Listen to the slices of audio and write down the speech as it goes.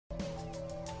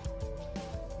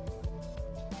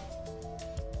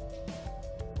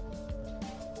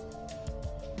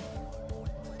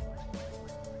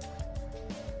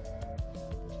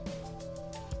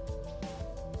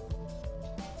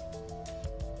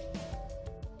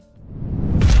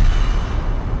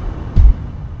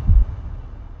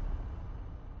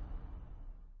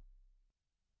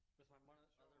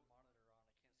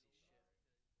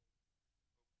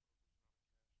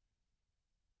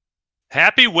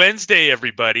Happy Wednesday,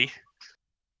 everybody.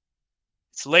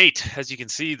 It's late. As you can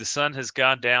see, the sun has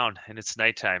gone down and it's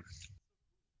nighttime.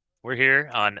 We're here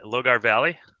on Logar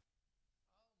Valley.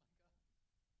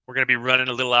 We're going to be running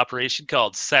a little operation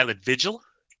called Silent Vigil.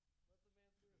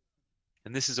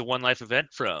 And this is a One Life event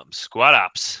from Squad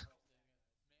Ops.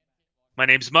 My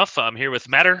name's Muff. I'm here with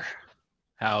Matter.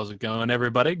 How's it going,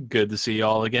 everybody? Good to see you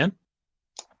all again.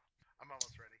 I'm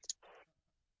almost ready.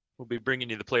 We'll be bringing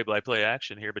you the play-by-play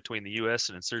action here between the U.S.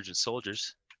 and insurgent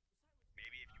soldiers.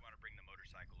 Maybe if you want to bring the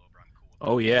motorcycle over, I'm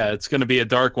cool with Oh, yeah, it's going to be a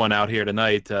dark one out here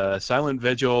tonight. Silent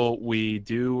Vigil, we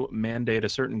do mandate a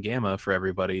certain gamma for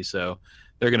everybody, so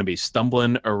they're going to be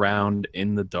stumbling around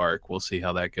in the dark. We'll see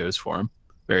how that goes for them.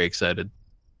 Very excited.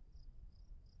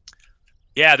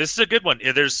 Yeah, this is a good one.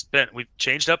 We've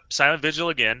changed up Silent Vigil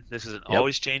again. This is an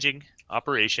always changing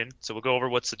operation, so we'll go over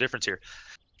what's the difference here.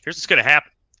 Here's what's going to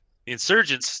happen. The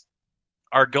insurgents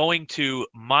are going to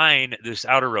mine this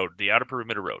outer road, the outer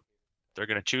perimeter road. They're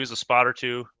going to choose a spot or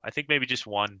two. I think maybe just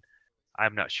one.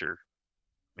 I'm not sure.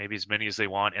 Maybe as many as they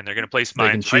want, and they're going to place mines.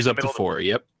 They can choose up to 4.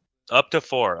 Yep. Up to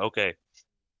 4. Okay.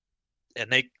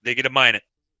 And they get to mine it.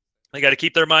 They got to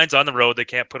keep their mines on the road. They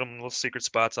can't put them in little secret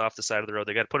spots off the side of the road.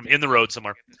 They got to put them in the road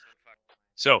somewhere.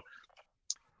 So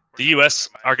the U.S.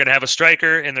 are going to have a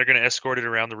striker, and they're going to escort it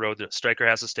around the road. The striker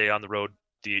has to stay on the road.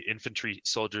 The infantry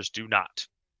soldiers do not.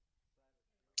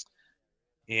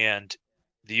 And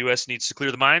the U.S. needs to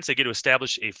clear the mines. They get to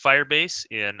establish a fire base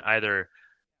in either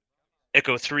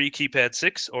Echo 3 keypad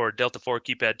 6 or Delta 4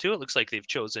 keypad 2. It looks like they've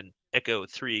chosen Echo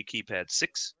 3 keypad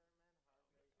 6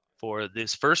 for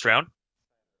this first round.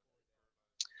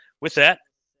 With that,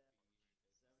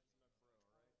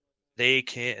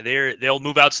 they'll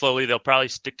move out slowly. They'll probably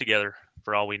stick together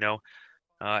for all we know.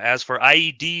 As for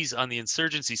IEDs on the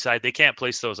insurgency side, they can't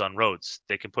place those on roads.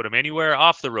 They can put them anywhere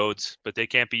off the roads, but they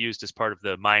can't be used as part of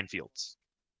the minefields.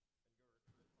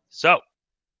 So,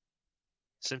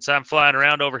 since I'm flying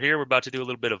around over here, we're about to do a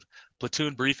little bit of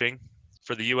platoon briefing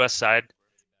for the U.S. side.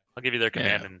 I'll give you their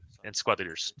command and squad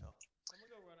leaders.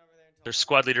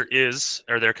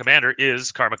 Their commander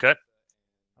is Karmacut.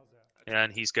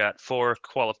 And he's got 4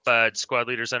 qualified squad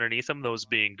leaders underneath him, those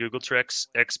being Google Trex,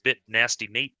 X-Bit, Nasty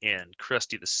Nate, and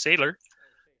Krusty the Sailor.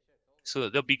 So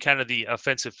they'll be kind of the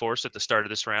offensive force at the start of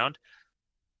this round.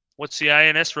 What's the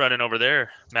INS running over there,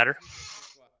 Matter?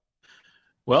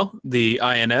 Well, the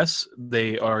INS,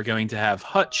 they are going to have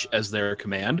Hutch as their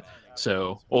command.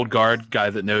 So, old guard, guy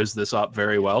that knows this op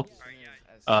very well.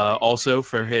 Also,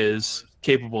 for his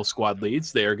capable squad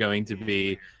leads, they are going to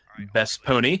be Best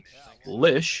Pony,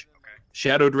 Lish,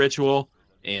 Shadowed Ritual,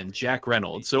 and Jack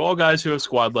Reynolds. So all guys who have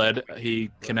squad led, he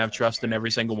can have trust in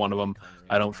every single one of them.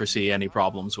 I don't foresee any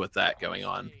problems with that going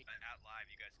on.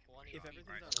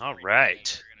 All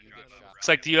right. Looks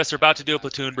like the U.S. are about to do a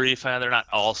platoon brief. They're not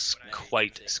all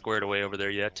quite squared away over there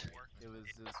yet,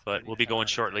 but we'll be going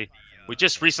shortly. We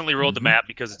just recently rolled the map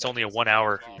because it's only a 1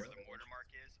 hour.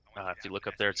 If you look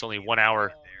up there, it's only a 1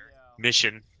 hour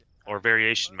mission or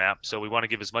variation map, so we want to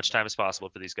give as much time as possible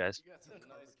for these guys.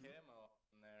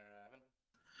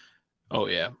 Oh,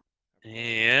 yeah.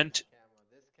 And,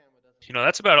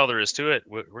 that's about all there is to it.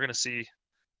 We're going to see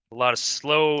a lot of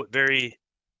slow, very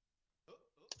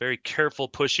careful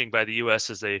pushing by the U.S.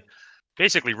 as they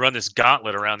basically run this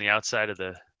gauntlet around the outside of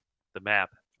the map.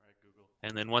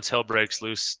 And then once hell breaks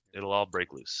loose, it'll all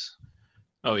break loose.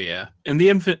 Oh, yeah. And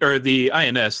the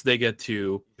INS, they get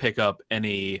to pick up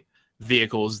any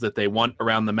vehicles that they want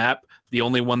around the map. The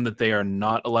only one that they are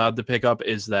not allowed to pick up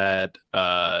is that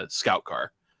scout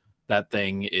car. That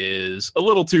thing is a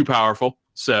little too powerful,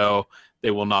 so they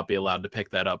will not be allowed to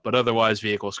pick that up. But otherwise,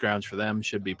 vehicle scrounge for them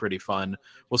should be pretty fun.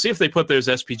 We'll see if they put those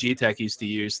SPG techies to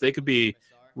use. They could be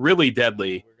really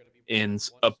deadly in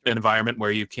an environment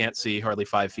where you can't see hardly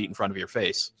 5 feet in front of your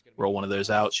face. Roll one of those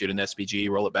out, shoot an SPG,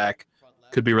 roll it back.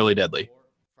 Could be really deadly.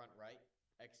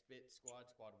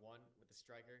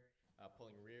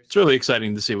 It's really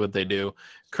exciting to see what they do.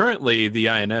 Currently, the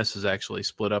INS has actually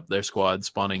split up their squad,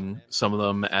 spawning some of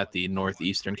them at the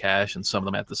northeastern cache and some of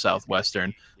them at the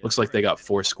southwestern. Looks like they got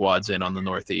 4 squads in on the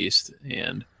northeast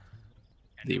and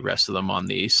the rest of them on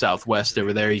the southwest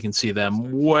over there. You can see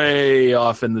them way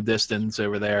off in the distance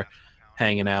over there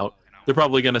hanging out. They're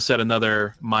probably going to set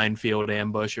another minefield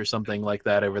ambush or something like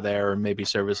that over there, or maybe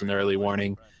serve as an early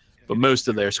warning. But most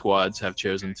of their squads have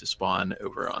chosen to spawn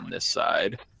over on this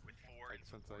side.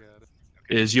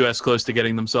 Is U.S. close to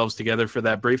getting themselves together for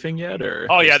that briefing yet? Or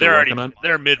oh yeah,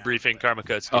 they're mid-briefing.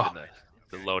 Karmakut's giving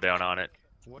the lowdown on it.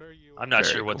 I'm not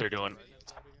sure what they're doing.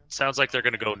 Sounds like they're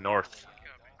going to go north.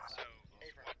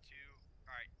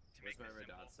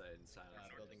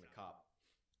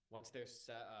 once they're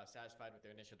satisfied with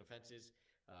their initial defenses,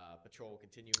 patrol will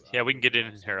continue. Yeah, we can get in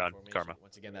moving here on formation. Karma.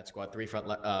 Once again, that's squad 3 front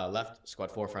left,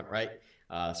 squad 4 front right,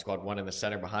 squad 1 in the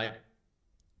center behind.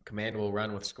 Command will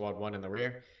run with squad 1 in the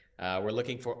rear. We're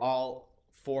looking for all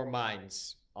 4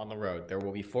 mines on the road. There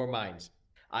will be 4 mines.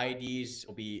 IEDs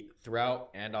will be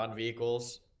throughout and on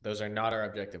vehicles. Those are not our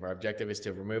objective. Our objective is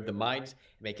to remove the mines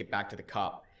and make it back to the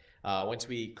cop. Once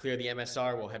we clear the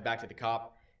MSR, we'll head back to the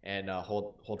cop and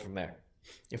hold from there.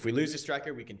 If we lose the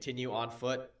striker, we continue on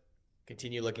foot,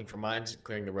 continue looking for mines,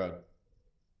 clearing the road.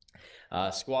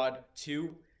 Squad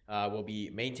 2 will be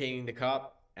maintaining the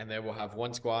cop, and then we'll have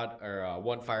one squad or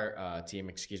one fire team,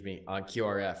 on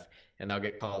QRF, and they'll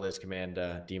get called as command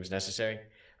deems necessary.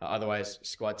 Otherwise,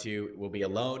 squad 2 will be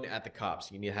alone at the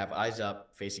cops. You need to have eyes up,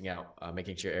 facing out,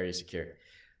 making sure area is secure.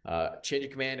 Change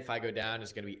of command, if I go down,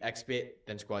 is going to be XBIT,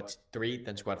 then squad 3,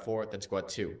 then squad 4, then squad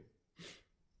 2.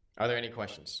 Are there any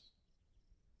questions?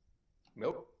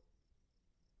 Nope.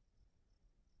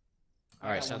 All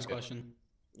right, sounds good. Question.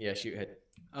 Yeah, shoot, hit.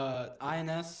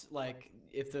 INS, like,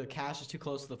 if the cache is too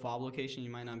close to the fob location, you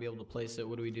might not be able to place it.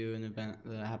 What do we do in the event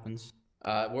that happens?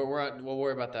 We'll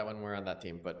worry about that when we're on that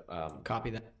team, but Copy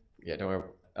that. yeah, don't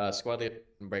worry. Squad lead,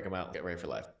 break them out. Get ready for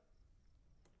live.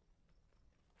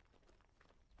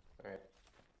 All right.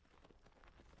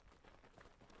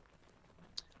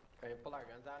 Can you pull our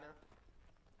guns out now?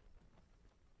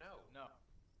 No.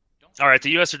 All right, the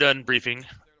U.S. are done briefing.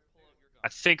 I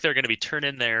think they're going to be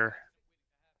turning their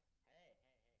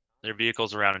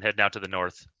vehicles around and heading out to the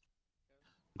north.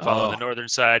 Follow the northern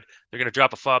side. They're going to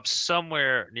drop a fob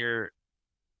somewhere near,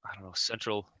 I don't know,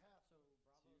 central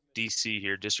DC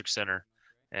here, district center.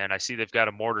 And I see they've got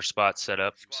a mortar spot set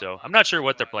up. So I'm not sure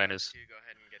what their plan is.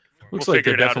 Looks We'll like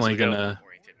they're figure it out as definitely we go. going to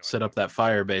set up that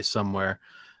fire base somewhere.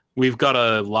 We've got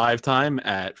a live time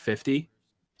at 50.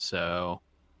 So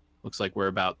looks like we're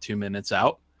about 2 minutes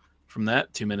out from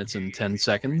that. 2 minutes and 10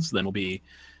 seconds. Then we'll be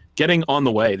getting on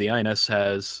the way. The INS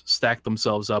has stacked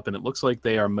themselves up, and it looks like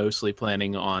they are mostly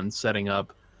planning on setting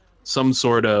up some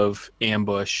sort of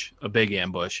ambush, a big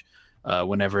ambush,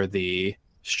 whenever the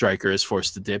striker is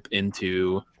forced to dip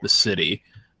into the city.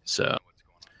 So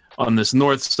on this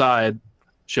north side,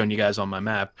 showing you guys on my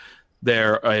map,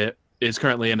 there is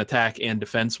currently an attack and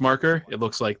defense marker. It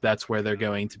looks like that's where they're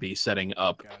going to be setting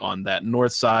up, on that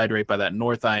north side, right by that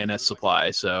north INS supply.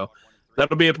 So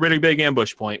that'll be a pretty big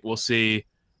ambush point. We'll see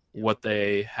what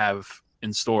they have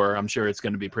in store. I'm sure it's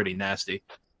going to be pretty nasty.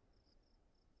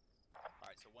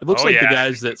 It looks like the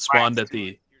guys that spawned at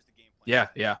the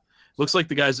looks like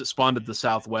the guys that spawned at the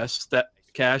southwest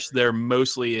cache, they're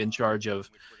mostly in charge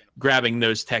of grabbing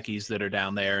those techies that are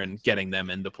down there and getting them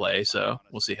into play. So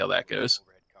we'll see how that goes.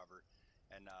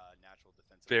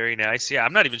 Very nice. Yeah,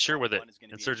 I'm not even sure where the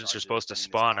insurgents are supposed to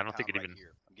spawn. I don't think it even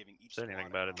said anything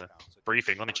about it in the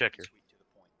briefing. Let me check here.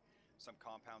 Some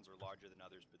compounds are larger than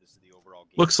others, but this is the overall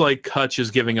game. Looks like Hutch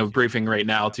is giving a briefing right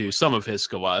now to some of his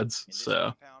squads.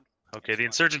 So okay, the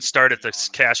insurgents start at the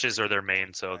caches or their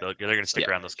main, so they're going to stick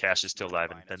around those caches till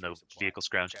live, and then the vehicle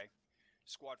scrounge. Okay.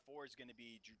 Squad 4 is going to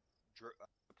be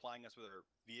supplying us with our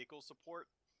vehicle support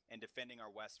and defending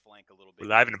our west flank a little bit. We're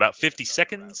live in about 50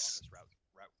 seconds. Route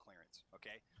clearance.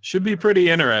 Okay. Should be pretty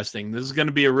interesting. This is going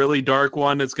to be a really dark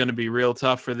one. It's going to be real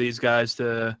tough for these guys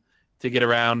to get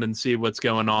around and see what's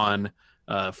going on.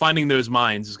 Finding those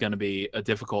mines is going to be a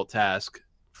difficult task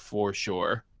for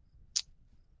sure.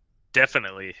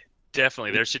 Definitely.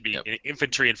 There should be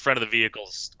infantry in front of the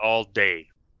vehicles all day.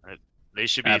 They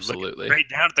should be looking right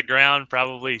down at the ground,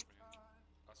 probably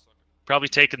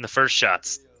taking the first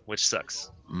shots, which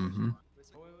sucks. Mm-hmm.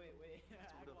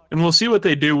 And we'll see what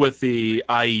they do with the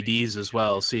IEDs as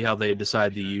well, see how they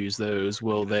decide to use those.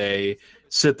 Will they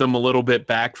sit them a little bit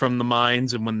back from the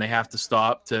mines, and when they have to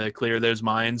stop to clear those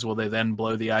mines, will they then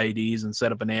blow the IEDs and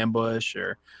set up an ambush,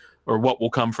 or what will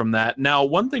come from that? Now,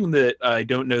 one thing that I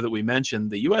don't know that we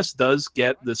mentioned, the U.S. does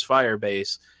get this fire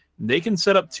base. They can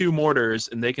set up 2 mortars,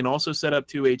 and they can also set up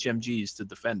 2 HMGs to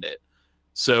defend it.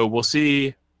 So we'll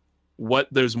see what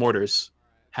those mortars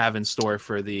have in store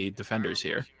for the defenders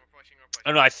here. I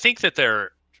don't know. I think that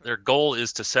their goal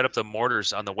is to set up the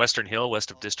mortars on the western hill west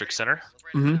of District Center.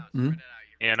 Mm-hmm. Mm-hmm.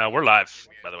 And we're live,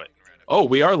 by the way. Oh,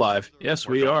 we are live. Yes,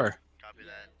 we are.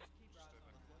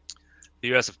 The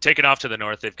U.S. have taken off to the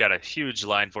north. They've got a huge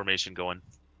line formation going.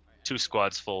 2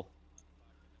 squads full.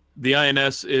 The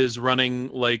INS is running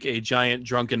like a giant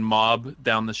drunken mob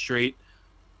down the street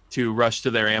to rush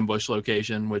to their ambush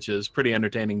location, which is pretty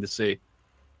entertaining to see.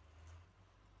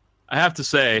 I have to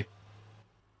say,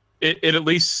 it at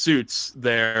least suits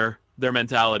their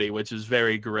mentality, which is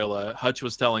very guerrilla. Hutch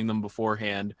was telling them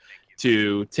beforehand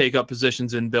to take up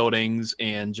positions in buildings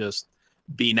and just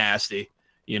be nasty.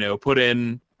 You know, put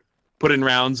in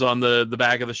rounds on the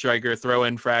back of the striker, throw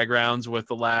in frag rounds with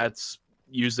the lats,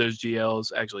 use those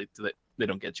GLs. Actually, they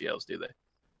don't get GLs, do they?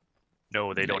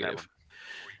 No, they don't have them.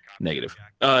 Negative.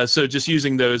 So just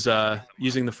using those,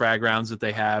 using the frag rounds that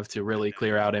they have to really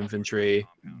clear out infantry.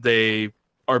 They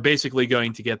are basically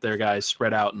going to get their guys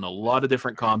spread out in a lot of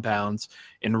different compounds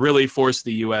and really force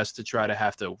the U.S. to try to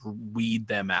have to weed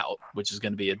them out, which is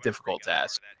going to be a difficult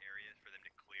task.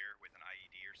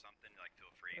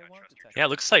 Yeah, it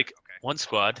looks like one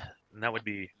squad, and that would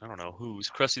be, I don't know, who's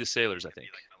Krusty the Sailors, I think.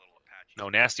 No,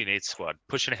 Nasty Nate's squad,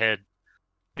 pushing ahead,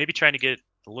 maybe trying to get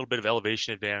a little bit of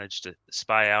elevation advantage to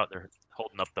spy out. They're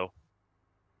holding up, though.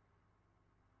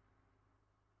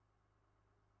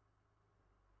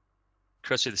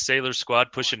 Krusty the Sailor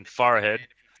squad pushing far ahead,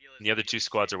 and the other two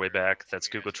squads are way back. That's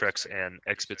Google Trex and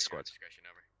Xbit squads.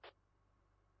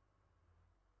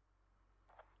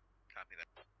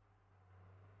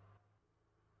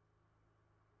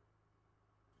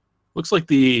 Looks like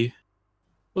the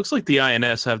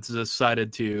INS have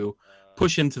decided to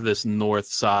push into this north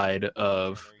side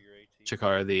of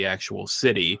Chikara, the actual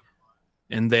city,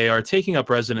 and they are taking up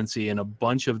residency in a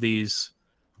bunch of these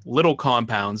little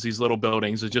compounds, these little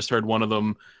buildings. I just heard one of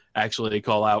them actually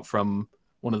call out from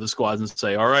one of the squads and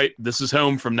say, all right, this is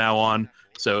home from now on.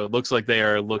 So it looks like they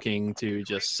are looking to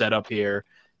just set up here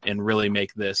and really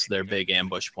make this their big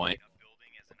ambush point.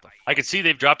 I can see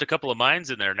they've dropped a couple of mines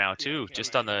in there now, too,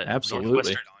 just on the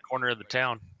northwestern corner of the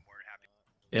town.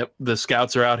 Yep, the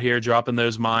scouts are out here dropping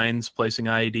those mines, placing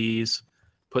IEDs,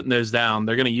 putting those down.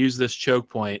 They're going to use this choke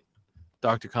point,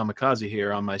 Dr. Kamikaze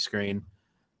here on my screen,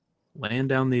 laying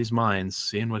down these mines,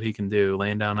 seeing what he can do,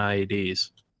 laying down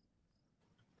IEDs.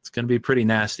 It's going to be pretty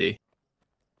nasty.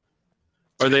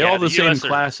 Are they all the same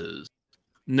classes?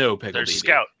 No, Pickle. There's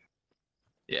Scout.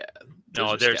 Yeah.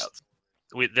 No, there's Scouts.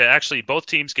 Actually, both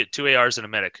teams get 2 ARs and a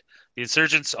medic. The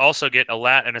Insurgents also get a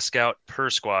lat and a scout per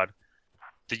squad.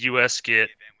 The U.S. get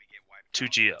 2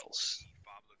 GLs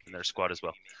in their squad as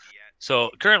well.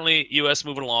 So currently, U.S.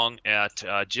 moving along at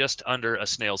just under a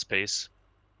snail's pace.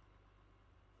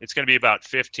 It's going to be about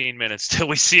 15 minutes till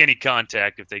we see any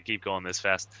contact if they keep going this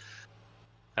fast.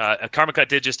 Karmacut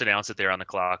did just announce that they're on the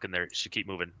clock and they should keep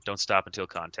moving. Don't stop until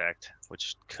contact,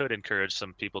 which could encourage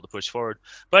some people to push forward.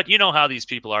 But you know how these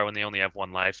people are when they only have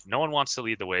one life. No one wants to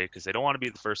lead the way because they don't want to be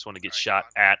the first one to get shot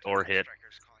at or hit.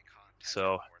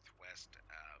 So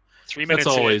 3 minutes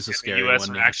That's always in, a scary the US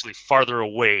one, are actually farther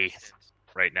away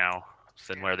right now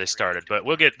than where they started. But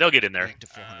they'll get in there.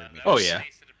 Oh yeah.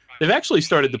 They've actually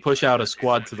started to push out a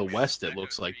squad to the west, it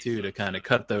looks like, too, to kind of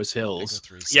cut those hills.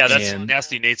 Yeah, that's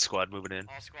Nasty Nate's squad moving in.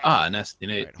 Ah, Nasty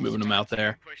Nate, moving them out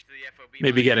there.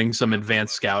 Maybe getting some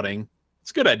advanced scouting.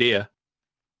 It's a good idea.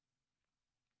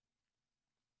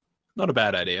 Not a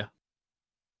bad idea.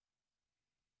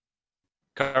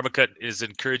 Karmacut is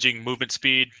encouraging movement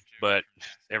speed, but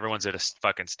everyone's at a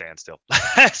fucking standstill.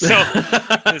 So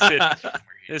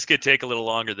this could take a little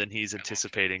longer than he's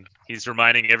anticipating. He's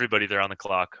reminding everybody they're on the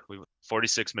clock.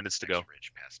 46 minutes to go.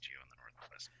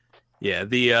 Yeah,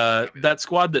 that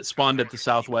squad that spawned at the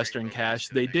southwestern cache,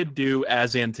 they did do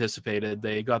as anticipated.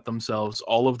 They got themselves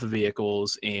all of the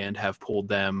vehicles and have pulled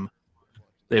them.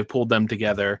 They've pulled them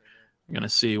together. I'm gonna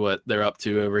see what they're up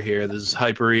to over here. This is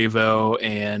Hyper Evo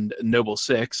and Noble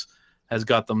 6 has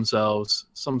got themselves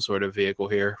some sort of vehicle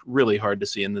here. Really hard to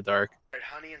see in the dark.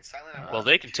 Well,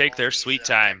 they can take their sweet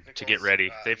time to get ready.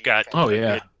 They've got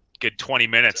good 20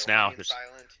 minutes now.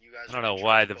 I don't know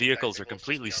why the vehicles are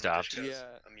completely stopped.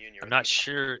 I'm not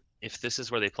sure if this is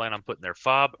where they plan on putting their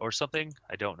fob or something.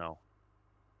 I don't know.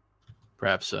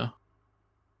 Perhaps so.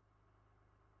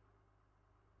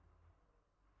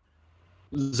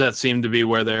 Does that seem to be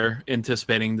where they're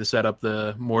anticipating to set up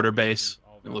the mortar base?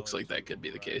 It looks like that could be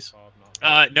the case.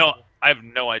 No, I have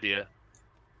no idea.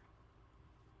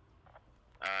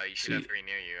 You should have 3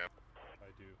 near you. I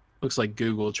do. Looks like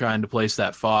Google trying to place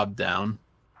that fob down.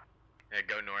 Yeah,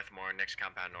 go north more. Next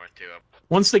compound north too.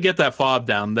 Once they get that fob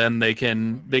down, then they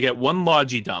get 1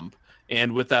 Logi dump.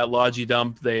 And with that Logi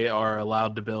dump, they are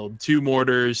allowed to build 2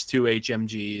 mortars, 2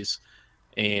 HMGs,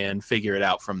 and figure it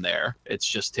out from there. It's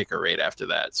just ticker rate after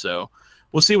that. So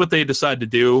we'll see what they decide to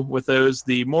do with those.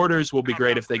 The mortars will be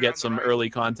great if they get some early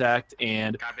contact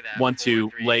and want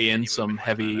to lay in some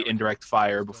heavy indirect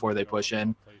fire before they push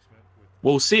in.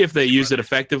 We'll see if they use it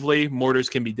effectively. Mortars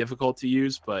can be difficult to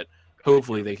use, but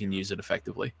hopefully they can use it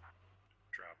effectively.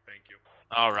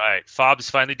 All right. Fob's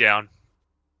finally down.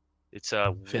 It's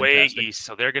way east,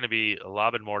 so they're going to be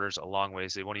lobbing mortars a long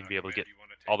ways. They won't even be able to get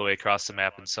all the way across the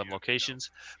map in some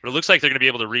locations. But it looks like they're going to be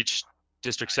able to reach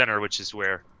district center, which is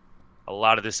where a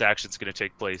lot of this action is going to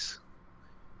take place.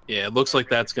 Yeah, it looks like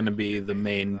that's going to be the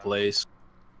main place.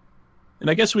 And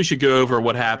I guess we should go over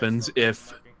what happens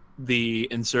if the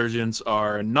insurgents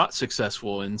are not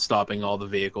successful in stopping all the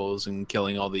vehicles and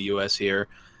killing all the U.S. here.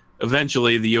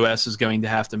 Eventually, the U.S. is going to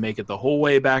have to make it the whole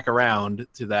way back around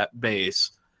to that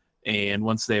base. And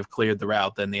once they've cleared the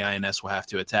route, then the INS will have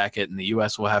to attack it, and the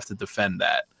U.S. will have to defend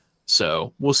that.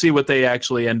 So we'll see what they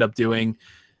actually end up doing.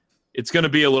 It's going to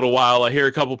be a little while. I hear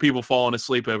a couple people falling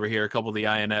asleep over here, a couple of the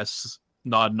INS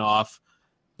nodding off.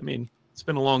 I mean, it's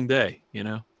been a long day, you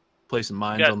know? Placing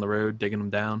mines on the road, digging them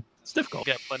down. It's difficult.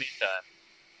 They've got plenty of time.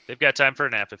 They've got time for a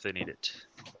nap if they need it.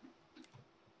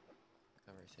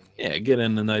 Yeah, get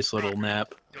in a nice little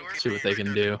nap. See what they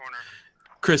can do.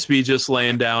 Crispy just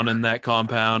laying down in that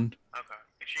compound.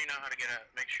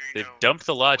 They've dumped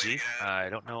the Logi. I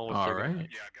don't know if All they're right.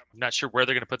 I'm not sure where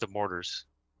they're going to put the mortars.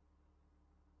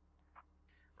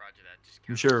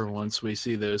 I'm sure once we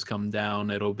see those come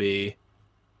down, it'll be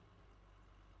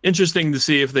interesting to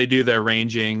see if they do their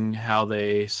ranging, how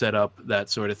they set up that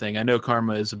sort of thing. I know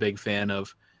Karma is a big fan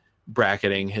of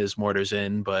bracketing his mortars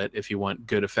in, but if you want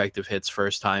good effective hits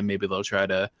first time, maybe they'll try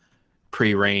to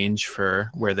pre-range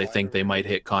for where they think they might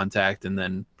hit contact and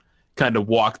then kind of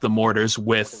walk the mortars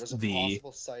with the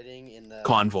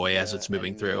convoy as it's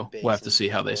moving through. We'll have to see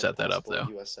how they set that up, though.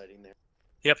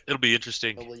 Yep, it'll be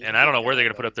interesting. And I don't know where they're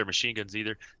going to put up their machine guns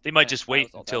either. They might just wait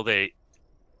until they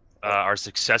are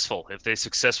successful. If they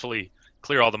successfully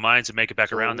clear all the mines and make it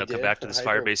back around, they'll come back to this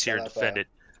fire base here and defend it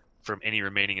from any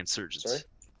remaining insurgents.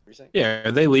 Yeah,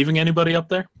 are they leaving anybody up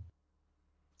there?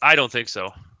 I don't think so.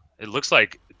 It looks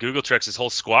like Google Trex's whole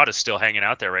squad is still hanging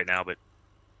out there right now, but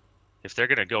if they're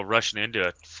going to go rushing into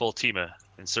a full team of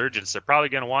insurgents, they're probably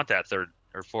going to want that third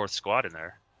or fourth squad in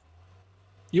there.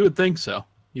 You would think so.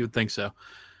 You would think so.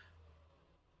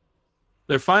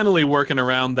 They're finally working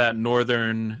around that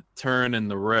northern turn in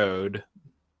the road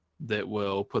that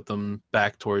will put them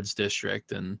back towards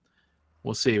district, and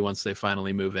we'll see once they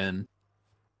finally move in.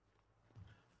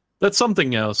 That's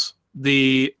something else.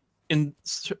 The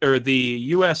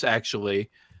U.S. actually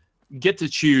get to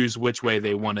choose which way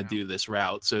they want to do this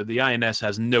route. So the INS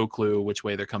has no clue which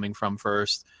way they're coming from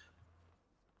first.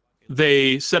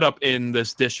 They set up in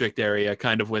this district area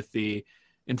kind of with the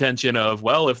intention of,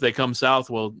 well, if they come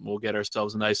south, we'll get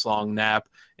ourselves a nice long nap,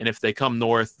 and if they come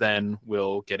north, then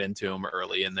we'll get into them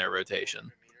early in their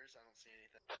rotation.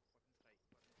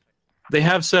 They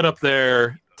have set up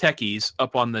their techies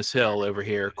up on this hill over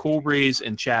here, Cool Breeze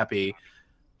and Chappie.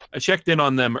 I checked in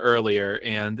on them earlier,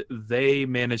 and they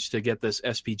managed to get this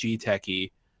SPG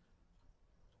techie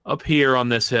up here on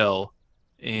this hill,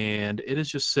 and it is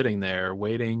just sitting there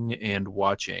waiting and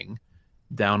watching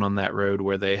down on that road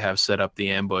where they have set up the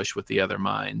ambush with the other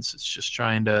mines. It's just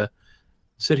trying to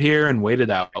sit here and wait it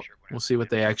out. We'll see what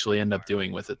they actually end up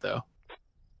doing with it, though.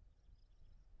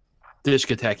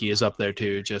 Dishkateki is up there,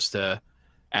 too, just to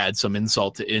add some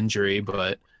insult to injury,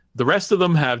 but the rest of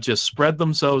them have just spread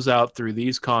themselves out through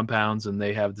these compounds, and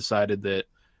they have decided that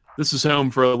this is home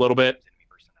for a little bit.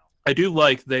 I do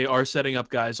like they are setting up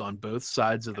guys on both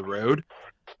sides of the road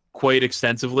quite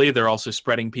extensively. They're also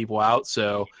spreading people out,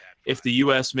 so if the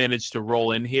U.S. managed to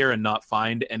roll in here and not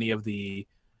find any of the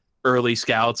early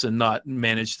scouts and not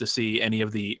manage to see any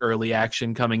of the early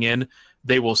action coming in,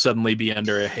 they will suddenly be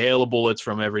under a hail of bullets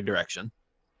from every direction.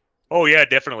 Oh, yeah,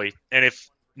 definitely. And if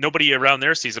nobody around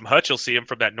there sees him, Hutch will see him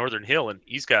from that northern hill, and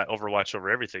he's got overwatch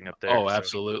over everything up there. Oh,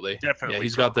 absolutely. So definitely. Yeah,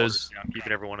 he's got those. Down,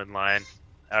 keeping everyone in line,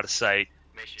 out of sight,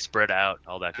 spread out,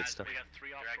 all that good stuff.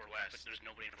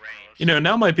 You know,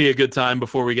 now might be a good time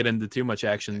before we get into too much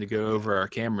action to go over our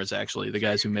cameras, actually, the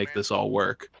guys who make this all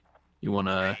work. You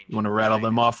wanna rattle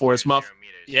them off for us, Muff?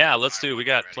 Yeah, let's do. We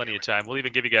got plenty of time. We'll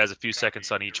even give you guys a few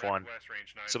seconds on each one.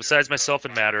 So besides myself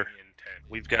and Matter,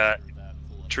 we've got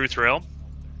Truth Realm.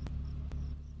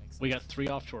 We got 3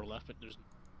 offshore left, but there's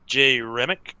J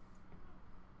Remick.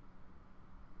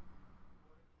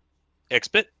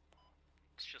 Xbit.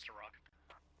 it's just a rock.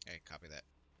 Hey, copy that.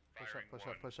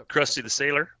 Push up. Krusty the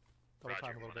Sailor. Double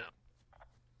time a little bit.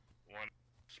 One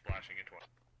splashing into one.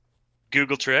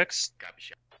 Google Tricks. Copy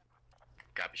shot.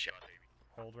 Copy shot.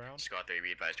 Hold round. Squad 3,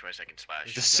 be advised 20-second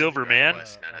splash. The Silver Man.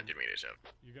 Less than 900 meters out.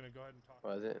 You're gonna go ahead and talk.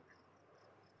 Was it?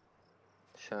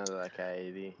 Sounded like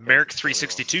IED. Merrick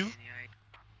 362.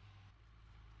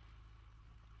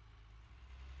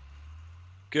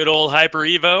 Good old Hyper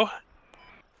Evo.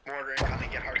 Mortar incoming,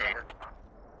 get hard cover.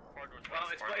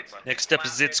 Next up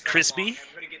is It's Crispy.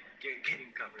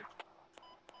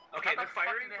 Okay, they're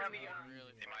firing from the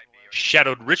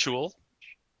Shadowed Ritual.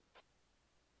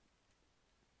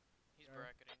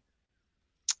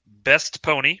 Best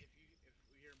Pony.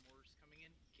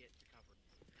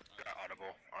 Audible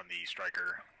on the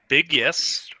striker. Big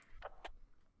Yes.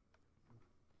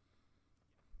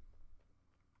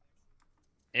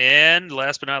 And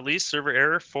last but not least, server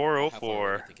error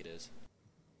 404. I think it is.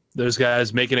 Those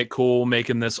guys making it cool,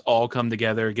 making this all come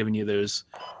together, giving you those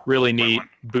really neat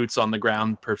boots on the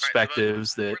ground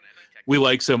perspectives that we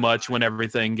like so much when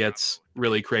everything gets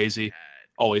really crazy.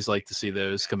 Always like to see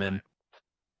those come in.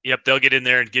 Yep, they'll get in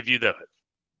there and give you the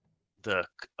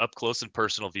up close and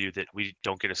personal view that we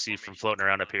don't get to see from floating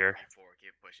around up here.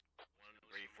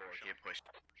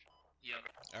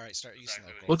 All right, start using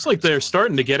that. Looks like they're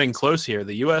starting to getting close here.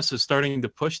 The U.S. is starting to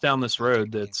push down this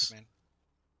road that's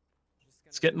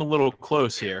it's getting a little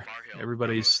close here.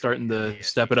 Everybody's starting to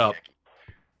step it up.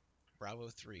 Bravo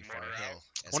 3, Far Hill.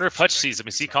 I wonder if Hutch sees them.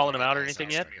 Is he calling them out or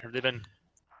anything yet? Have they been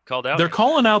called out? They're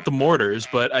calling out the mortars,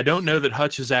 but I don't know that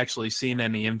Hutch has actually seen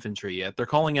any infantry yet. They're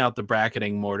calling out the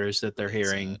bracketing mortars that they're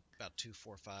hearing. About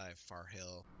 245 Far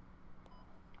Hill.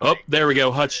 Oh, there we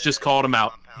go. Hutch just called him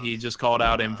out. He just called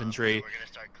out infantry.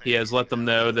 He has let them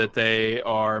know that they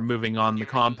are moving on the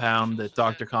compound, that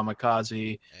Dr.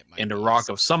 Kamikaze and a Rock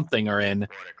of Something are in,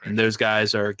 and those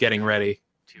guys are getting ready.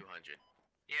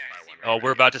 Oh,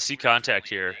 we're about to see contact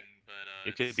here.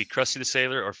 It could be Krusty the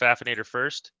Sailor or Fafinator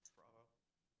first.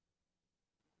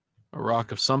 A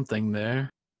Rock of Something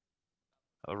there.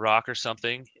 A rock or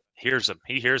something. Hears him.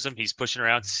 He hears him. He's pushing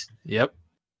around. Yep.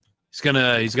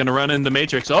 He's gonna run in the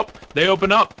Matrix. Oh, they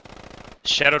open up.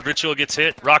 Shadowed Ritual gets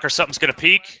hit. Rock or something's gonna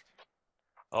peek.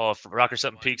 Oh, if Rock or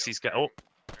something peeks, he's got.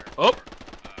 Oh.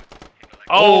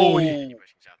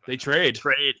 They trade.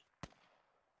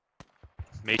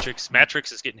 Matrix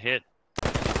is getting hit.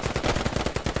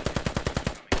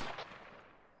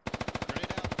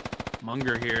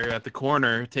 Munger here at the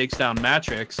corner takes down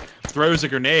Matrix, throws a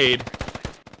grenade.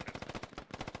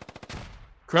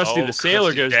 Krusty the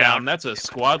Sailor goes down. That's a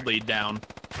squad lead down.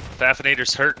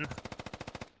 Fafinator's hurting.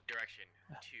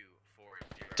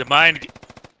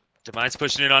 Demind's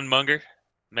pushing in on Munger.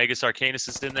 Magus Arcanus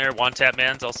is in there. One Tap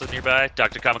Man's also nearby.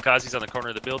 Dr. Kamikaze's on the corner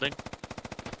of the building.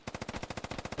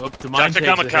 Oh, Dr.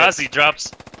 Kamikaze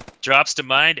drops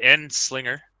Demind and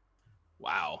Slinger.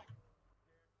 Wow.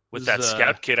 With that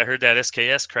scout kit, I heard that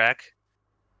SKS crack.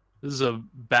 This is a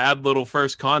bad little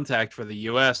first contact for the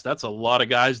U.S. That's a lot of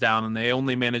guys down, and they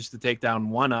only managed to take down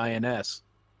one INS.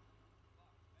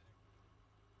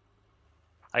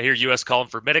 I hear U.S. calling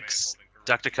for medics.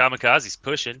 Dr. Kamikaze's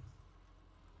pushing.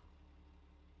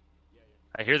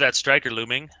 I hear that striker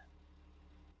looming.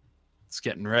 It's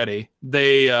getting ready.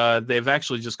 They've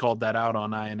actually just called that out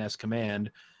on INS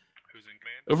command. Who's in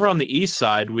command? Over on the east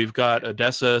side, we've got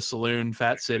Odessa, Saloon,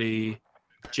 Fat City,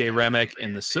 J. Remick,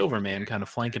 and the Silverman kind of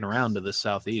flanking around to the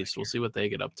southeast. We'll see what they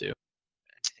get up to.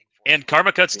 And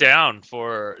Karma Cut's down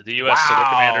for the U.S. So their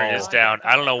commander is down.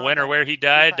 I don't know when or where he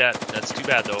died. That's too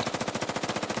bad, though.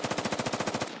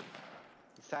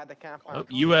 Oh,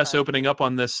 U.S. opening up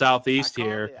on this southeast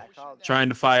here, trying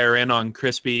to fire in on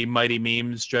Crispy, Mighty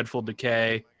Memes, Dreadful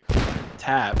Decay,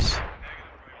 Taps.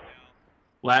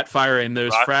 Lat firing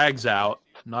those frags out,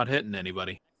 not hitting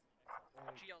anybody.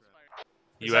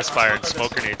 U.S. firing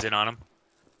smoke grenades in on them,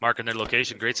 marking their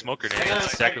location. Great smoke grenade.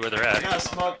 That's exactly where they're at.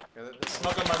 Smoke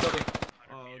on my building.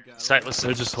 Sightless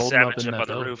They're just holding up in on that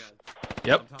the building. roof.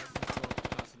 Yep.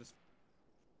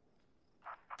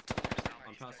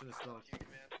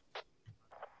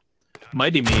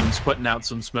 Mighty Memes putting out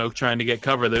some smoke, trying to get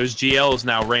cover. Those GLs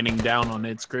now raining down on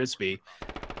its Crispy.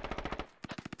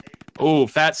 Oh,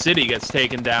 Fat City gets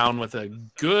taken down with a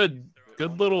good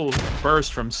little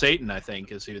burst from Satan, I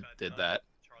think, is who did that.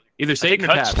 Either Satan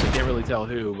or Taps. I can't really tell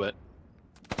who, but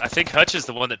I think Hutch is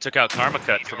the one that took out Karma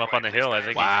Cut from up on the hill. I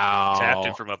think he tapped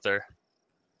him from up there.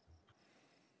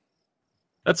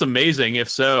 That's amazing. If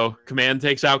so, Command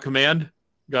takes out Command.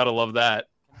 Gotta love that.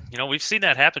 You know, we've seen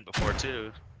that happen before,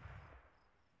 too.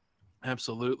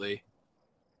 Absolutely.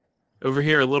 Over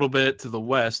here a little bit to the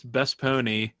west, Best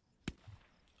Pony,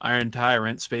 Iron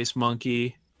Tyrant, Space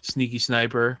Monkey, Sneaky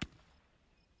Sniper.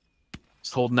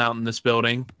 Just holding out in this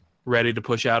building, ready to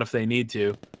push out if they need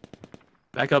to.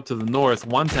 Back up to the north,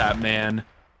 One Tap Man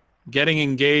getting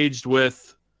engaged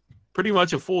with pretty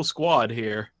much a full squad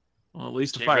here. Well, at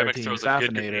least a fire team.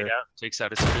 Fafinator takes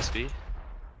out his Crispy.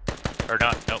 Or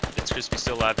not, nope, it's Crispy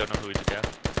still alive, don't know who he took out.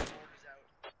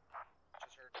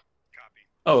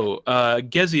 Oh,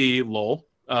 Gezi Lol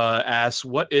asks,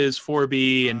 what is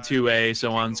 4B and 2A,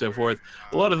 so on and so forth.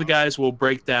 A lot of the guys will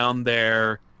break down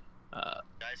their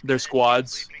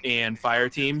squads and fire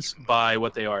teams by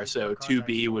what they are. So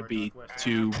 2B would be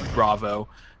 2 Bravo,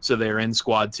 so they're in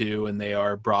Squad 2 and they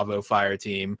are Bravo fire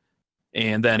team.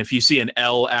 And then if you see an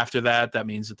L after that, that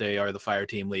means that they are the fire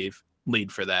team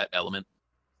lead for that element.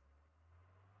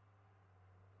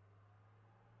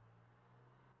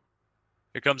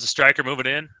 Here comes the striker moving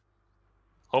in.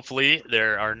 Hopefully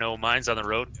there are no mines on the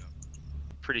road.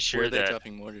 Pretty sure Where are they that.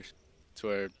 dropping mortars? To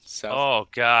our south. Oh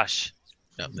gosh.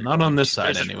 Not on this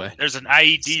side anyway. There's an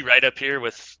IED right up here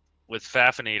with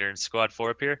Fafinator and Squad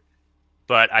 4 up here,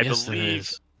 but I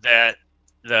believe that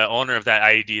the owner of that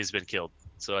IED has been killed,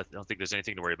 so I don't think there's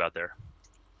anything to worry about there.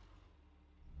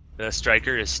 The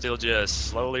striker is still just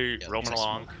slowly roaming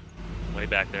along, way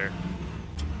back there.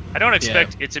 I don't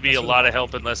expect it to be a lot of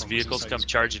help unless vehicles come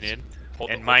charging in.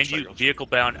 And mind you,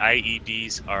 vehicle-bound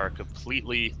IEDs are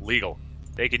completely legal.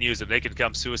 They can use them. They can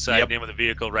come suicide in with a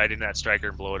vehicle right in that striker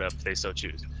and blow it up if they so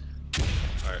choose.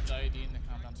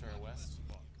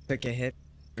 Took a hit.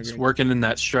 He's working in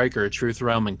that striker, Truth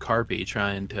Realm and Carpy,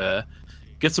 trying to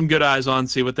get some good eyes on,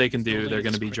 see what they can do. They're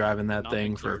going to be driving that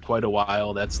thing for quite a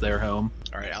while. That's their home.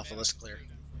 All right, Alpha, let's clear.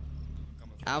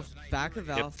 Back of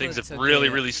Alpha. Things have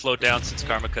really slowed down since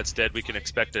Karma Cut's dead. We can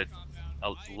expect a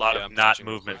lot of not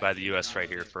movement by the U.S. right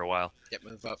here for a while. Yep,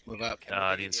 move up, move up.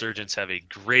 The insurgents have a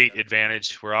great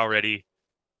advantage. We're already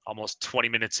almost 20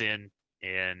 minutes in,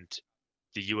 and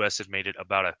the U.S. have made it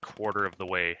about a quarter of the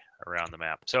way around the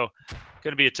map. So,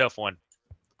 going to be a tough one.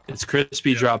 It's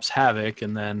Crispy drops Havoc,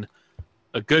 and then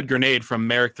a good grenade from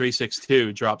Merrick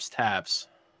 362 drops Taps.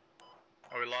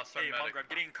 Oh, we lost some medic. I'm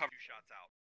getting cover shots out.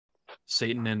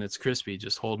 Satan and it's Crispy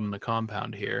just holding the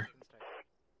compound here.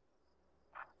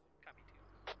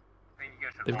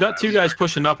 They've got two guys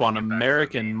pushing up on him,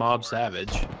 Merrick and Mob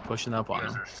Savage, pushing up on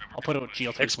him. I'll put it with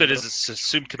GLT. Exped is its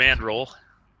assumed command role.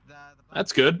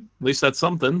 That's good. At least that's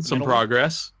something, some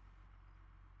progress.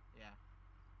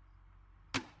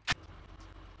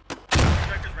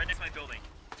 Striker's right next to my building,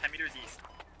 10 meters east.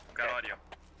 Got audio.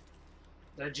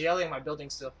 They're GLing my building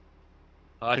still.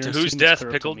 To whose death,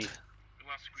 Pickled?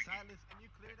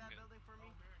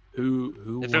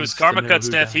 Who if it was Karma Cut's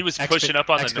death, he was pushing up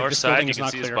on the north side. You can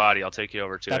see his body. I'll take you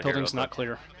over to it. That building's not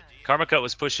clear. Karma Cut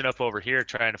was pushing up over here,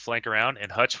 trying to flank around, and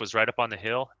Hutch was right up on the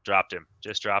hill. Dropped him.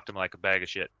 Just dropped him like a bag of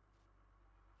shit.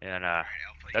 And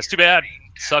that's too bad.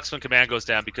 Sucks when command goes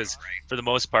down because, for the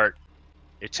most part,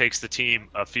 it takes the team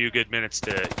a few good minutes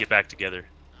to get back together.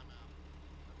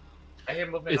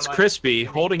 It's Crispy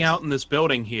holding out in this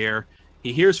building here.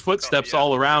 He hears footsteps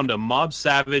all around him. Mob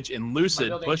Savage and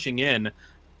Lucid pushing in.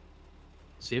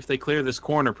 See if they clear this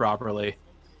corner properly.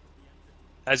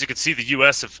 As you can see, the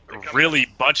U.S. have really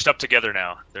bunched up together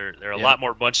now. They're a lot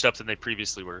more bunched up than they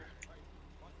previously were.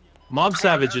 Mob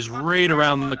Savage is right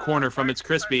around the corner from It's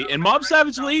Crispy, and Mob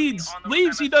Savage leaves.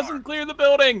 He doesn't clear the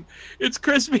building. It's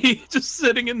Crispy just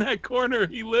sitting in that corner.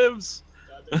 He lives.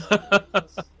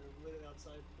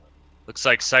 Looks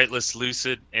like Sightless,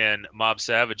 Lucid, and Mob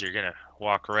Savage are gonna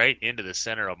walk right into the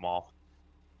center of them all.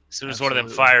 As soon as one of them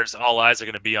fires, all eyes are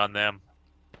gonna be on them.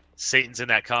 Satan's in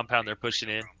that compound. They're pushing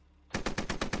in.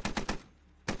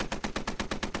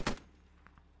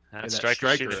 That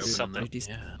striker shooting something.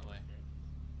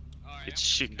 It's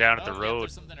shooting down at the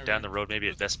road. Down the road, maybe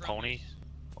at Best Pony.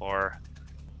 Or...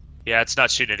 yeah, it's not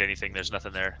shooting at anything. There's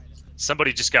nothing there.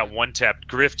 Somebody just got one-tapped.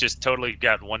 Griff just totally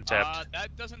got one-tapped.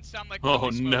 That doesn't sound like... oh,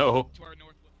 no.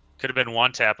 Could have been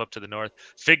one-tap up to the north.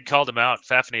 Fig called him out.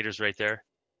 Fafinator's right there.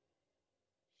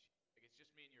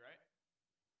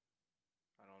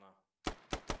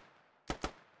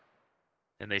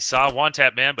 And they saw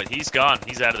one-tap man, but he's gone.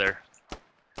 He's out of there.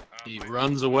 He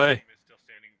runs away.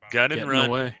 Gun and run.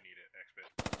 Away.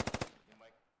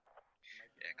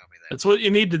 That's what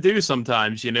you need to do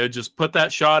sometimes, you know, just put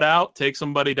that shot out, take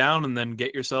somebody down, and then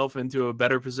get yourself into a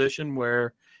better position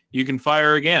where you can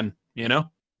fire again, you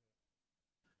know?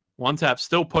 One Tap's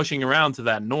still pushing around to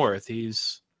that north.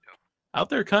 He's out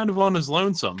there kind of on his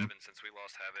lonesome.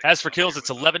 As for kills,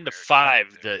 it's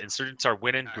 11-5. The insurgents are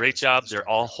winning. Great job. They're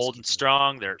all holding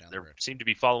strong. They seem to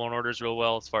be following orders real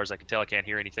well. As far as I can tell, I can't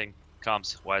hear anything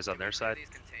comms-wise on their side.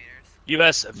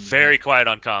 U.S. very quiet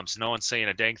on comms. No one's saying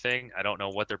a dang thing. I don't know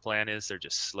what their plan is. They're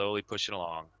just slowly pushing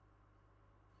along.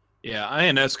 Yeah,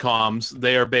 INS comms,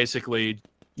 they are basically,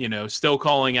 you know, still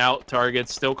calling out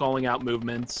targets, still calling out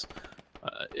movements.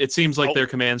 It seems like their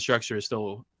command structure is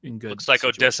still in good Looks like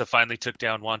situation. Odessa finally took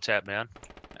down One Tap Man.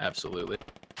 Absolutely.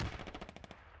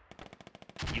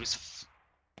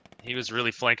 He was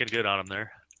really flanking good on him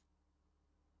there.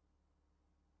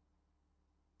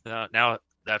 Now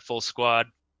that full squad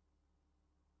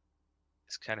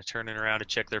is kind of turning around to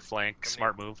check their flank.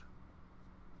 Smart move.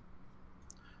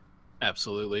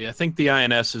 Absolutely. I think the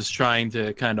INS is trying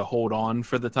to kind of hold on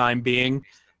for the time being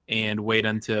and wait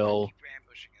until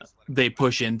they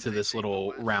push into this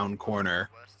little round corner.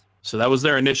 So that was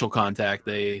their initial contact.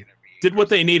 They did what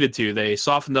they needed to. They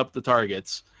softened up the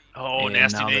targets. Oh, and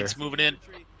Nasty now Nate's they're- moving in.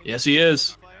 Yes, he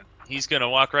is. He's gonna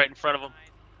walk right in front of him.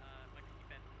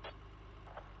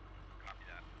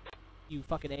 You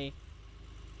fucking A.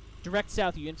 Direct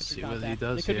south, you infantry See what he contact.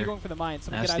 does They could here. be going for the mine.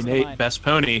 Someone get Nasty eyes on the Nate, mine. Best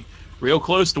Pony, real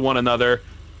close to one another.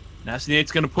 Nasty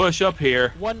Nate's going to push up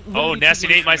here. Oh, Nasty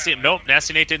Nate might see him. Nope,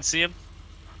 Nasty Nate didn't see him.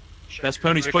 Best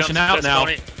Pony's Here pushing comes out Best now.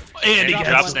 Pony. And he He gets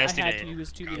drops him. Nasty I had to. Nate. He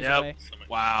was 2 meters Yep. away.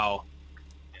 Wow.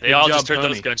 They Good all job, just heard Pony.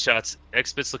 those gunshots.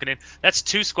 Xbit's looking in. That's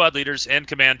 2 squad leaders and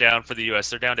command down for the U.S.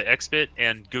 They're down to Xbit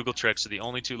and Google Tricks are the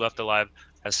only 2 left alive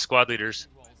as squad leaders.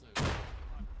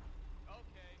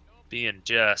 Being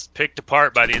just picked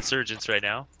apart by the insurgents right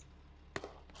now.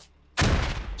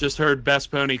 Just heard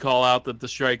Best Pony call out that the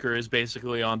striker is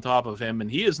basically on top of him,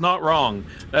 and he is not wrong.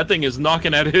 That thing is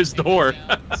knocking at his door.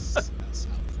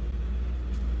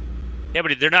 Yeah,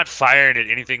 but they're not firing at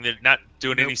anything. They're not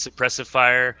doing any suppressive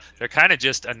fire. They're kind of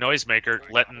just a noisemaker,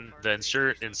 letting the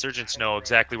insurgents know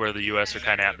exactly where the U.S. are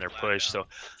kind of at in their push. So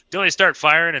until they start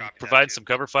firing and providing some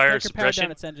cover fire Striker powered down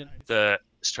suppression, its engine. the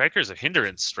striker's a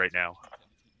hindrance right now.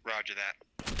 Roger that.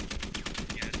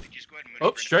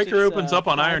 Oh, Striker It's, opens up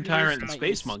on 5 Iron meters Tyrant to and my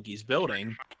Space east. Monkey's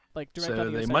building. Like direct So on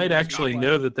the they other side might of the actually line.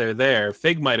 know that they're there.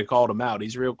 Fig might have called him out.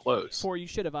 He's real close. 4, you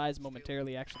should have eyes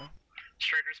momentarily, actually.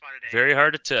 Very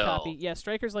hard to tell. Copy. Yeah,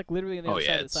 Striker's like literally on the Oh, other yeah,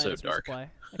 side of it's the so science dark. resupply.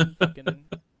 I can fucking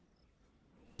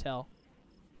tell.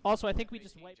 Also, I think we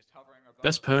just wiped.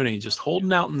 Best Pony just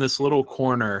holding out in this little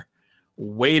corner,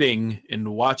 waiting and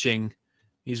watching.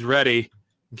 He's ready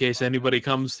in case anybody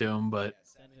comes to him, but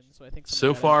So, I think so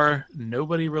someone got far,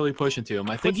 nobody really pushing to him.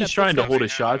 I think he's Footsteps, trying to footsteps. hold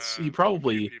his shots. He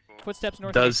probably it. Footsteps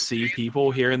north. does see people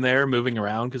here and there moving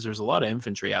around because there's a lot of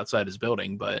infantry outside his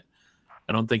building, but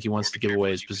I don't think he wants to give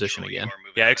away his position again.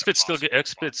 Yeah,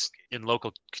 Xbit's in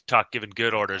local talk giving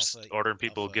good orders, ordering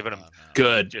people, giving them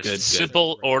Good, just good, good.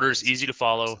 simple orders, easy to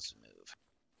follow.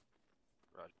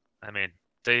 I mean,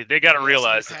 they got to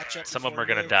realize that some of them are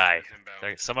going to die.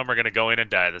 Some of them are going to go in and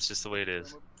die. That's just the way it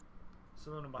is.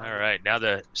 All right, now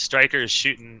the striker is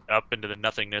shooting up into the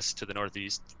nothingness to the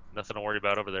northeast. Nothing to worry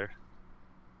about over there.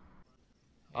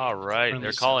 All right,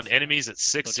 they're calling enemies at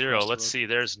 6-0. Let's see,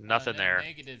 there's nothing there.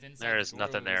 There is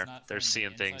nothing there. They're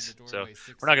seeing things. So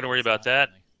we're not going to worry about that.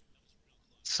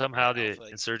 Somehow the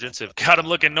insurgents have got them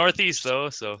looking northeast, though.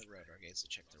 So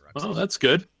Oh, that's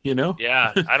good. You know.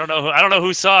 yeah, I don't know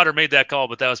who saw it or made that call,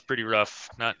 but that was pretty rough.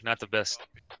 Not the best.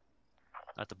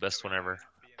 Not the best one ever.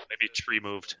 Maybe a tree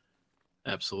moved.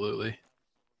 Absolutely.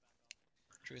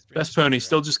 Best Pony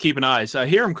still just keeping eyes. I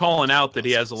hear him calling out that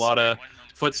he has a lot of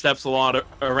footsteps,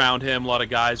 around him, a lot of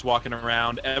guys walking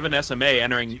around. Evan SMA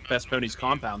entering Best Pony's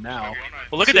compound now.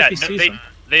 Well, look at See if that. he sees him.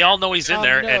 They all know he's in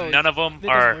there, no, and none of them it doesn't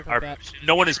are. work like that.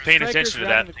 No one is paying Striker's attention to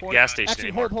rounding that the corner. gas station Actually,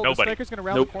 anymore. hold. The Nobody. Striker's gonna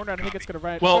round Nope. the corner, and I think it's gonna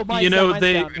ride. Well, oh, mine's you down, know, mine's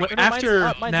they down. No, no, after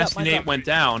mine's up, Nasty mine's Nate up. went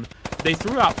down, they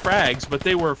threw out frags, but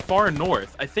they were far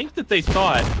north. I think that they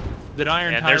thought that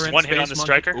Iron And Tyrant, there's one hit on Space the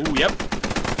Monkey- striker. Ooh, yep.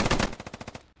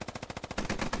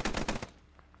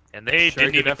 And they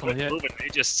Striker didn't even definitely quit hit. moving. They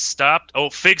just stopped. Oh,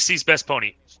 Fig sees Best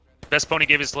Pony. Best Pony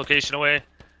gave his location away.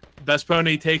 Best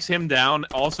Pony takes him down.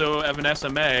 Also, Evan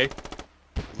SMA.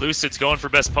 Lucid's going for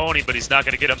Best Pony, but he's not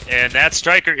going to get him. And that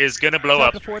striker is going to blow Drop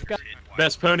up. the fourth guy.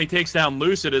 Best Pony takes down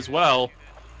Lucid as well.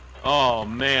 Oh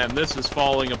man, this is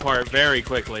falling apart very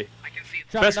quickly.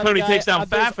 Drop Best another Pony guy. takes down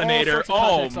There's all Fafinator. sorts of Oh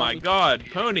contacts on my me. god,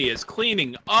 Pony is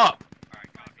cleaning up.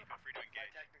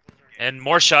 And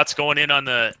more shots going in on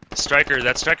the striker.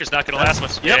 That striker's not going to last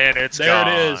much. Yep, And it's there gone.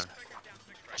 it is.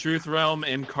 Truth Realm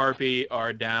and Carpy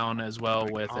are down as well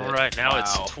with it. All right, now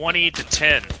it's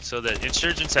 20-10. So the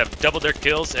insurgents have doubled their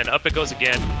kills, and up it goes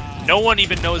again. No one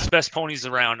even knows Best Pony's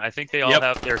around. I think they all Yep.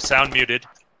 have their sound muted.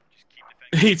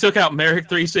 He took out Merrick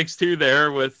 362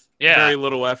 there with Yeah. very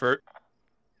little effort.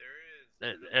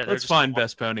 They're Let's just- find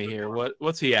Best Pony here.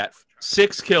 What's he at?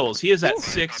 6 kills. He is at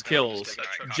 6 kills.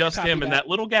 Just Copy him in that. that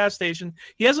little gas station.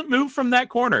 He hasn't moved from that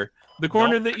corner. The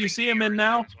corner that you see him in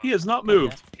now, he has not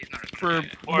moved for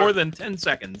more than 10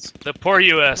 seconds. The poor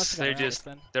U.S. Must've got They an just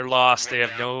Alex then. they're lost. They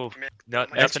have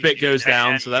nothing. X-Bit goes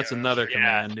down, so that's Yeah, another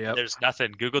command. Yep. There's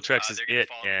nothing. Google Trex is it,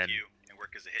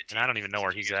 and I don't even know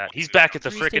where he's at. He's back at the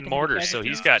He's frickin' taking the mortar, so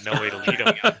casualties. he's got no way to lead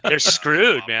them. They're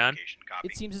screwed, man.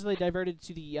 It seems as though they diverted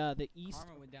to the east.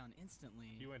 Armor went down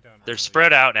instantly. He went down. They're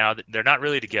spread out now. They're not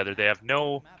really together. They have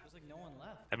no. Map was like no one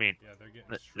left. I mean, Yeah, they're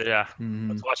getting yeah. Mhm.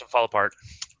 Let's watch them fall apart.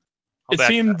 I'll It back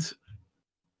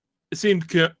seemed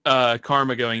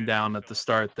Karma going down at the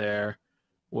start there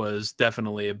was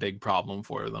definitely a big problem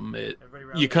for them.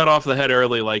 You cut off the head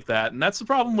early like that, and that's the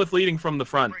problem with leading from the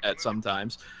front at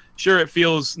sometimes. Sure, it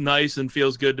feels nice and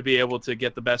feels good to be able to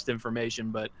get the best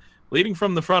information, but leading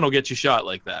from the front will get you shot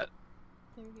like that.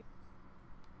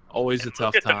 Always a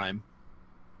tough time.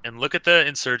 And look at the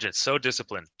insurgents, so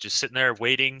disciplined, just sitting there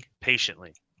waiting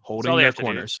patiently. Holding their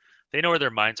corners. They know where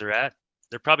their mines are at.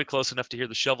 They're probably close enough to hear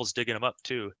the shovels digging them up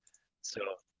too. So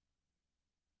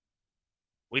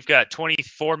we've got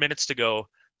 24 minutes to go.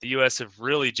 The U.S. have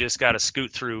really just got to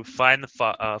scoot through, find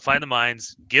the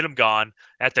mines, get them gone.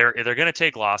 They're going to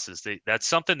take losses. That's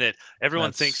something that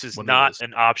everyone thinks is not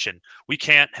an option. We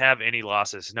can't have any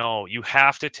losses. No, you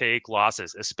have to take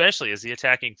losses, especially as the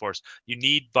attacking force. You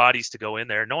need bodies to go in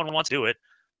there. No one wants to do it,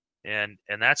 and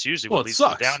that's usually what leads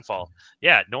to the downfall.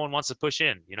 Yeah, no one wants to push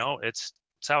in. You know, it's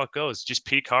how it goes. Just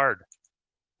peek hard.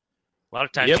 A lot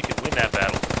of times you can win that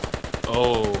battle.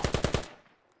 Oh.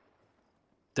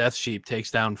 Death Sheep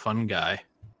takes down Fun Guy.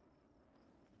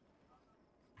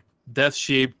 Death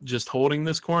Sheep just holding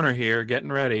this corner here,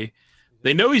 getting ready.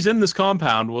 They know he's in this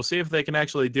compound. We'll see if they can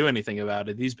actually do anything about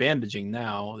it. He's bandaging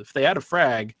now. If they had a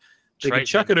frag, they could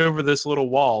chuck it over this little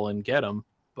wall and get him.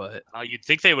 But you'd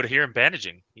think they would hear him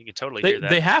bandaging. You can totally hear that.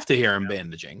 They have to hear him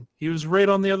bandaging. He was right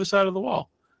on the other side of the wall.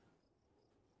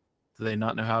 Do they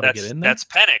not know how to get in there? That's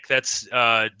panic. That's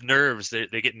nerves.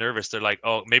 They get nervous. They're like,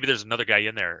 oh, maybe there's another guy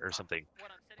in there or something.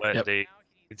 But they,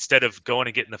 instead of going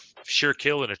and getting the sure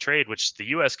kill in a trade, which the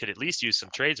U.S. could at least use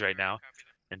some trades right now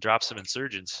and drop some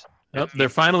insurgents. Yep, they're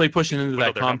finally pushing into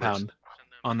that compound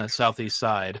on the southeast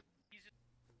side.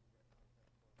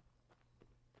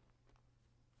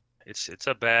 It's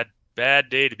a bad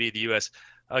day to be the U.S.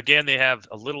 Again, they have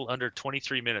a little under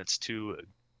 23 minutes to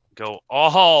go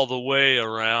all the way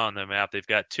around the map. They've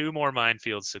got 2 more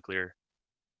minefields to clear.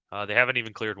 They haven't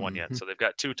even cleared one yet, so they've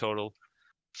got 2 total.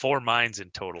 4 mines in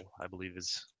total, I believe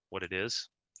is what it is.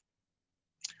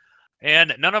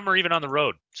 And none of them are even on the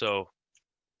road. So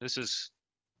this is...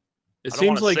 It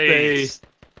seems like they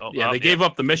gave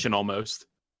up the mission almost.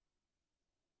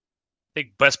 I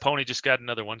think Best Pony just got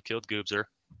another one, killed Goobser.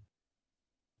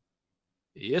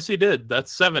 Yes, he did.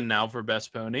 That's 7 now for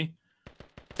Best Pony.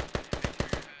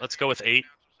 Let's go with 8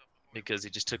 because he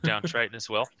just took down Triton as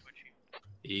well.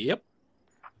 Yep.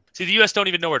 See, the U.S. don't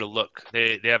even know where to look.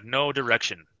 They have no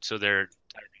direction, so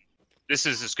this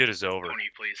is as good as over.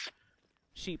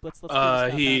 Sheep, let's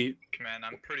Command,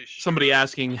 I'm pretty sure somebody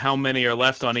asking how many are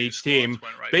left on each team.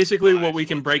 Basically, what we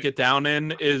can break it down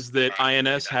in is that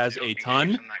INS has a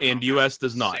ton and US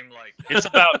does not.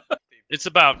 It's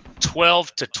about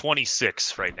 12 to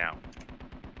 26 right now.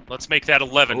 Let's make that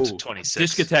 11 to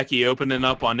 26. Discoteki opening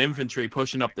up on infantry,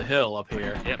 pushing up the hill up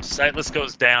here. Yep, Sightless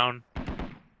goes down.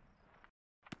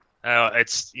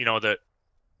 It's, you know, the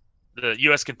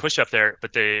U.S. can push up there,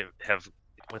 but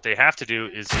what they have to do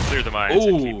is clear the mines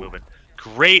and keep moving.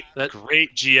 Great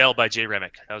GL by J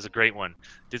Remick. That was a great one.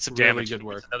 Did some damage. Really good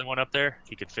work. Another one up there.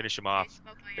 He could finish him off.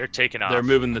 They're taking off. They're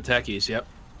moving the techies. Yep.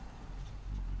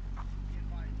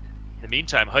 In the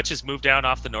meantime, Hutch has moved down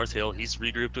off the North Hill. He's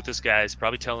regrouped with his guys,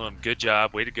 probably telling them, good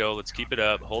job, way to go, let's keep it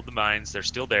up, hold the mines. They're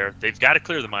still there. They've got to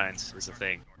clear the mines is the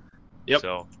thing. Yep.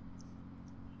 So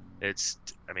it's,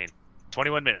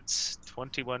 21 minutes.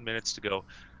 21 minutes to go.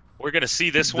 We're going to see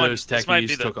this one. Those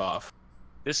techies took off.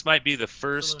 This might be the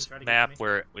first map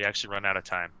where we actually run out of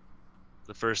time.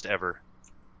 The first ever.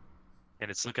 And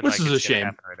it's looking like it's going to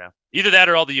happen right now. Either that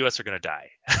or all the U.S. are going to die.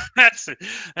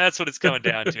 That's what it's coming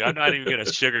down to. I'm not even going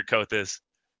to sugarcoat this.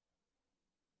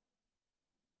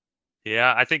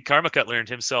 Yeah, I think Karmacut learned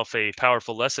himself a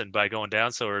powerful lesson by going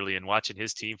down so early and watching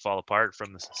his team fall apart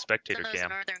from the spectator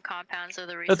cam.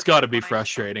 That's got to be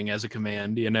frustrating as a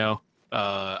command, you know.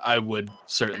 I would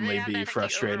certainly be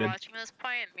frustrated. This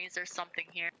point means there's something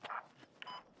here.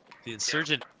 The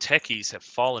insurgent techies have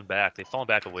fallen back. They've fallen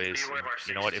back a ways.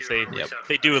 You know what? If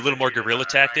they do a little more guerrilla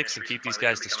tactics and keep these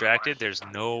guys distracted, there's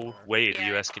no way the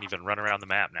U.S. can even run around the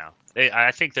map now.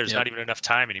 I think there's not even enough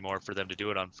time anymore for them to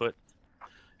do it on foot.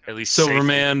 At least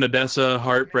Silverman, Odessa,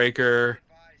 Heartbreaker,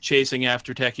 chasing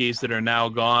after techies that are now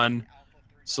gone.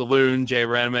 Saloon, J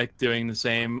Remick doing the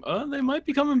same. Oh, they might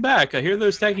be coming back. I hear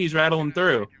those techies rattling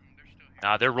through.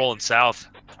 They're rolling south.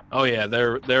 Oh yeah,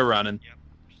 they're running.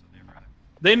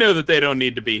 They know that they don't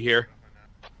need to be here.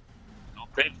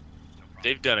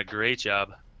 They've done a great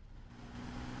job.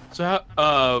 So,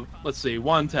 let's see.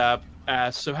 One Tap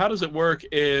asks, so how does it work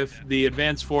if the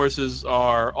advanced forces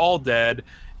are all dead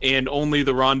and only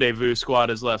the rendezvous squad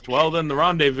is left? Well, then the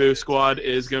rendezvous squad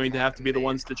is going to have to be the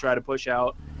ones to try to push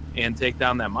out and take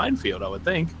down that minefield, I would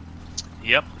think.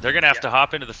 Yep, they're going to have to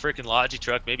hop into the freaking Logi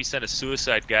truck, maybe send a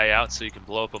suicide guy out so you can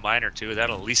blow up a mine or two.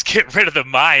 That'll at least get rid of the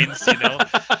mines, you know.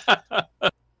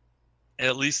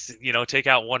 At least, you know, take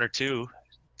out one or two.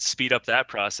 speed up that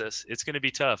process. It's going to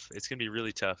be tough. It's going to be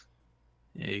really tough.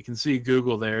 Yeah, you can see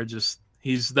Google there.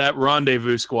 He's that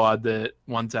rendezvous squad that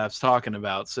One Tap's talking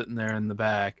about, sitting there in the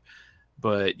back.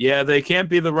 But yeah, they can't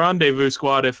be the rendezvous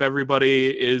squad if everybody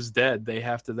is dead. They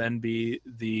have to then be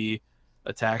the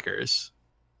attackers.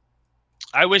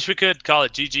 I wish we could call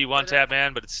it GG One Tap,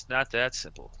 man, but it's not that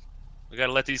simple. We got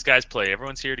to let these guys play.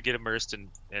 Everyone's here to get immersed and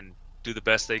do the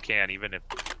best they can, even if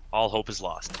all hope is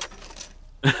lost.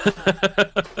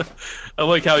 I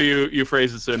like how you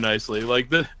phrase it so nicely.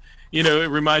 Like it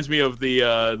reminds me of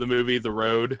the movie The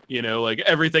Road. Like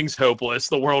everything's hopeless.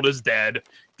 The world is dead.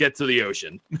 Get to the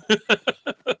ocean.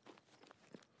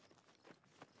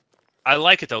 I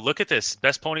like it though. Look at this.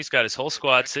 Best Pony's got his whole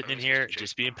squad sitting in here,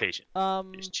 just being patient,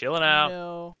 just chilling out.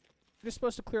 No, you're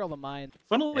supposed to clear all the mines.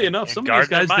 Funnily enough, some of these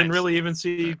guys didn't really even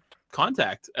see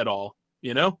contact at all.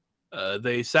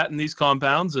 They sat in these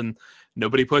compounds and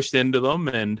nobody pushed into them,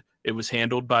 and it was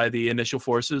handled by the initial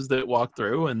forces that walked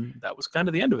through, and that was kind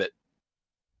of the end of it.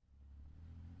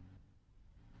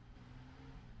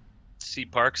 C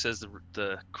Park says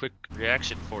the quick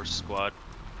reaction force squad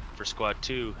for squad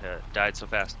 2 died so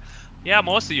fast. Yeah,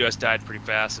 most of the U.S. died pretty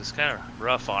fast. It's kind of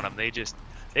rough on them.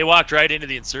 They walked right into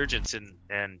the insurgents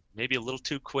and maybe a little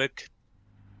too quick.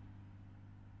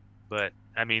 But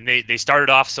I mean, they started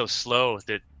off so slow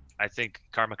that I think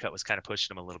Karma Cut was kind of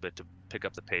pushing them a little bit to pick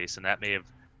up the pace, and that may have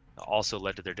also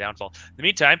led to their downfall. In the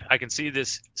meantime, I can see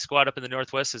this squad up in the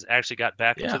northwest has actually got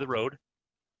back into the road.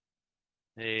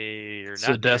 They are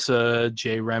not Odessa,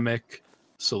 J Remick,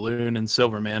 Saloon, and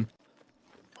Silverman.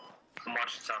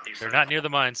 They're not near the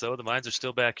mines, though. The mines are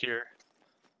still back here.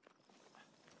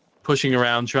 Pushing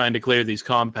around, trying to clear these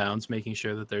compounds, making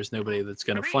sure that there's nobody that's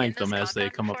going to flank them as they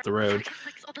come up the road.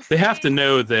 They have to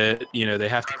know that, they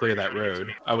have to clear that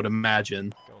road, I would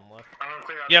imagine.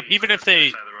 Yep, even if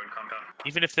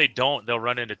they don't, they'll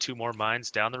run into 2 more mines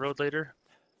down the road later.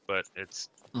 But it's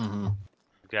we've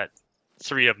got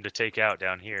 3 of them to take out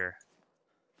down here.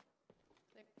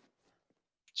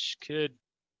 Which could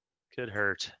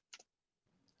hurt.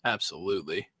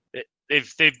 Absolutely.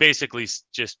 They've basically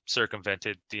just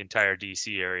circumvented the entire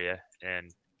DC area, and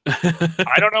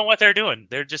I don't know what they're doing.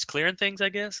 They're just clearing things, I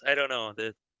guess. I don't know.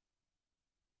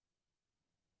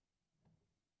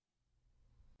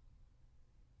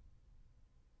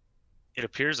 It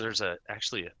appears there's the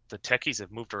techies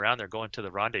have moved around. They're going to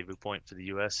the rendezvous point for the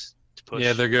U.S. to push.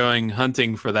 Yeah, they're going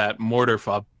hunting for that mortar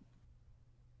fob.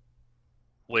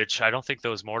 Which I don't think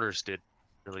those mortars did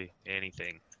really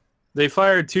anything. They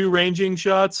fired 2 ranging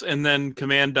shots, and then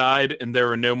command died, and there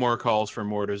were no more calls for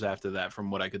mortars after that, from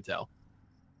what I could tell.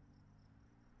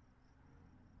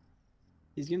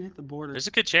 He's gonna hit the border. There's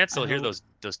a good chance they'll hear those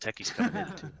techies coming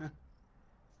in too.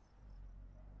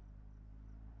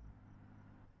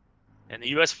 And the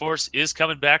U.S. force is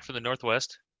coming back from the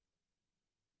northwest.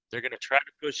 They're going to try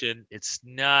to push in. It's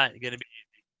not going to be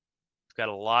easy. We've got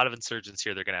a lot of insurgents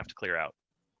here they're going to have to clear out.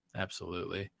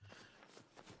 Absolutely.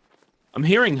 I'm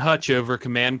hearing Hutch over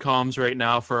command comms right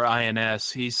now for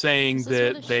INS. He's saying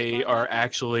that they are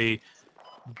actually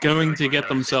going to get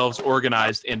themselves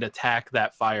organized and attack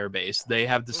that fire base. They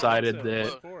have decided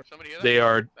that they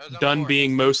are done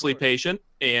being mostly patient,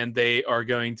 and they are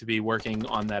going to be working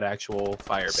on that actual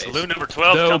fire base. Saloon number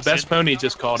 12 Though comes Best in. Pony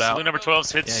just called out. Saloon number 12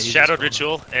 hits Shadowed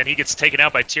Ritual, and he gets taken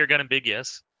out by Tear Gun and Big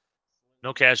Yes.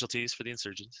 No casualties for the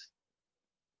insurgents.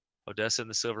 Odessa and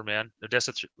the Silverman.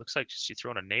 Odessa looks like she's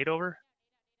throwing a nade over.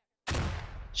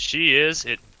 She is.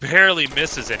 It barely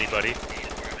misses anybody.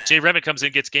 Jay Remick comes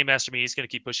in, gets Game Master Me. He's going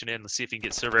to keep pushing in. Let's see if he can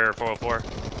get Server Error 404.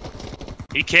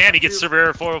 He can. He gets Server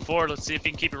Error 404. Let's see if he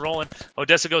can keep it rolling.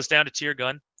 Odessa goes down to Tear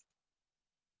Gun.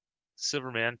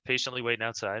 Silverman patiently waiting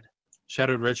outside.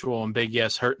 Shadowed Ritual and Big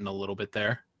Yes hurting a little bit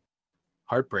there.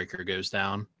 Heartbreaker goes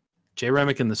down. Jay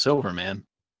Remick and the Silverman.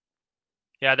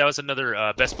 Yeah, that was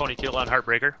another Best Pony kill on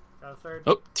Heartbreaker.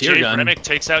 Oh, Tear Gun. Jay Remick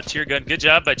takes out Tear Gun. Good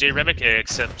job by Jay Remick,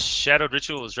 except Shadowed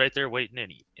Ritual is right there waiting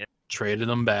in. Traded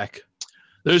them back.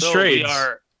 Those so trades.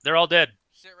 They're all dead.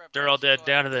 They're all dead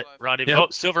down to the rendezvous. Yep.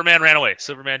 Oh, Silverman ran away.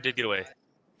 Silverman did get away.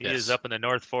 He is up in the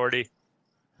North 40.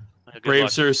 Brave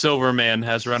Sir Silverman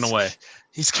has run away.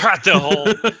 He's got the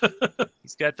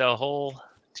whole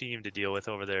team to deal with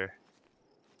over there.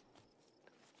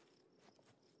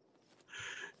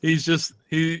 He's a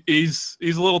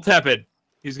little tepid.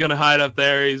 He's gonna hide up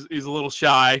there. He's a little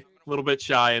shy, a little bit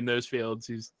shy in those fields.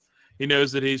 He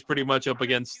knows that he's pretty much up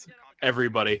against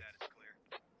everybody.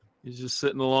 He's just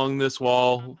sitting along this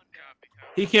wall.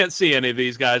 He can't see any of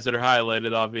these guys that are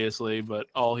highlighted, obviously, but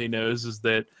all he knows is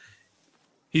that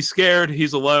he's scared,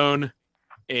 he's alone,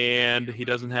 and he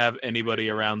doesn't have anybody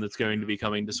around that's going to be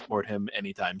coming to support him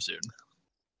anytime soon.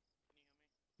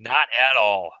 Not at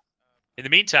all. In the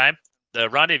meantime, the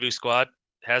rendezvous squad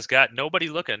has got nobody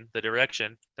looking the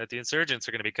direction that the insurgents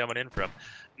are going to be coming in from.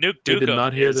 Nuke Dukem They did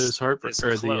not hear those is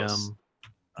close.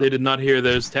 They did not hear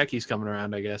those techies coming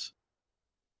around, I guess.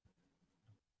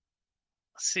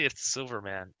 Let's see if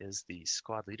Silverman is the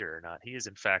squad leader or not. He is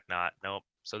in fact not. Nope.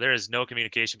 So there is no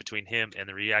communication between him and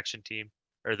the reaction team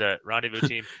or the rendezvous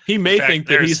team. He may think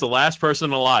that he's the last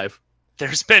person alive.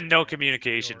 There's been no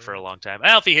communication for a long time.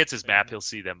 Well, if he hits his map, he'll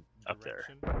see them up there.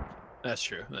 That's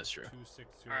true. That's true.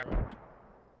 260.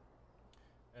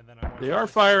 And then They are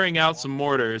firing out some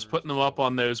mortars, putting them up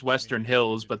on those western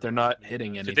hills, but they're not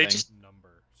hitting anything. Did they just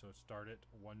number? So start at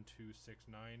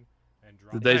 1269 and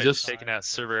drop. Did they just taken out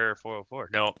server error 404?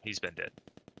 No, he's been dead.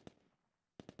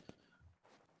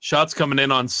 Shots coming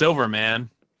in on Silverman.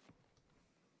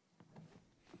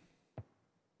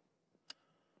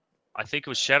 I think it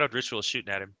was Shadowed Ritual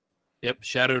shooting at him. Yep,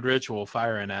 Shadowed Ritual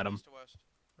firing at him.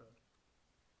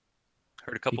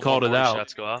 Heard a couple He called more it out.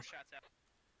 shots go off.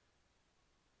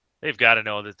 They've got to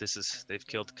know that they've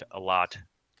killed a lot.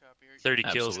 30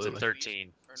 kills to Absolutely.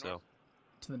 13. So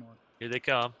To the north. here they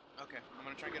come. Okay, I'm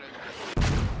gonna try and get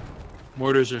a.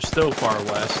 Mortars are still far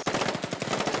west.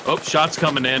 Oh, shots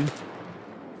coming in.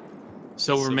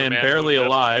 Silverman barely moved up.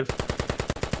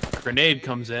 alive. Grenade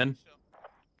comes in.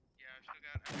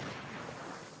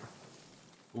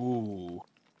 Ooh.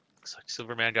 Looks like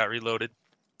Silverman got reloaded.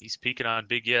 He's peeking on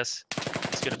Big Yes.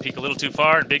 He's going to peek a little too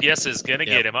far, and Big Yes is going to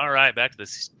get him. All right, back to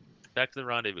the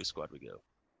rendezvous squad we go.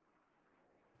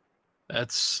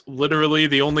 That's literally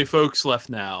the only folks left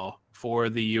now for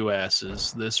the U.S.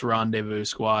 is this rendezvous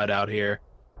squad out here.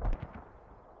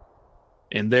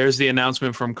 And there's the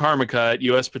announcement from Karmacut.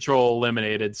 U.S. Patrol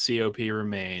eliminated. COP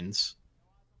remains.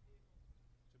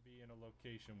 To be in a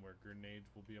location where grenades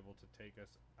will be able to take us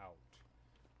out.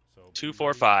 So 2,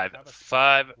 4, 5.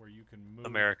 5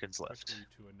 Americans left.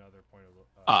 To another point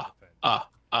of,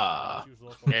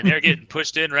 And they're getting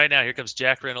pushed in right now. Here comes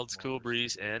Jack Reynolds, Cool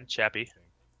Breeze, and Chappie.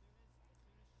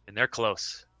 And they're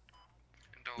close.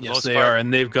 Yes, they are,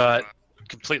 and they've got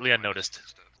completely unnoticed.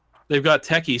 They've got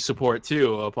techie support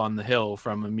too up on the hill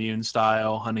from Immune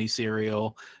Style, Honey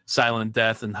Cereal, Silent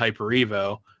Death, and Hyper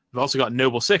Evo. We've also got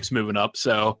Noble 6 moving up,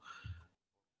 so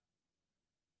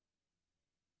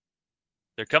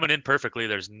They're coming in perfectly.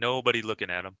 There's nobody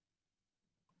looking at them.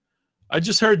 I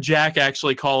just heard Jack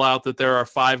actually call out that there are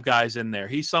 5 guys in there.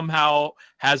 He somehow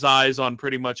has eyes on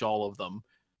pretty much all of them.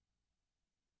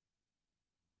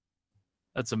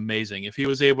 That's amazing. If he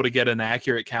was able to get an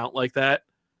accurate count like that,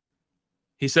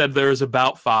 he said there's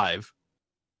about 5.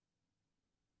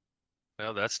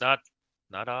 Well, that's not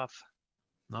off.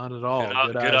 Not at all.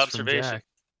 Good eyes from observation. Jack.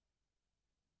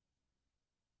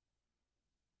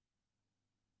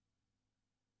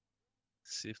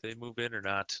 See if they move in or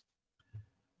not.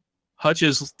 Hutch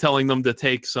is telling them to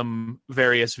take some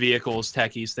various vehicles,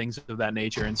 techies, things of that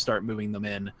nature, and start moving them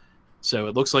in. So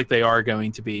it looks like they are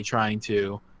going to be trying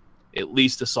to at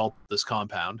least assault this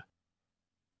compound.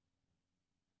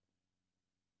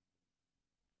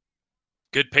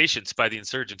 Good patience by the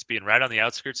insurgents being right on the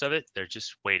outskirts of it. They're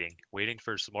just waiting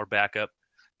for some more backup.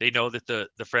 They know that the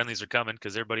friendlies are coming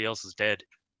because everybody else is dead.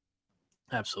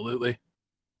 Absolutely.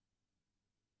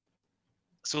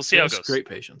 So we'll see how it goes. Great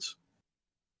patience.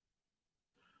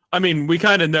 I mean, we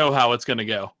kind of know how it's going to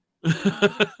go.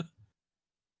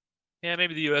 Yeah,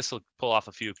 maybe the U.S. will pull off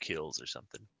a few kills or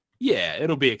something. Yeah,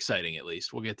 it'll be exciting at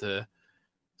least. We'll get to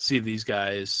see these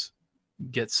guys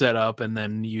get set up and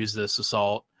then use this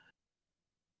assault.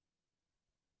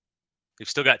 We've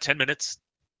still got 10 minutes.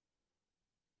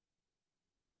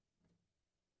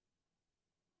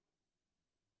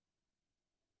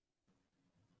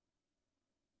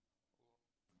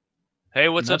 Hey,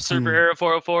 what's up, Server Era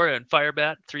 404 and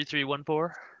Firebat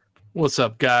 3314? What's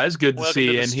up, guys? Good to Welcome see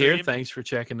to you the in here. stream. Thanks for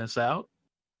checking us out.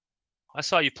 I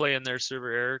saw you play in there, Server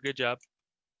Error. Good job.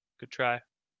 Good try.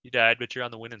 You died, but you're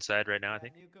on the winning side right now, I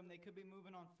think. Nukem, they could be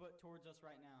moving on foot towards us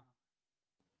right now.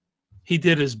 He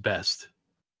did his best.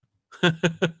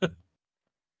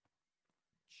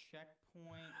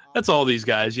 That's all these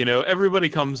guys, you know, everybody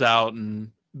comes out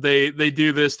and they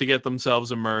do this to get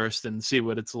themselves immersed and see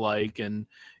what it's like and,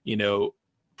 you know,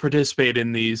 participate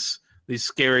in these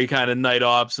scary kind of night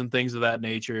ops and things of that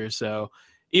nature. So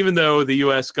even though the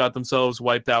US got themselves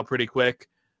wiped out pretty quick,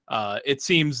 it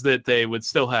seems that they would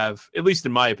still have, at least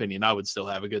in my opinion, I would still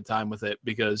have a good time with it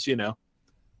because, you know,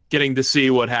 getting to see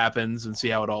what happens and see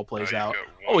how it all plays out.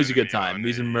 Always a good time.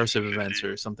 These immersive events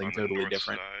are something totally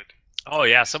different. Oh,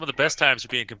 yeah. Some of the best times are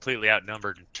being completely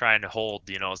outnumbered and trying to hold,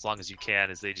 you know, as long as you can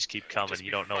as they just keep coming.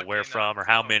 You don't know where from or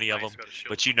how many of them,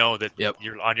 but you know that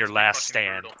you're on your last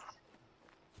stand.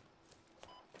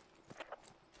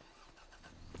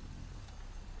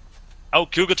 Oh,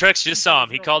 Google Trex just saw him.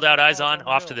 He called out eyes on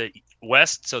off to the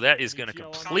west, so that is going to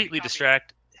completely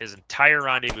distract his entire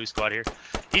rendezvous squad here.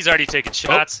 He's already taken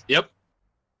shots. Yep.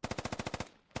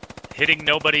 Hitting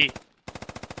nobody.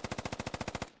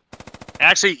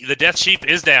 Actually, the Death Sheep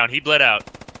is down. He bled out.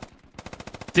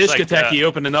 Discoteki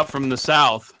opening up from the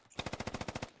south.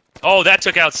 Oh, that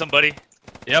took out somebody.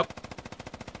 Yep.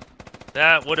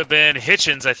 That would have been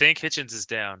Hitchens, I think. Hitchens is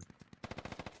down.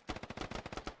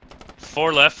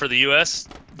 4 left for the U.S.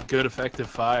 Good effective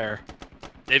fire.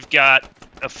 They've got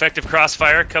effective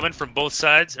crossfire coming from both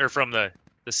sides, or from the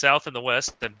south and the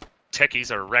west. The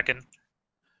techies are wrecking.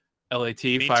 LAT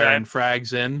firing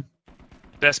frags in.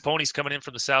 Best Pony's coming in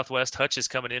from the southwest. Hutch is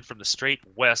coming in from the straight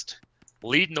west.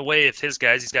 Leading the way with his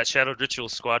guys. He's got Shadowed Ritual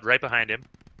Squad right behind him.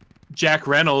 Jack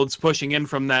Reynolds pushing in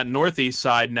from that northeast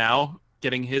side now,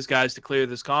 getting his guys to clear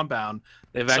this compound.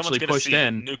 They've actually pushed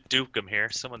in. Nuke Duke him here.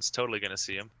 Someone's totally going to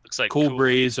see him. Looks like Cool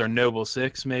Breeze or Noble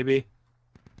 6, maybe.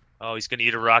 Oh, he's going to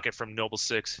eat a rocket from Noble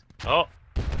 6. Oh,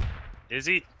 is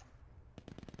he?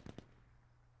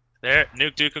 There,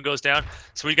 Nuke Duke goes down.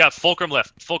 So we got Fulcrum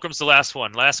left. Fulcrum's the last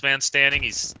one. Last man standing.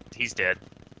 He's dead.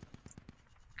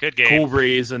 Good game. Cool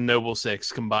Breeze and Noble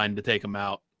 6 combined to take him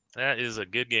out. That is a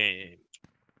good game.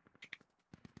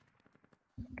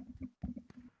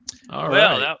 All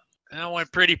well, right. that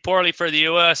went pretty poorly for the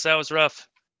U.S. That was rough.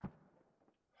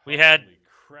 We had,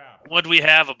 what did we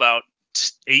have, about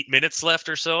 8 minutes left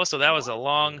or so? So that was a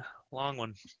long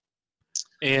one.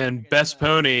 And Best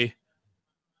Pony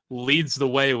leads the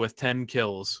way with 10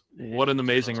 kills. What an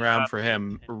amazing round for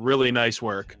him. Really nice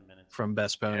work from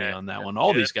Best Pony on that one.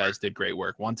 All these guys did great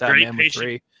work. One tap man with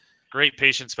 3. Great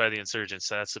patience by the insurgents.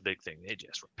 That's the big thing. They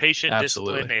just were patient,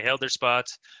 disciplined. They held their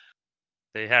spots.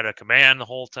 They had a command the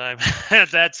whole time.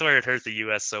 That's where it hurt the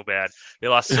U.S. so bad. They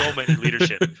lost so many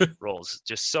leadership roles.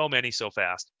 Just so many so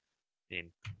fast. I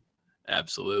mean,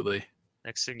 absolutely.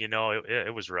 Next thing you know,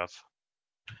 it was rough.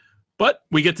 But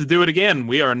we get to do it again.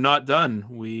 We are not done.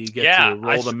 We get to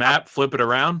roll the map, flip it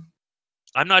around.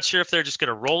 I'm not sure if they're just going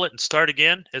to roll it and start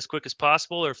again as quick as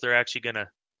possible, or if they're actually going to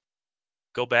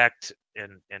go back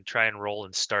and try and roll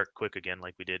and start quick again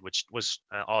like we did, which was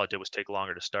all it did was take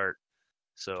longer to start.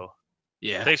 So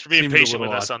yeah, thanks for being patient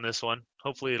with us on this one.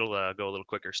 Hopefully it'll go a little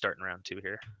quicker starting round 2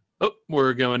 here. Oh,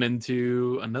 we're going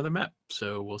into another map,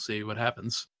 so we'll see what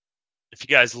happens. If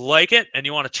you guys like it and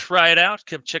you want to try it out,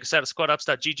 come check us out at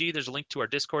squadops.gg. There's a link to our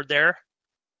Discord there.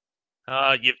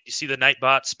 You see the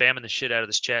Nightbot spamming the shit out of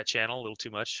this chat channel a little too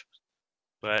much,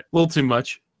 but a little too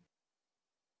much.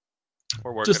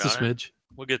 We're working just a smidge.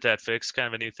 We'll get that fixed. Kind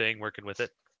of a new thing, working with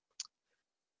it.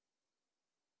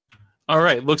 All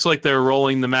right, looks like they're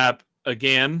rolling the map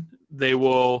again. They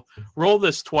will roll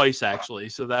this twice, actually,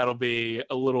 so that'll be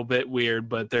a little bit weird,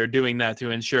 but they're doing that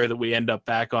to ensure that we end up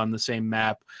back on the same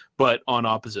map, but on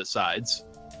opposite sides.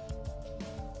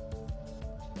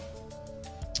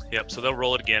 Yep, so they'll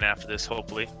roll it again after this,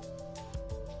 hopefully.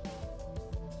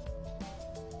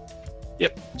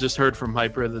 Yep, just heard from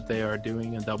Hyper that they are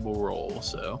doing a double roll,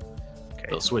 so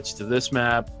they'll switch to this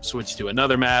map, switch to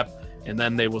another map, and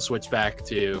then they will switch back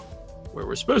to where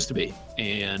we're supposed to be,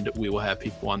 and we will have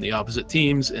people on the opposite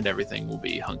teams, and everything will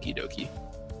be hunky-doky.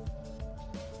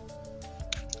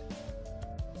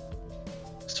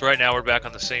 So right now we're back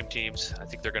on the same teams. I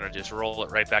think they're going to just roll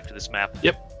it right back to this map.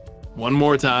 Yep, one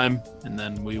more time, and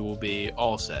then we will be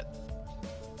all set.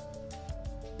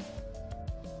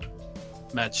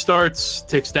 Match starts,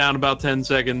 ticks down about 10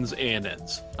 seconds, and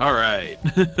ends. All right.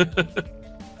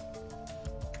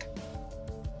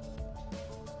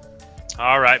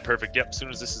 All right, perfect. Yep, as soon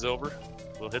as this is over,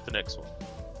 we'll hit the next one.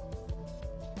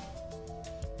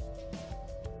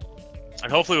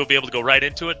 And hopefully we'll be able to go right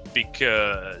into it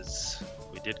because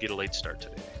we did get a late start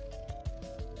today.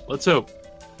 Let's hope.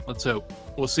 Let's hope.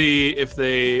 We'll see if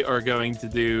they are going to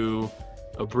do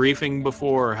a briefing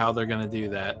before or how they're going to do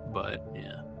that, but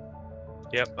yeah.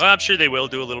 Yep, well, I'm sure they will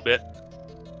do a little bit.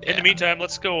 In the meantime,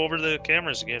 let's go over the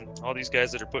cameras again. All these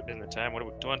guys that are putting in the time. What are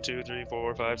we? 1, 2, 3,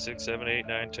 4, 5, 6, 7, 8,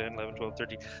 9, 10, 11, 12,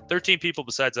 13. 13 people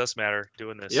besides us matter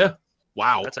doing this. Yeah.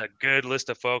 Wow. That's a good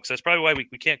list of folks. That's probably why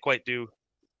we can't quite do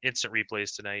instant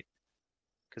replays tonight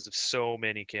because of so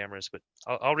many cameras. But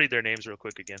I'll read their names real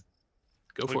quick again.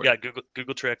 We've got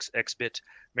Google Trex, XBit,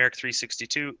 Merrick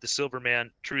 362, The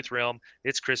Silverman, Truth Realm,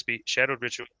 It's Crispy, Shadowed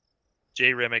Ritual,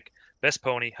 Jay Remick, Best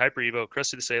Pony, Hyper Evo,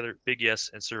 Krusty the Sailor, Big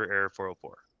Yes, and Server Error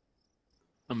 404.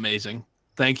 Amazing.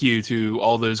 Thank you to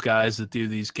all those guys that do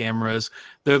these cameras.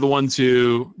 They're the ones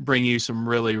who bring you some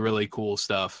really, really cool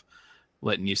stuff,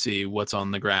 letting you see what's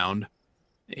on the ground.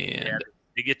 And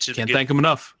they get you can't thank them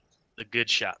enough. The good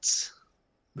shots.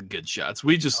 The good shots.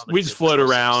 We just float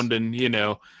around and,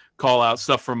 call out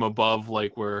stuff from above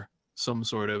like we're some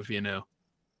sort of,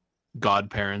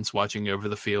 godparents watching over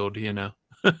the field, Meanwhile,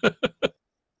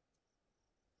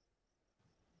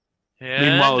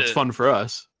 it's fun for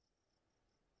us.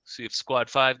 See if Squad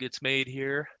 5 gets made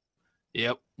here.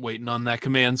 Yep, waiting on that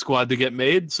command squad to get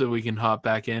made so we can hop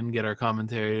back in, get our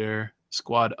commentator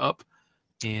squad up,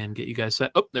 and get you guys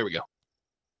set. Oh, there we go.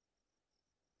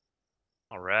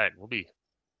 All right, we'll be.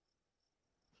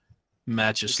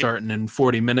 Match is starting in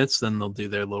 40 minutes, then they'll do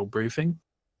their little briefing.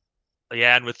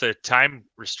 Yeah, and with the time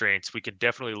restraints, we can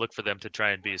definitely look for them to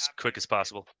try and be as quick as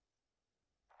possible.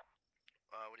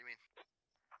 What do you mean?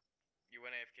 You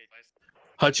went AFK twice.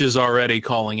 Hutch is already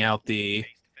calling out the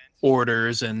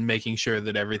orders and making sure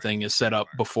that everything is set up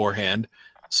beforehand.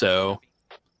 So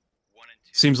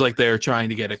seems like they're trying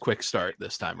to get a quick start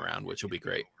this time around, which will be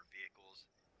great.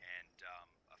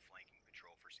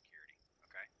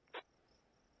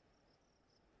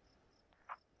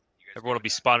 Everyone will be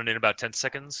spawning in about 10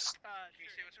 seconds.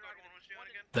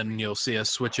 Then you'll see us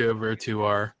switch over to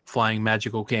our flying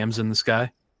magical cams in the sky.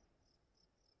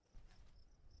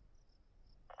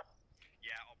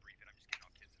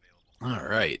 All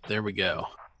right, there we go.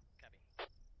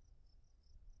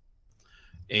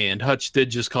 And Hutch did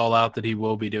just call out that he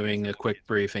will be doing a quick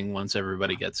briefing once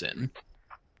everybody gets in.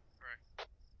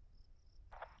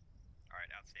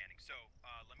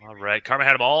 All right, Karma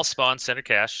had them all spawn center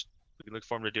cache. We can look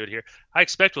for him to do it here. I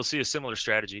expect we'll see a similar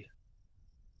strategy.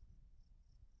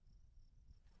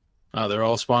 Oh, they're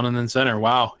all spawning in center.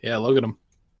 Wow. Yeah, look at them.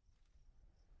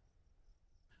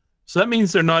 So that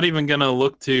means they're not even going to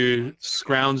look to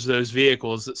scrounge those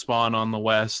vehicles that spawn on the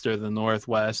west or the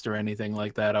northwest or anything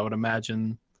like that. I would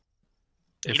imagine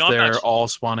if they're all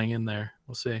spawning in there.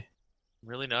 We'll see. I'm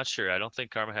really not sure. I don't think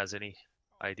Karma has any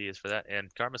ideas for that.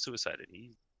 And Karma suicided.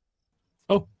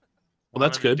 Oh, well,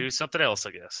 that's good. Do something else,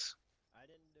 I guess.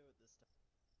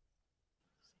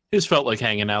 He just felt like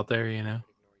hanging out there,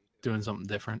 doing something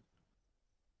different.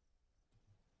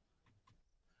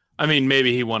 I mean,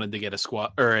 maybe he wanted to get a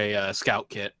squad or a scout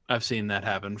kit. I've seen that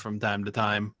happen from time to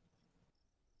time.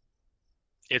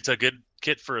 It's a good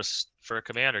kit for a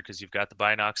commander because you've got the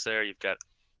binocs there, you've got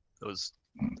those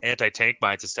anti-tank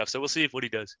mines and stuff. So we'll see what he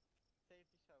does.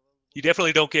 You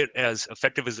definitely don't get as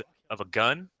effective as of a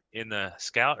gun in the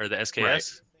scout or the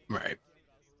SKS. Right.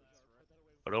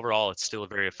 But overall, it's still a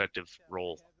very effective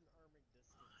role.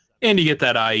 And you get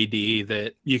that IED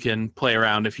that you can play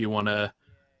around if you want to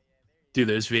do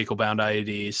those vehicle-bound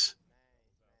IEDs.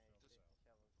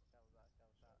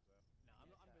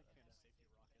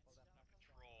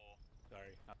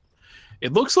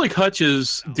 It looks like Hutch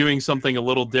is doing something a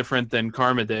little different than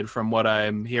Karma did from what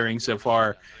I'm hearing so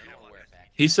far.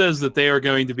 He says that they are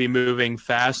going to be moving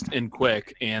fast and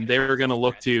quick, and they're going to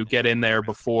look to get in there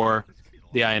before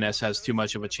the INS has too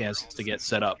much of a chance to get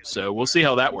set up. So we'll see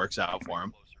how that works out for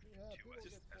him.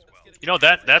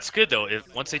 That's good though.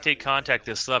 Once they take contact,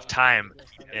 they'll still have time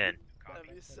in.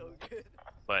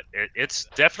 But it's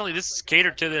definitely, this is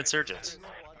catered to the insurgents.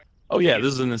 Oh yeah,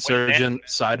 this is an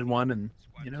insurgent-sided one, and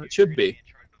it should be.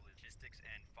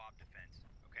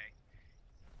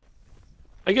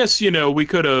 I guess we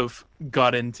could have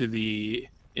got into the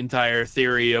entire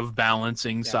theory of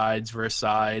balancing sides versus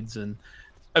sides, and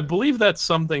I believe that's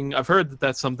something I've heard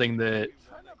that's something that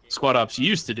Squad Ops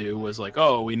used to do, was like,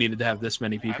 oh, we needed to have this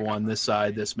many people on this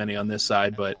side, this many on this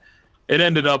side, but it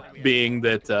ended up being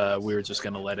that we were just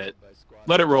going to let it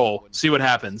roll, see what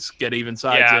happens, get even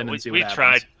sides in, and see what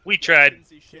happens. We tried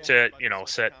to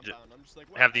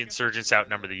have the insurgents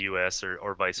outnumber the U.S.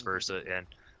 or vice versa, and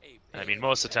I mean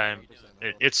most of the time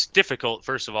it's difficult,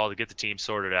 first of all, to get the team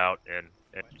sorted out, and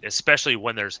especially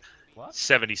when there's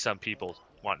 70-some people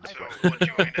wanting to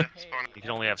play. You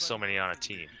can only have so many on a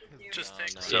team.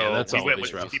 So that's we went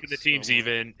with rough. keeping the teams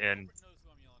even and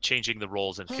changing the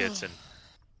roles and kits and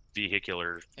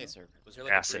vehicular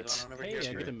assets.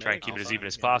 Try and keep it as even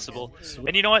as possible.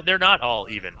 And you know what? They're not all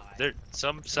even.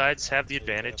 Some sides have the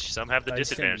advantage, some have the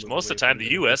disadvantage. Most of the time,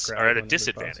 the U.S. are at a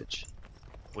disadvantage,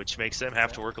 which makes them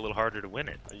have to work a little harder to win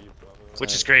it,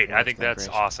 which is great. I think that's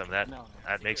awesome. That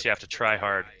makes you have to try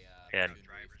hard. And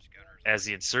as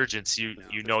the insurgents, you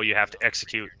have to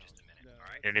execute.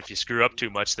 And if you screw up too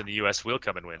much, then the U.S. will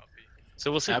come and win. So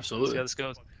we'll see. Absolutely. See how this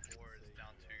goes.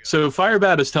 So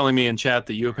Firebat is telling me in chat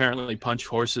that you apparently punch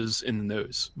horses in the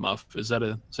nose. Muff, is that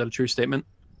a true statement?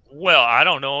 Well, I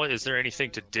don't know. Is there anything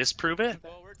to disprove it?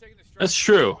 That's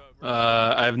true.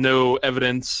 I have no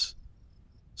evidence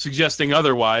suggesting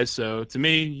otherwise. So to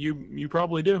me, you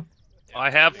probably do.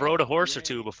 I have rode a horse or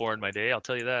two before in my day. I'll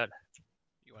tell you that.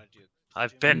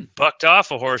 I've been bucked off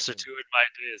a horse or two in my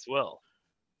day as well.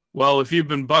 Well, if you've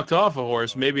been bucked off a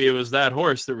horse, maybe it was that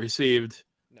horse that received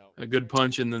a good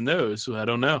punch in the nose. I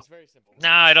don't know. No,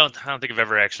 I don't think I've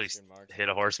ever actually hit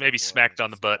a horse. Maybe smacked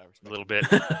on the butt a little bit.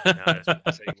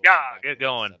 Say, get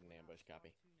going.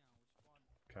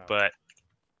 But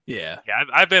yeah,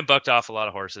 I've been bucked off a lot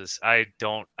of horses. I'm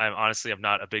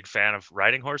not a big fan of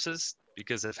riding horses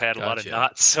because I've had a lot of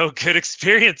not so good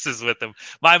experiences with them.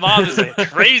 My mom is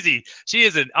crazy. She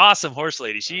is an awesome horse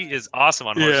lady. She is awesome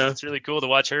on horses. Yeah. It's really cool to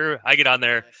watch her. I get on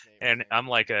there and I'm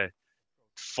like a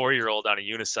 4-year-old on a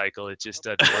unicycle. It just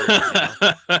doesn't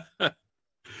work.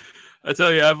 I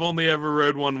tell you, I've only ever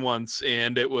rode one once,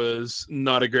 and it was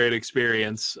not a great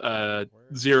experience.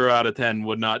 0 out of 10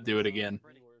 would not do it again.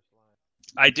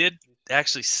 I did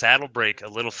actually saddle break a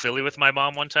little filly with my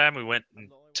mom one time. We went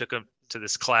and took him to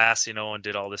this class, and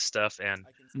did all this stuff. And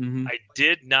I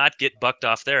did not get bucked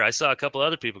off there. I saw a couple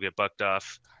other people get bucked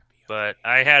off, but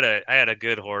I had a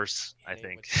good horse, I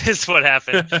think, is what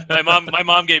happened. My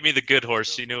mom gave me the good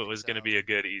horse. She knew it was going to be a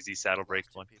good, easy saddle break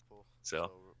one.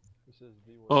 So.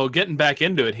 Well, getting back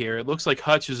into it here, it looks like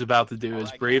Hutch is about to do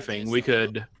his briefing. We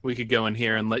could go in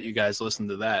here and let you guys listen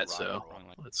to that. So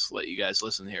let's let you guys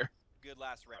listen here. Good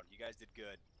last round. You guys did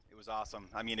good. It was awesome.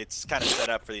 I mean, it's kind of set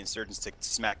up for the insurgents to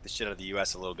smack the shit out of the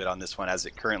U.S. a little bit on this one as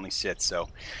it currently sits. So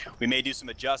we may do some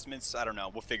adjustments. I don't know.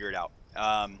 We'll figure it out.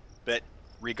 But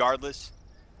regardless,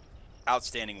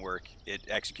 outstanding work. It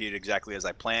executed exactly as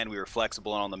I planned. We were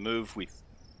flexible and on the move. We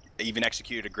even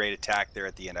executed a great attack there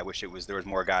at the end. I wish there was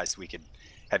more guys we could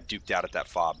have duked out at that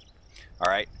fob.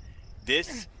 All right.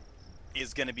 This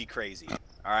is going to be crazy.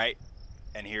 All right.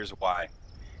 And here's why.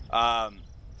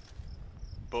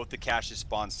 Both the caches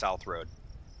spawn South Road,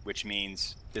 which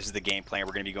means this is the game plan.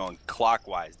 We're going to be going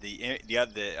clockwise.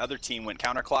 The other team went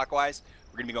counterclockwise.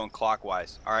 We're going to be going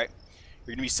clockwise. All right. We're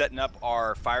going to be setting up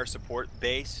our fire support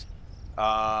base.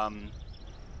 I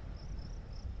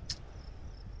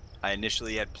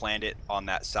initially had planned it on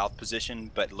that south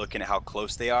position, but looking at how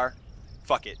close they are,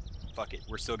 fuck it.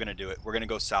 We're still going to do it. We're going to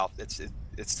go south. It's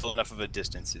still enough of a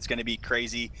distance. It's going to be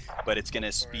crazy, but it's going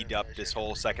to speed up this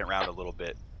whole second round a little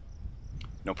bit.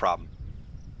 No problem.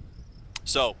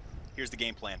 So here's the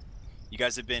game plan. You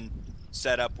guys have been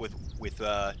set up with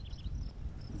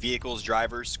vehicles,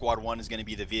 drivers. Squad 1 is going to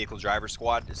be the vehicle driver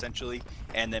squad, essentially,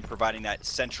 and then providing that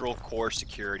central core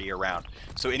security around.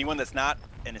 So anyone that's not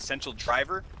an essential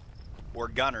driver or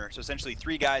gunner, so essentially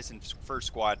 3 guys in first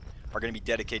squad are going to be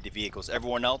dedicated to vehicles.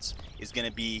 Everyone else is going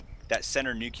to be that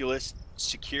center nucleus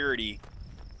security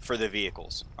for the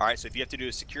vehicles. All right, so if you have to do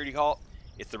a security halt,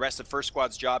 it's the rest of first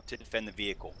squad's job to defend the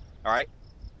vehicle. All right,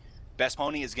 Best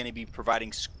Pony is going to be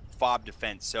providing fob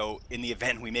defense. So in the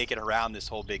event we make it around this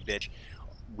whole big bitch,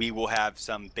 we will have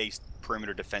some base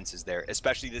perimeter defenses there.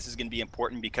 Especially this is going to be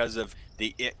important because of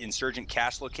the insurgent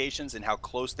cache locations and how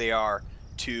close they are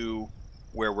to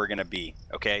where we're going to be.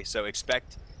 Okay, so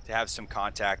expect to have some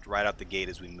contact right out the gate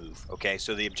as we move. Okay,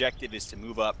 so the objective is to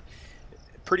move up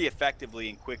pretty effectively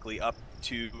and quickly up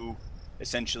to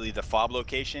essentially the fob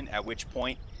location, at which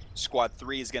point squad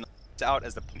 3 is going to out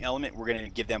as the element. We're going to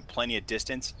give them plenty of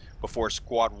distance before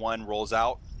squad 1 rolls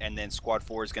out, and then squad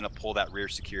 4 is going to pull that rear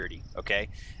security. Okay,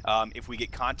 if we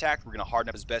get contact, we're going to harden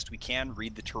up as best we can,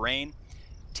 read the terrain,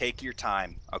 take your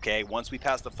time. Okay, once we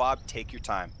pass the fob, take your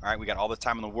time. All right, we got all the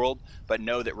time in the world, but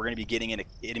know that we're going to be getting into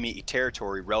enemy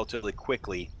territory relatively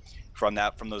quickly from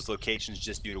those locations,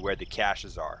 just due to where the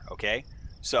caches are. Okay,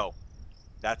 so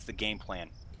that's the game plan.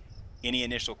 Any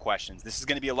initial questions? This is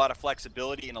going to be a lot of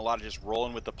flexibility and a lot of just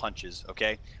rolling with the punches,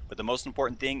 okay? But the most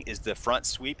important thing is the front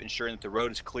sweep, ensuring that the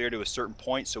road is clear to a certain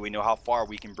point so we know how far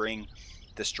we can bring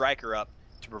the striker up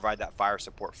to provide that fire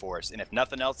support for us. And if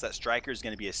nothing else, that striker is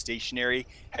going to be a stationary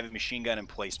heavy machine gun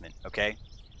emplacement, okay?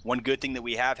 One good thing that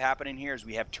we have happening here is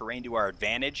we have terrain to our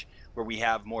advantage, where we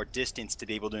have more distance to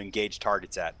be able to engage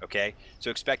targets at, okay?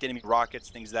 So expect enemy rockets,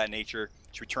 things of that nature,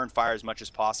 to return fire as much as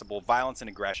possible. Violence and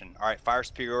aggression. All right, fire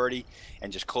superiority,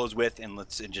 and just close with, and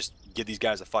just give these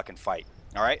guys a fucking fight.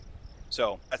 All right?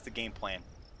 So that's the game plan.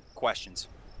 Questions?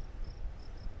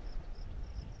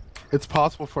 It's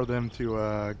possible for them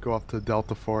to go up to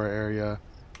Delta 4 area,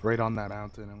 right on that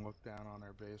mountain, and look down on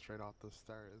our base right off the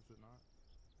start, is it not?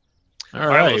 All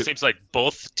right. Well, it seems like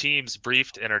both teams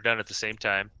briefed and are done at the same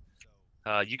time.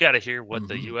 You got to hear what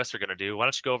the U.S. are going to do. Why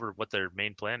don't you go over what their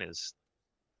main plan is,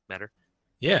 Matter?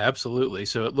 Yeah, absolutely.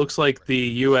 So it looks like the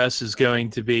U.S. is going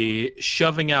to be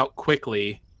shoving out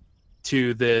quickly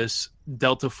to this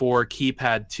Delta 4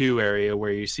 keypad 2 area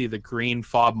where you see the green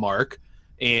fob mark.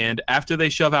 And after they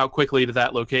shove out quickly to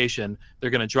that location, they're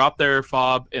going to drop their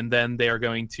fob, and then they are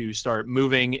going to start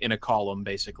moving in a column,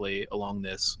 basically, along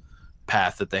this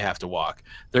path that they have to walk.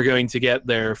 They're going to get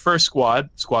their first squad,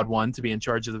 Squad 1, to be in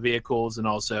charge of the vehicles and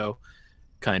also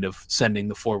kind of sending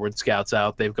the forward scouts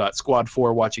out. They've got Squad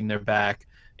 4 watching their back,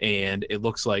 and it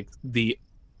looks like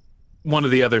one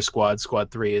of the other squads,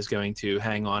 Squad 3, is going to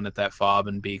hang on at that fob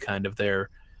and be kind of their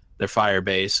fire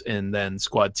base, and then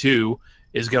Squad 2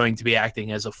 is going to be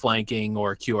acting as a flanking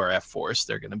or QRF force.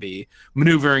 They're going to be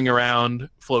maneuvering around,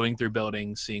 flowing through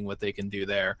buildings, seeing what they can do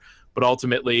there. But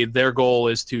ultimately, their goal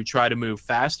is to try to move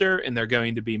faster, and they're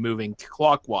going to be moving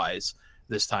clockwise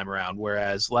this time around,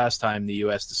 whereas last time the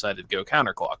U.S. decided to go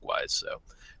counterclockwise. So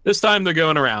this time they're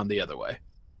going around the other way.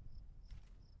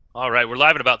 All right, we're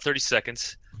live in about 30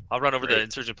 seconds. I'll run over Great. the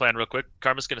insurgent plan real quick.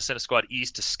 Karma's going to send a squad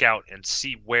east to scout and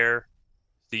see where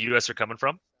the U.S. are coming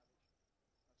from.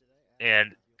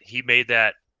 And he made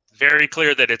that very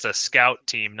clear that it's a scout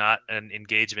team, not an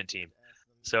engagement team.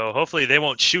 So hopefully they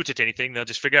won't shoot at anything. They'll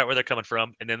just figure out where they're coming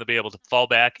from, and then they'll be able to fall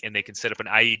back, and they can set up an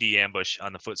IED ambush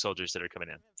on the foot soldiers that are coming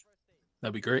in.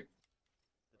 That'd be great.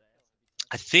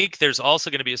 I think there's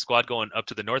also going to be a squad going up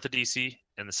to the north of DC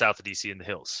and the south of DC in the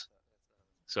hills.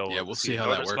 So yeah, we'll see how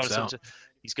that works out.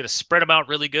 He's going to spread them out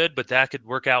really good, but that could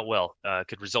work out well.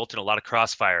 Could result in a lot of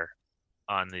crossfire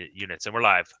on the units, and we're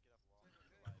live.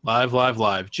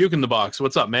 Live. Juke in the box.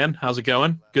 What's up, man? How's it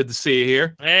going? Good to see you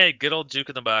here. Hey, good old Juke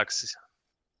in the box.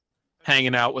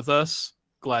 Hanging out with us.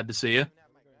 Glad to see you.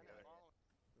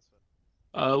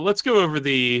 Let's go over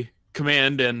the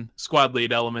command and squad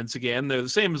lead elements again. They're the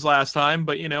same as last time,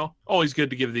 but, you know, always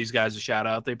good to give these guys a shout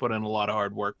out. They put in a lot of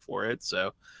hard work for it.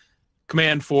 So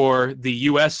command for the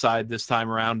U.S. side this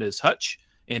time around is Hutch,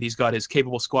 and he's got his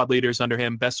capable squad leaders under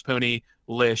him, Best Pony,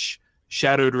 Lish,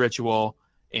 Shadowed Ritual,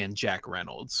 and Jack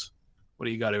Reynolds. What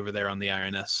do you got over there on the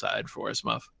IRNS side for us,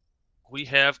 Muff? We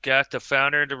have got the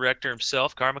founder and director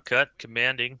himself, Karma Cut,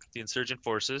 commanding the insurgent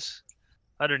forces.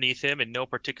 Underneath him, in no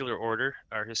particular order,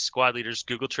 are his squad leaders,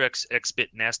 Google Trex, Xbit,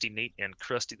 Nasty Nate, and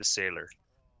Krusty the Sailor.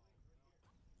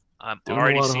 I'm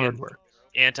already seeing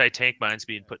anti-tank mines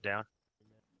being put down.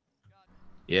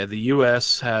 Yeah, the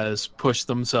U.S. has pushed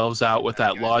themselves out with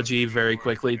that Logi very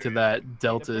quickly to that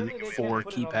Delta 4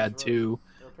 Keypad 2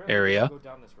 area.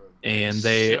 And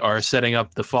they are setting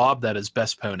up the fob that is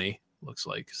Best Pony. Looks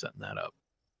like setting that up.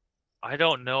 I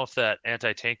don't know if that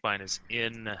anti-tank mine is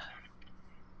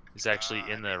actually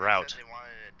in the route.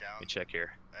 Let me check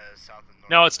here.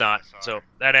 No, it's not. So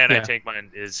that anti-tank mine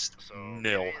is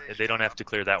nil. They don't have to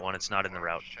clear that one. It's not in the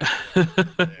route.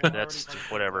 That's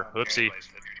whatever. Whoopsie.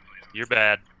 You're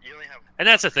bad. And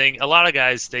that's the thing. A lot of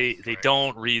guys, they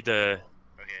don't read the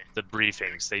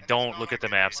briefings. They don't look at the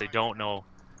maps. They don't know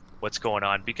what's going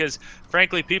on because,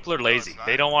 frankly, people are lazy.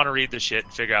 They don't want to read the shit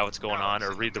and figure out what's going on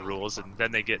or read the rules, and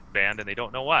then they get banned and they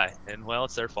don't know why. And, well,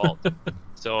 it's their fault.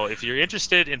 So if you're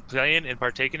interested in playing and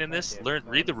partaking in this,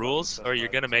 read the rules, or you're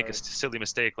going to make a silly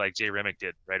mistake like Jay Remick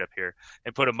did right up here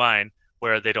and put a mine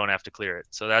where they don't have to clear it.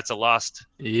 So that's a lost,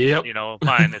 mine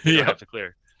that they don't have to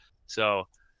clear. So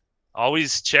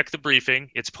always check the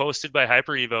briefing. It's posted by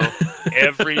Hyper Evo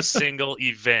every single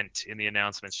event in the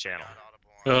announcements channel.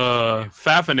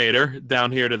 Fafinator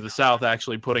down here to the south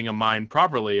actually putting a mine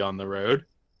properly on the road.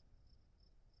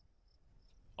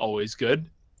 Always good.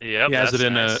 Yeah, he has it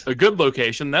in a good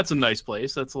location. That's a nice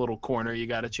place. That's a little corner you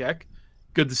got to check.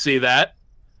 Good to see that.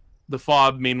 The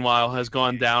fob, meanwhile, has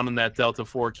gone down in that Delta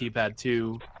 4 Keypad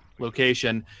 2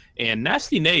 location, and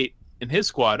Nasty Nate and his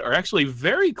squad are actually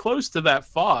very close to that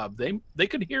fob. They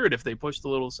could hear it if they pushed a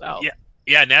little south.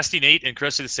 Yeah. Nasty Nate and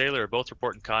Krusty the Sailor are both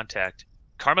reporting contact.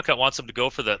 Karmacut wants them to go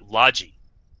for the Logi.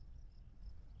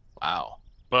 Wow.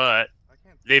 But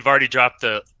they've already dropped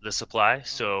the supply,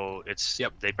 so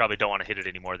they probably don't want to hit it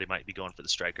anymore. They might be going for the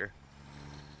Striker.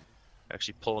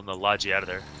 Actually pulling the Logi out of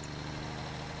there.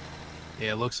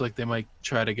 Yeah, it looks like they might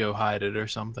try to go hide it or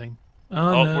something.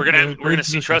 No, we're gonna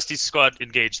see Krusty's squad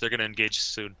engage. They're gonna engage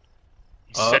soon.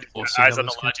 He said eyes on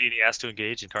the Logi and he asked to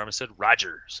engage, and Karma said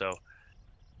Roger. So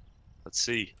let's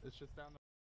see. It's just down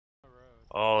the road.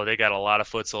 Oh, they got a lot of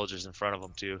foot soldiers in front of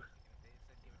them too.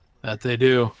 That they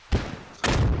do.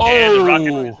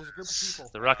 And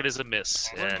the rocket is a miss,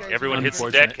 and everyone hits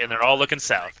the deck, and they're all looking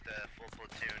south.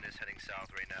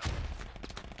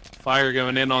 Fire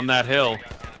going in on that hill.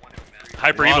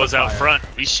 Hyper Evo's out front.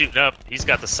 He's shooting up. He's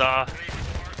got the saw.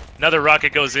 Another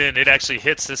rocket goes in. It actually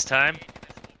hits this time.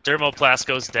 Dermoplast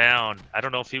goes down. I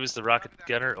don't know if he was the rocket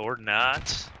gunner or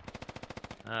not.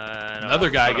 Another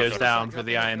guy goes down for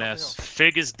the INS.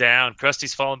 Fig is down.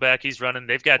 Krusty's falling back. He's running.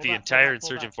 They've got the entire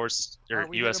insurgent force or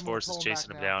U.S. forces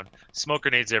chasing him down. Smoke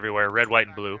grenades everywhere, red, white,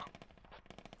 and blue.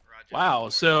 Wow,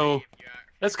 so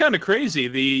that's kind of crazy.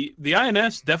 The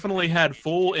INS definitely had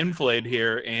full inflade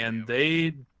here, and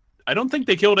I don't think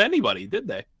they killed anybody, did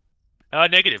they?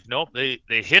 Negative. Nope. They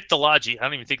hit the Logi. I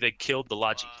don't even think they killed the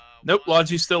Logi. Nope,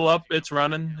 Logi's still up. It's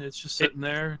running. It's just sitting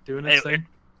there doing its thing. It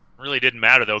really didn't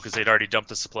matter, though, because they'd already dumped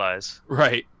the supplies.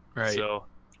 Right. So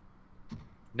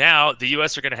now the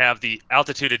U.S. are going to have the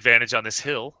altitude advantage on this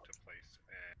hill.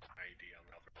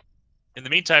 In the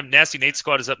meantime, Nasty Nate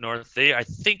squad is up north. They, I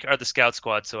think, are the scout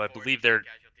squad, so I believe their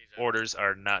orders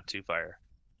are not to fire.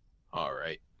 All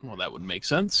right. Well, that would make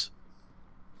sense.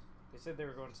 They said they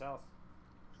were going south.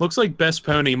 Looks like Best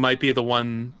Pony might be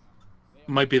the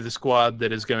squad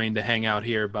that is going to hang out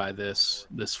here by this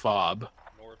fob,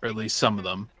 or at least some of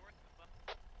them.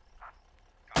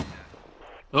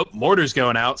 Oh, mortar's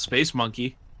going out. Space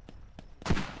Monkey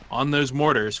on those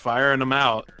mortars, firing them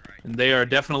out, and they are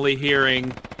definitely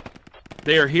hearing.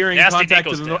 They are hearing contact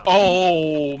to the north.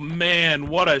 Oh man,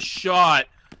 what a shot!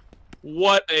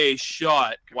 What a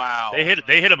shot! Wow. They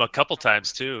hit him a couple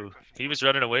times too. He was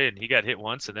running away and he got hit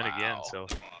once and then again. So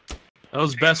that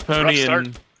was Best Pony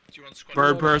and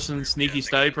Bird Person, Sneaky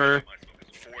Sniper,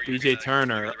 DJ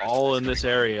Turner, all in this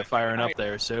area firing up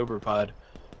there. SoberPod,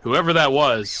 whoever that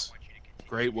was,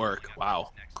 great work.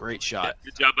 Wow, great shot.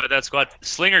 Good job by that squad.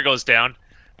 Slinger goes down.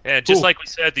 And just like we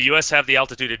said, the U.S. have the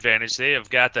altitude advantage. They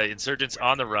have got the insurgents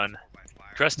on the run.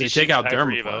 Krusty they take out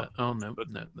Dermapod. Oh, no.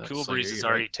 Cool Breeze has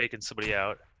already taken somebody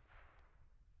out.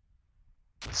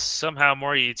 Somehow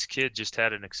Mori's kid just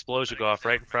had an explosion go off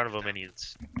right in front of him, and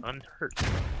he's unhurt.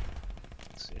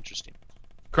 It's interesting.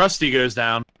 Krusty goes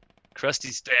down.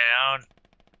 Krusty's down.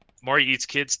 Mori's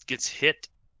kid gets hit.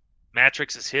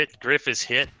 Matrix is hit. Griff is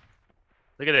hit.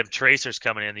 Look at them tracers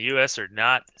coming in. The U.S. are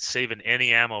not saving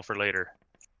any ammo for later.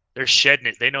 They're shedding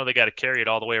it. They know they got to carry it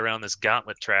all the way around this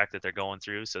gauntlet track that they're going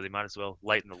through, so they might as well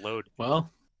lighten the load.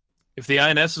 Well, if the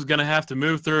INS is going to have to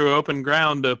move through open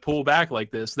ground to pull back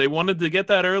like this, they wanted to get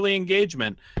that early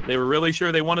engagement. They were really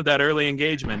sure they wanted that early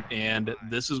engagement, and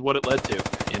this is what it led to,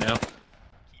 you know?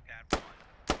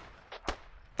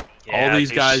 Yeah, all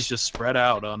these guys just spread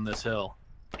out on this hill.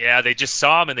 Yeah, they just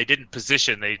saw him and they didn't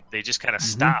position. They just kind of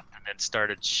stopped and then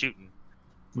started shooting.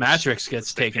 Matrix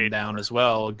gets taken down as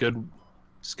well. Good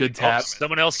tap. Oh,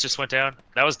 someone else just went down.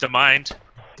 That was Demind.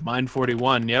 Demind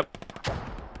 41, yep.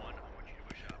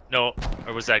 No,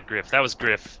 or was that Griff? That was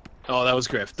Griff. Oh, that was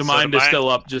Griff. Demind is still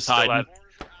up, just hiding.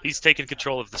 He's taking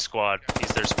control of the squad. He's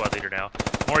their squad leader now.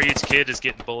 Mori's kid is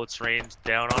getting bullets rained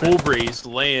down on him. Cool Breeze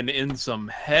laying in some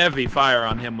heavy fire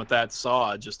on him with that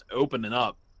saw, just opening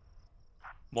up.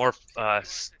 More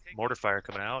mortar fire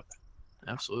coming out.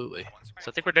 Absolutely.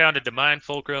 So I think we're down to Demind,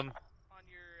 Fulcrum.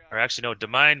 Or actually, no,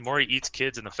 Demind, Mori Eats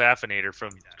Kids, and the Fafinator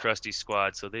from Krusty's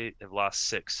squad. So they have lost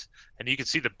 6. And you can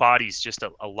see the bodies, just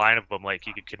a line of them, like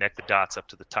you could connect the dots up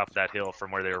to the top of that hill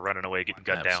from where they were running away, getting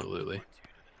gunned down. Absolutely.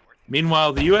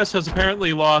 Meanwhile, the U.S. has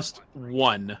apparently lost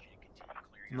 1.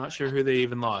 I'm not sure who they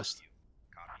even lost.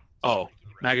 Oh,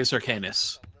 Magus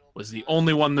Arcanus was the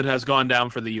only one that has gone down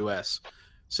for the U.S.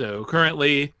 So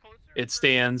currently, it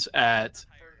stands at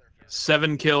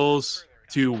 7 kills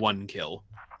to 1 kill.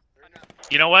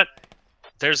 You know what?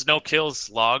 There's no kills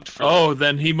logged for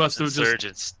then he must have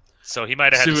insurgents. So he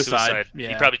might have had suicide. Yeah.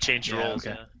 He probably changed roles.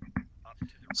 Okay. Yeah.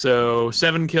 So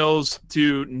 7 kills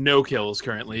to no kills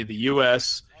currently. The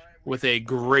U.S. with a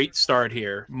great start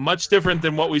here. Much different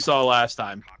than what we saw last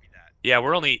time. Yeah,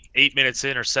 we're only 8 minutes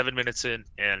in or 7 minutes in,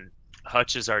 and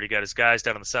Hutch has already got his guys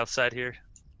down on the south side here.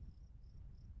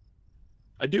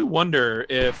 I do wonder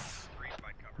if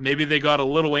maybe they got a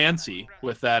little antsy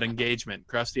with that engagement.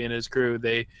 Krusty and his crew,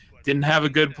 they didn't have a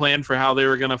good plan for how they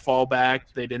were going to fall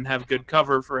back. They didn't have good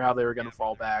cover for how they were going to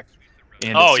fall back.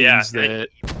 And it seems that...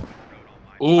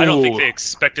 I don't think they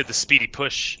expected the speedy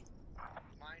push.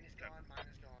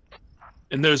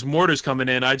 And those mortars coming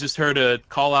in, I just heard a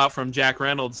call out from Jack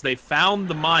Reynolds. They found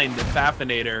the mine, the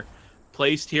Fafinator,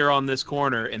 placed here on this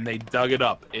corner, and they dug it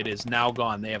up. It is now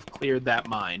gone. They have cleared that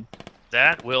mine.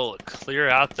 That will clear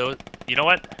out those. You know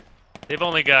what? They've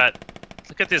only got.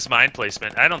 Look at this mine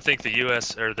placement. I don't think the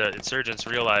U.S. or the insurgents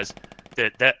realize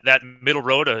that middle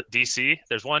row to DC.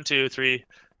 There's 1, 2, 3,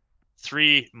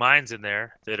 3 mines in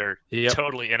there that are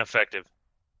totally ineffective.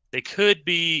 They could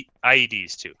be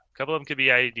IEDs too. A couple of them could be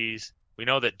IEDs. We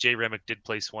know that Jay Remick did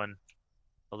place one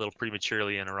a little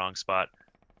prematurely in a wrong spot,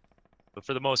 but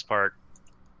for the most part,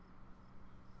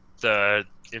 the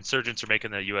insurgents are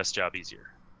making the U.S. job easier.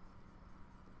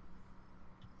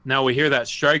 Now we hear that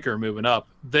striker moving up.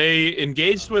 They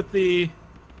engaged with the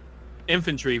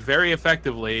infantry very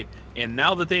effectively, and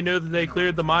now that they know that they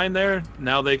cleared the mine there,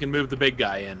 now they can move the big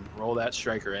guy in, roll that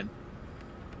striker in.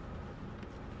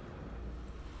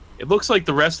 It looks like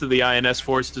the rest of the INS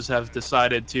forces have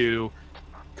decided to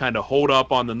kind of hold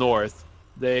up on the north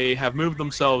They have moved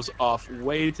themselves off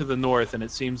way to the north, and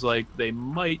it seems like they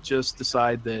might just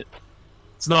decide that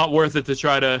it's not worth it to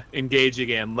try to engage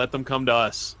again. Let them come to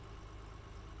us.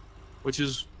 Which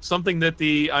is something that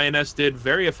the INS did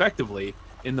very effectively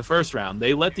in the first round.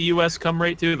 They let the U.S. come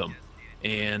right to them,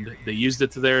 and they used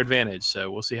it to their advantage, so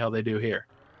we'll see how they do here.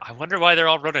 I wonder why they're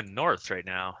all running north right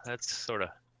now. That's sort of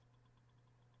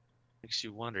makes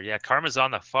you wonder. Yeah, Karma's on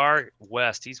the far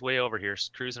west. He's way over here,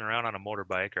 cruising around on a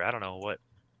motorbike, or I don't know what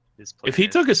his plan If he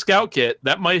is. took a scout kit,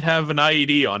 that might have an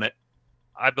IED on it.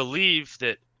 I believe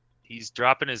that he's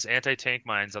dropping his anti-tank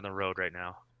mines on the road right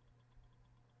now.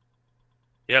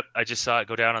 Yep, I just saw it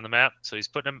go down on the map. So he's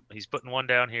putting one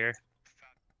down here.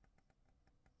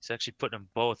 He's actually putting them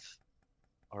both,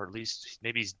 or at least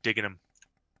maybe he's digging them.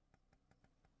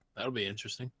 That'll be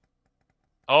interesting.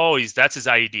 Oh, that's his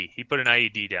IED. He put an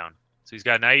IED down. So he's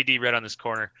got an IED right on this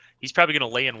corner. He's probably going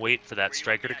to lay in wait for that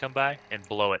striker to come by and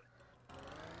blow it.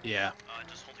 Yeah.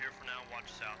 Just hold here for now. Watch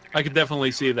south. I could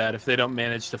definitely see that if they don't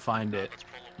manage to find it.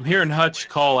 I'm hearing Hutch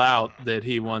call out that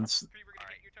he wants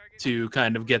to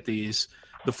kind of get the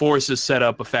forces set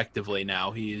up effectively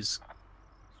now. He's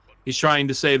trying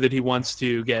to say that he wants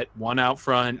to get one out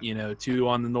front, 2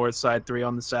 on the north side, 3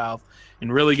 on the south,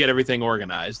 and really get everything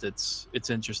organized. It's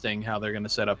interesting how they're going to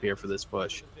set up here for this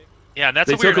push. Yeah, and that's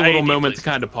they a weird took a little IED moment placement. to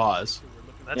kind of pause.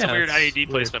 That's a weird IED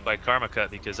placement by Karma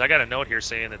Cut, because I got a note here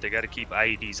saying that they got to keep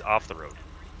IEDs off the road.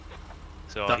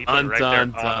 So he put it right there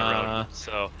on the road.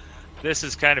 So this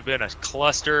has kind of been a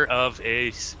cluster of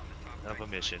a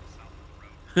mission.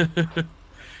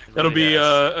 That'll be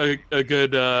a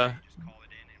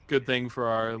good thing for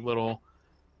our little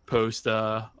post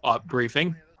op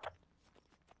briefing.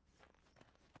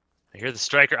 I hear the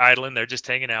striker idling. They're just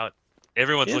hanging out.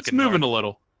 Everyone's looking moving north. a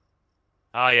little.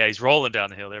 Oh yeah, he's rolling down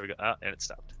the hill. There we go. Oh, and it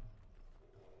stopped.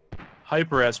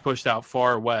 Hyper has pushed out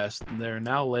far west, and they're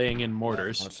now laying in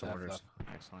mortars. Excellent.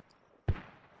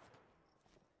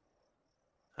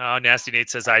 Oh, Nasty Nate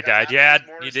says I died. Yeah,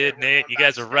 you did, Nate. You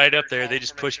guys are right up there. They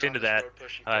just pushed into that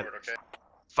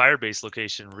firebase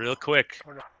location real quick.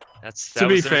 That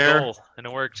was their goal, and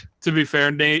it worked. To be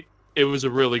fair, Nate, it was a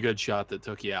really good shot that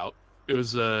took you out. It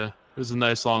was a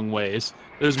nice long ways.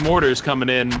 There's mortars coming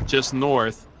in just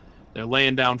north. They're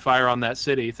laying down fire on that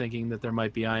city, thinking that there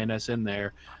might be INS in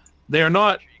there. They are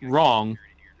not wrong.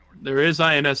 There is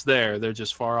INS there. They're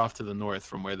just far off to the north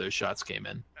from where those shots came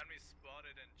in.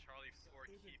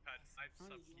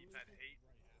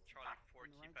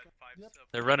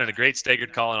 They're running a great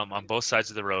staggered column on both sides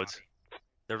of the roads.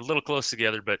 They're a little close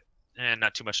together, but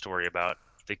not too much to worry about.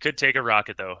 They could take a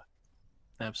rocket, though.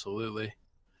 Absolutely.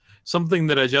 Something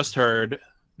that I just heard,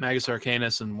 Magus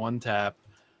Arcanus and One Tap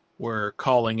were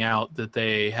calling out that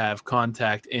they have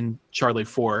contact in Charlie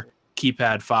 4,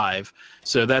 Keypad 5.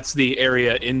 So that's the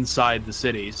area inside the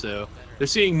city. So they're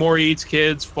seeing more Eats,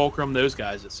 Kids, Fulcrum, those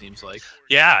guys, it seems like.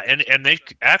 Yeah, and they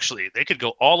could go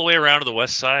all the way around to the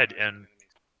west side and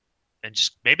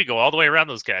just maybe go all the way around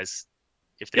those guys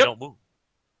if they don't move.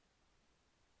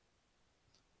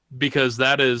 Because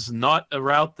that is not a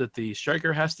route that the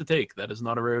striker has to take. That is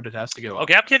not a road it has to go up.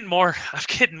 Okay, I'm getting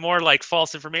more like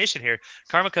false information here.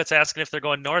 Karma Cut's asking if they're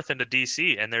going north into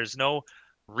DC, and there's no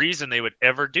reason they would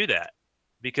ever do that,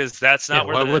 because that's not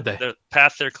where the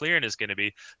path they're clearing is going to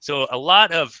be. So a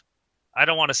lot of, I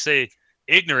don't want to say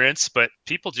ignorance, but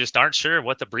people just aren't sure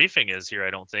what the briefing is here, I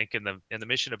don't think, in the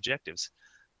mission objectives,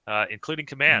 including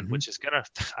command, which is gonna,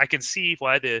 I can see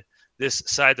why this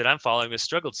side that I'm following has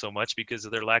struggled so much because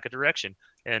of their lack of direction,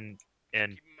 and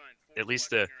at least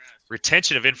the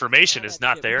retention of information is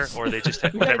not there, or they just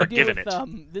have never given it.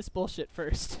 This bullshit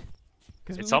first.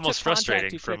 It's almost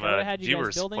frustrating from a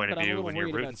viewer's point of view when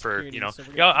you're rooting for,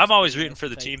 I'm always rooting for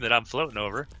the team that I'm floating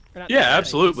over. Yeah,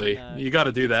 absolutely. You got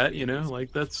to do that,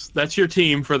 like that's your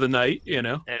team for the night,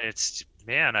 And it's,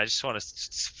 man, I just want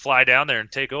to fly down there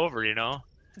and take over,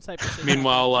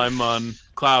 Meanwhile, I'm on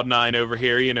cloud 9 over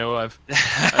here. I've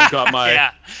got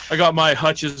my I got my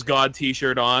Hutch's God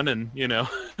T-shirt on, and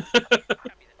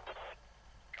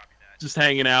just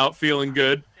hanging out, feeling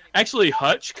good. Actually,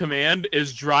 Hutch Command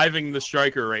is driving the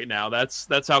striker right now.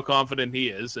 That's how confident he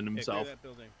is in himself.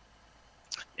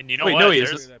 And you know what? No, he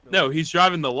isn't. No, he's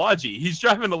driving the Logi. He's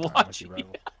driving the Logi.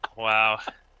 Wow.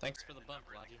 Thanks for the bump,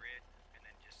 Logi.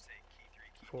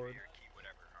 Forward.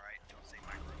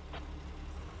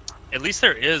 At least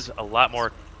there is a lot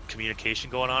more communication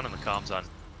going on in the comms on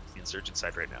the insurgent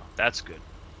side right now. That's good.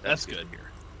 That's good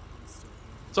here.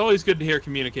 It's always good to hear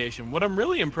communication. What I'm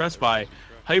really impressed by,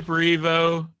 Hyper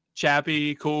Evo,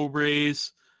 Chappie, Cool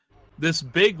Breeze, this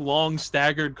big, long,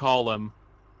 staggered column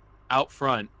out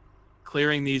front,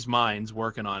 clearing these mines,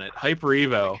 working on it. Hyper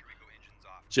Evo,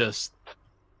 just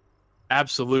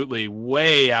absolutely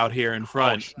way out here in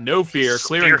front. No fear,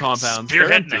 clearing compounds.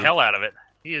 Spearheading the hell out of it.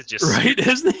 He is just right,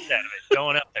 isn't he? Out of it,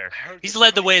 going up there. He's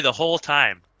led the way the whole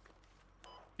time.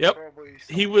 Yep.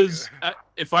 He was,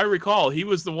 if I recall, he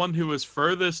was the one who was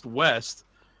furthest west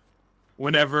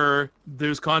whenever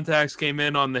those contacts came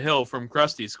in on the hill from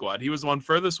Krusty's squad. He was the one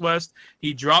furthest west.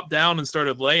 He dropped down and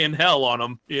started laying hell on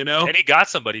them, you know? And he got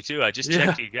somebody, too. I just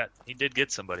checked. He did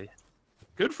get somebody.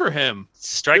 Good for him.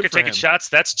 Striker taking shots.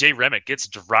 That's Jay Remick. Gets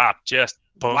dropped. Just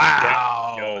boom.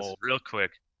 Wow. Down goes real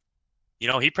quick. You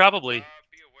know, he probably...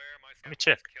 Let me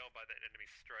check.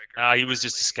 He was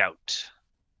just a scout.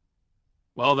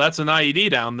 Well, that's an IED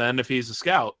down then if he's a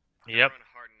scout. Yep.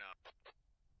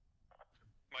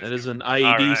 That is an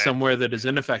IED somewhere that is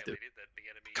ineffective.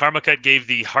 Karma Cut gave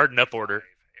the harden up order.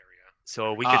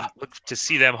 So we can look to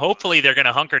see them. Hopefully they're going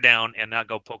to hunker down and not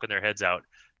go poking their heads out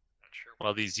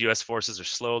while these U.S. forces are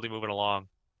slowly moving along.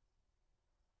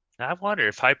 Now, I wonder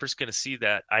if Hyper's going to see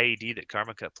that IED that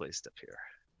Karma Cut placed up here.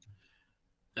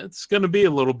 It's going to be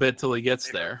a little bit till he gets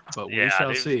there, but we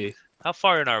shall see. How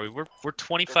far in are we? We're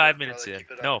 25 minutes in.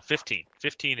 No, 15.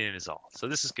 15 in is all. So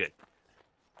this is good.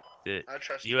 The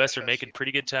U.S. are making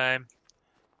pretty good time.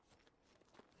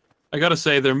 I got to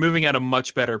say, they're moving at a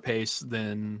much better pace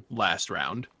than last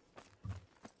round.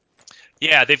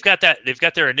 Yeah, they've got that. They've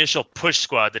got their initial push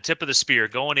squad, the tip of the spear,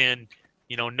 going in.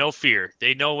 You know, no fear.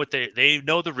 They know what they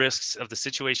know the risks of the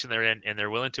situation they're in, and they're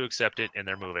willing to accept it, and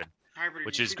they're moving,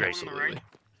 which is great.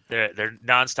 They're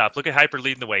nonstop. Look at Hyper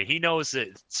leading the way. He knows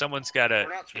that someone's got to,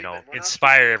 you know,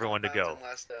 inspire everyone to go.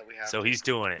 So he's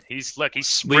doing it. He's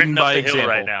sprinting up the hill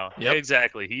right now. Yep.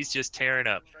 Exactly. He's just tearing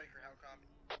up.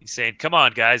 He's saying, "Come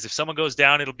on, guys. If someone goes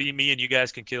down, it'll be me, and you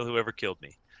guys can kill whoever killed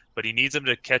me." But he needs them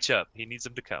to catch up. He needs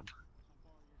them to come.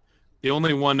 The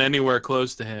only one anywhere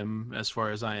close to him, as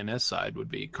far as INS side, would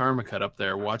be Karma Cut up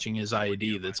there watching his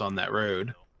IED that's on that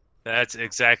road. That's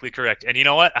exactly correct. And you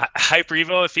know what? Hyper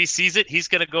Evo, if he sees it, he's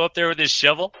going to go up there with his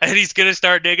shovel, and he's going to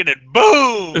start digging, and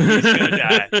boom! He's going to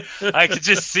die. I can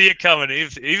just see it coming.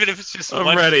 Even if it's just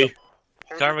one ready.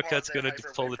 Shovel, Karma Cut's going to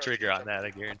pull the trigger on that,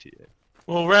 I guarantee you.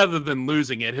 Well, rather than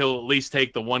losing it, he'll at least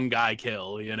take the one guy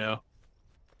kill, you know?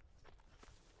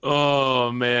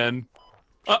 Oh, man.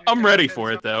 I'm ready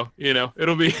for it, though. You know,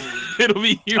 it'll be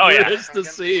humorous to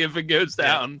see if it goes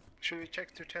down. Should we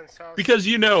check 210 south? Because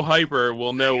you know Hyper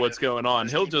will know what's going on.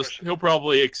 He'll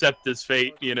probably accept his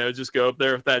fate, you know, just go up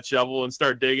there with that shovel and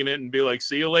start digging it and be like,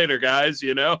 "See you later, guys,"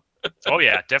 you know? Oh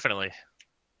yeah, definitely.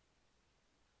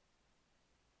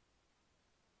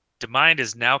 DeMind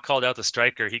has now called out the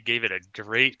striker. He gave it a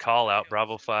great call out.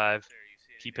 Bravo 5,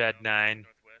 keypad 9,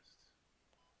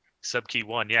 subkey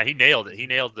 1. Yeah, he nailed it. He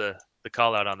nailed the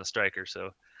call out on the striker.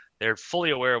 So they're fully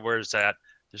aware of where it's at.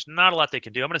 There's not a lot they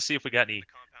can do. I'm going to see if we got any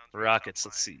rockets.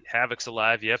 Let's see. Havoc's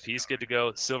alive. Yep, he's good to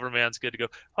go. Silverman's good to go.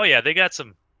 Oh yeah, they've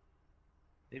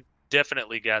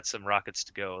definitely got some rockets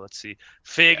to go. Let's see.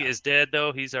 Fig is dead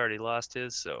though. He's already lost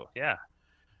his. So yeah.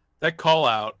 That call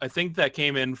out, I think that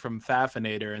came in from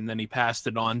Fafinator, and then he passed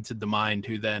it on to DeMind,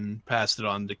 who then passed it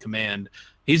on to Command.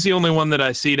 He's the only one that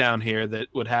I see down here that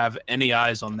would have any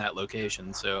eyes on that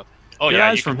location. So good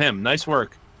eyes from him. Nice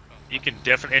work. You can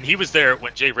definitely, and he was there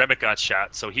when Jay Remick got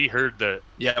shot, so he heard the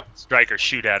striker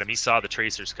shoot at him. He saw the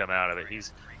tracers come out of it.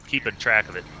 He's keeping track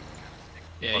of it.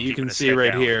 Yeah, you can see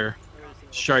right here,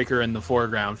 striker in the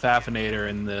foreground, Fafinator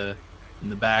in the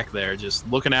back there, just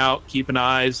looking out, keeping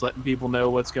eyes, letting people know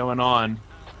what's going on.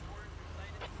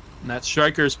 And that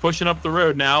striker's pushing up the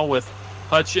road now with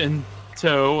Hutch in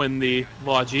tow and the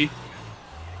Logi.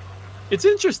 It's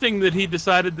interesting that he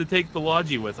decided to take the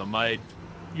Logi with him.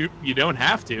 You don't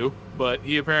have to, but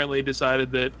he apparently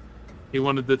decided that he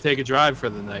wanted to take a drive for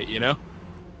the night, you know?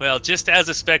 Well, just as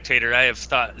a spectator, I have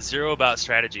thought zero about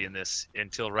strategy in this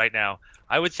until right now.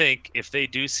 I would think if they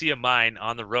do see a mine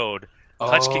on the road,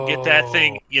 Hutch can get that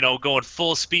thing, you know, going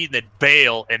full speed and then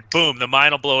bail, and boom, the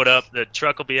mine will blow it up. The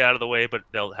truck will be out of the way, but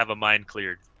they'll have a mine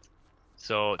cleared.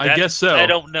 So I guess so. I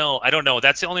don't know.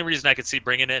 That's the only reason I could see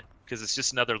bringing it, because it's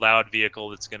just another loud vehicle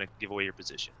that's going to give away your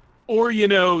position. Or, you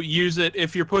know, use it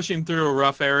if you're pushing through a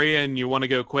rough area and you want to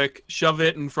go quick, shove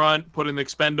it in front, put an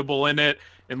expendable in it,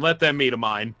 and let them meet a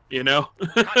mine, you know?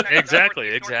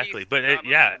 Exactly. But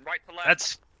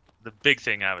that's the big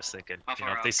thing I was thinking. You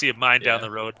know, if they see a mine down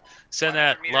the road, send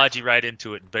that Logi right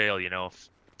into it and bail, you know,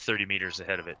 30 meters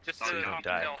ahead of it, so you don't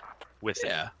die with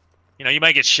it. You know, you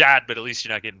might get shot, but at least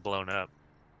you're not getting blown up.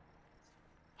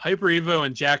 Hyper Evo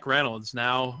and Jack Reynolds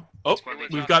now. Oh,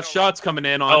 we've got shots coming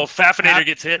in on. Oh, Fafinator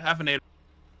gets hit. Fafinator.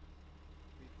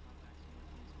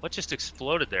 What just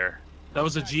exploded there? That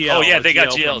was a GL. Oh yeah, they got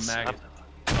GLs.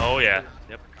 Oh yeah.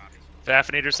 Yep.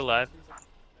 Fafinator's alive.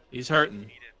 He's hurting.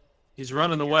 He's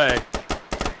running away.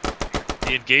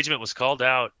 The engagement was called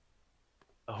out.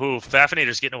 Oh,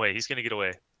 Fafinator's getting away. He's going to get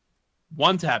away.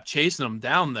 One tap chasing him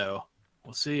down, though.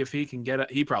 We'll see if he can get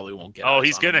it. He probably won't get it. Oh,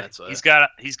 he's going to. He's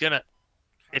going to.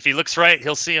 If he looks right,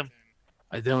 he'll see him.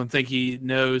 I don't think he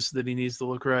knows that he needs to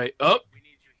look right. Oh,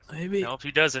 maybe. No, if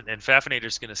he doesn't, and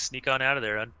Fafinator's going to sneak on out of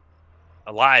there.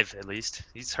 Alive, at least.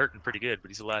 He's hurting pretty good, but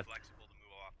he's alive.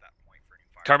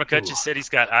 Karma Cut just said he's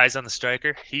got eyes on the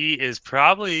striker. He is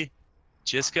probably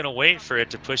just going to wait for it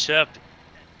to push up.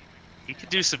 He could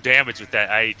do some damage with that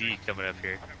IED coming up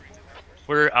here.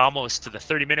 We're almost to the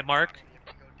 30-minute mark,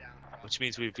 which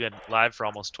means we've been live for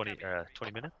almost 20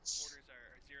 minutes.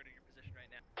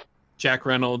 Jack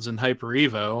Reynolds and Hyper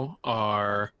Evo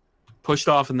are pushed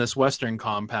off in this western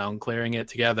compound, clearing it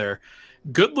together.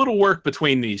 Good little work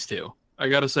between these two. I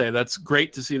got to say, that's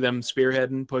great to see them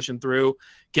spearheading, pushing through,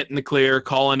 getting the clear,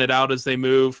 calling it out as they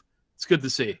move. It's good to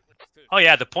see. Oh,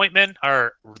 yeah, the point men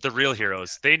are the real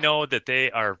heroes. They know that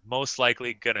they are most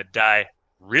likely going to die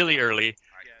really early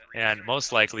and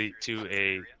most likely to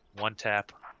a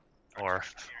one-tap or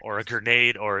a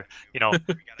grenade or, you know,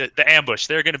 the ambush.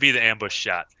 They're going to be the ambush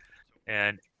shot.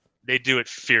 And they do it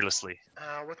fearlessly.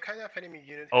 What kind of enemy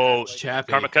unit? Oh,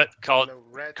 Chappy. Karma Cut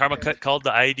called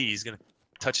the ID. He's going to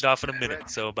touch it off in a minute,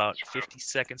 so about 50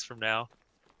 seconds from now.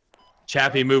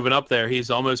 Chappy moving up there. He's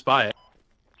almost by it.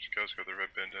 Just go the red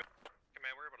bandit.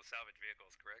 Command, we're able to salvage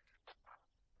vehicles, correct?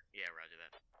 Yeah, roger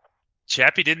that.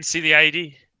 Chappy didn't see the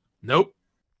ID. Nope.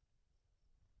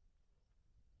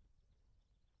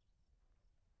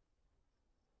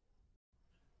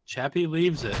 Chappy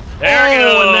leaves it. There it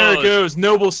goes. And there it goes.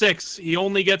 Noble 6. He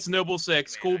only gets Noble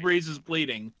 6. Cool Breeze is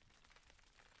bleeding.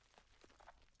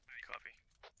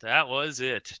 That was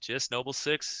it. Just Noble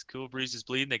 6. Cool Breeze is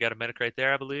bleeding. They got a medic right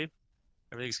there, I believe.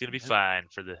 Everything's going to be fine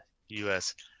for the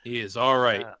U.S. He is all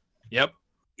right. Yep.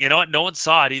 You know what? No one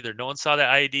saw it either. No one saw that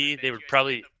ID. They would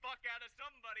probably...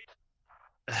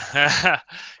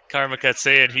 Karma Cut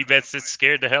saying he bets it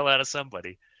scared the hell out of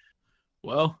somebody.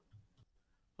 Well,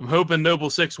 I'm hoping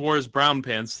Noble 6 wore his brown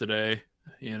pants today,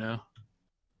 you know?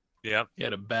 Yep. He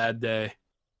had a bad day.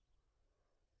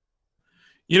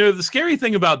 You know, the scary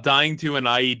thing about dying to an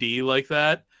IED like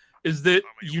that is that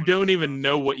you don't even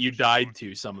know what you died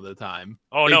to some of the time.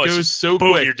 Oh, no, it it's goes just, so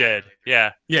boom, quick. You're dead.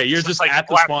 Yeah. Yeah, you're It's just like at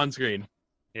the spawn screen.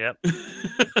 Yep.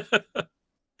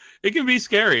 It can be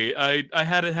scary. I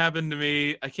had it happen to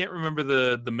me. I can't remember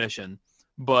the mission,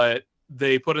 but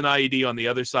they put an IED on the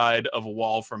other side of a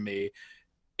wall from me.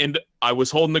 And I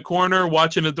was holding the corner,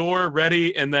 watching a door,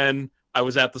 ready, and then I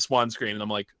was at the spawn screen, and I'm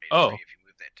like, oh,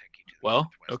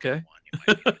 well, okay.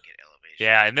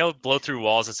 Yeah, and they'll blow through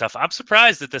walls and stuff. I'm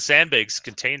surprised that the sandbags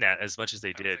contain that as much as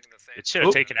they did. It should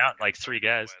have taken out like 3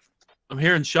 guys. I'm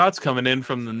hearing shots coming in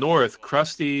from the north.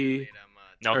 Krusty...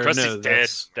 No, Krusty's dead.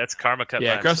 That's Karma Cut.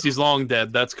 Yeah, Krusty's long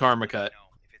dead. That's Karma Cut.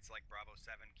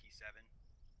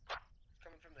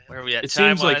 Where are we at? It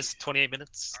seems like 28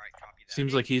 minutes.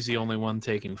 Seems like he's the only one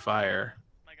taking fire,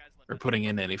 or putting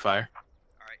in any fire.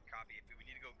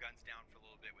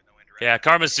 Yeah,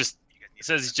 Karma's just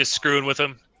says he's just screwing with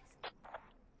him.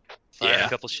 Yeah, a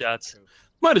couple shots.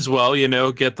 Might as well, you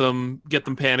know, get them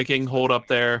panicking, hold up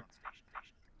their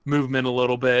movement a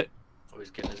little bit.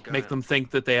 Make them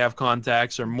think that they have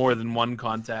contacts or more than one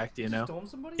contact, you know?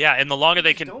 Yeah, and the longer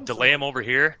they can delay them over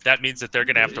here, that means that they're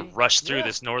going to have to rush through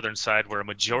this northern side where a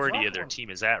majority of their team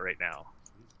is at right now.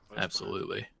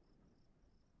 Absolutely.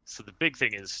 So the big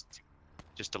thing is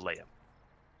just delay them.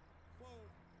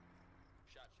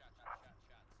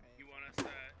 You want us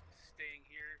staying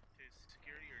here to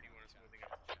security, or do you want us moving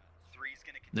up?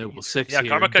 Noble 6 Yeah,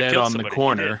 here, Karma Cut dead killed on somebody. the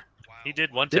corner. He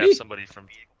did one Did tap he? somebody from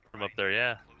up there,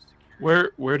 yeah.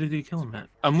 Where did he kill him at?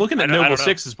 I'm looking at Noble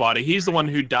 6's body. He's the one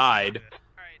who died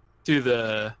to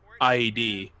the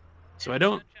IED. So I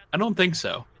don't think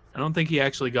so. I don't think he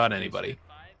actually got anybody.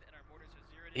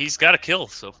 He's got a kill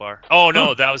so far. Oh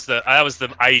no, that was the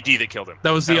IED that killed him.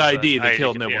 That was the ID that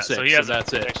killed Noble 6. So, he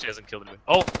that's it. Actually hasn't killed anybody.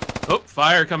 Oh,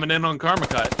 fire coming in on Karma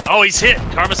Cut. Oh, he's hit.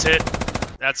 Karma's hit.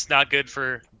 That's not good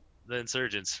for the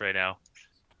insurgents right now.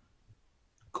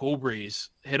 Cool Breeze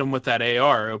hit him with that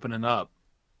AR opening up.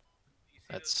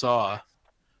 That saw.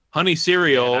 Honey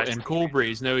Cereal and Cool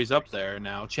Breeze know he's up there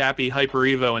now. Chappy, Hyper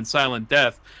Evo, and Silent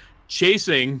Death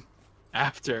chasing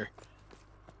after.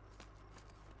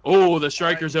 Oh, the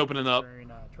striker's opening up.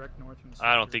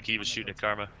 I don't think he was shooting at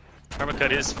Karma. Karma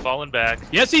Cut is falling back.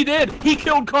 Yes, he did. He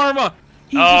killed Karma.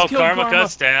 He oh, just killed Karma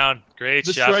Cut's down. Great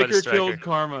the shot by the striker. Killed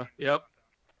Karma. Yep.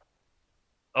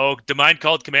 Oh, Demind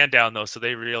called command down though, so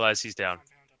they realize he's down.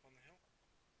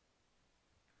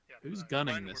 Who's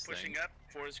gunning this thing? Up.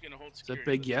 Is gonna hold Is that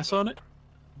Big Yes on it?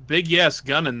 Big Yes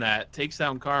gunning that. Takes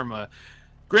down Karma.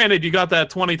 Granted, you got that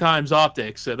 20 times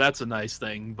optics, so that's a nice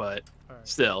thing, but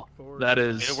still, that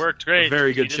is it worked great. a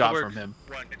very He good did the shot work. from him.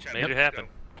 Made it happen.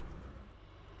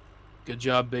 Good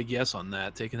job, Big Yes, on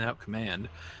that, taking out command.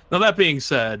 Now, that being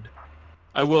said,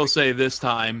 I will say this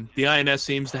time, the INS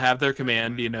seems to have their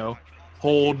command, you know,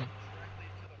 hold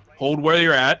where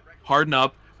you're at, harden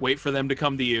up, wait for them to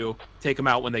come to you, take them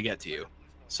out when they get to you.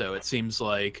 So it seems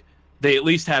like they at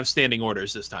least have standing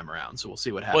orders this time around, so we'll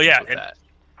see what happens with that.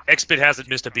 Xbit hasn't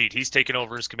missed a beat. He's taken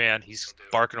over his command. He's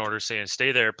barking orders saying,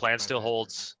 stay there, plan still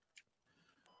holds.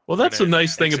 Well, that's the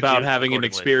nice thing about having an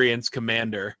experienced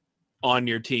commander on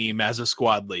your team as a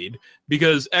squad lead,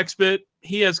 because Xbit,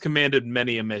 he has commanded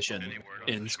many a mission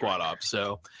in squad ops,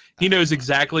 so he knows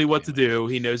exactly what to do.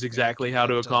 He knows exactly how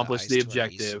to accomplish the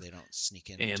objective,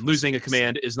 and losing a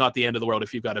command is not the end of the world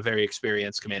if you've got a very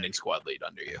experienced commanding squad lead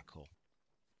under you. Cool.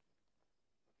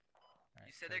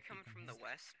 You said they're coming from the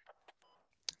west?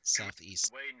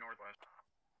 Southeast. Way northwest.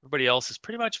 Everybody else is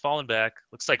pretty much falling back.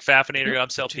 Looks like Fafinator got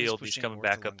himself healed. He's coming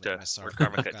back up to where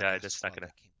Karma Cut died. That's not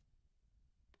gonna.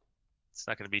 It's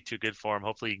not gonna be too good for him.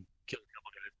 Hopefully, he can kill a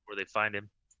couple guys before they find him.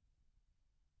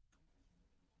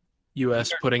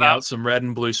 U.S. putting out some red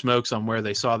and blue smokes on where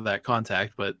they saw that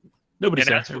contact, but nobody's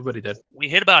there. Everybody did. We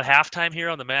hit about halftime here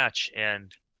on the match,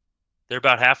 and they're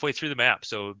about halfway through the map.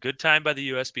 So good time by the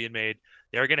U.S. being made.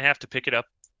 They're going to have to pick it up.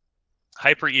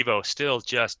 Hyper Evo still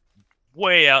just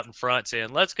way out in front saying,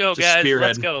 let's go, guys.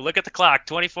 Let's go. Look at the clock.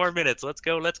 24 minutes. Let's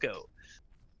go. Let's go.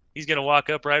 He's going to walk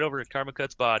up right over to Karma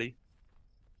Cut's body.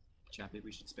 Chappy,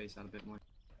 we should space out a bit more.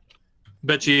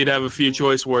 Bet you would have a few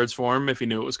choice words for him if you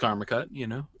knew it was Karma Cut, you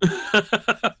know?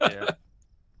 Yeah.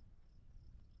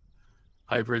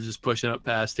 Hyper just pushing up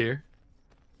past here.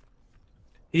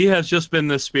 He has just been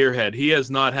the spearhead. He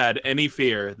has not had any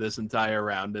fear this entire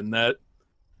round, and that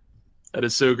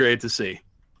is so great to see.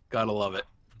 Gotta love it.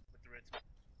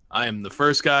 I am the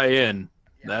first guy in.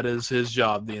 That is his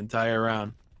job the entire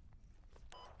round.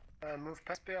 Move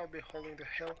past me, I'll be holding the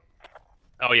hill.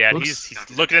 Oh, yeah, he's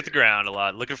looking at the ground a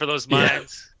lot, looking for those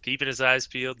mines, keeping his eyes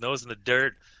peeled, nose in the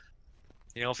dirt.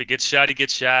 You know, if he gets shot, he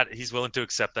gets shot. He's willing to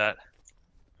accept that.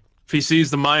 If he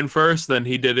sees the mine first, then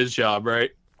he did his job,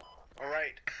 right? All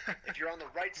right. If you're on the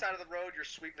right side of the road, you're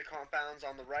sweeping the compounds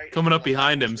on the right. Coming up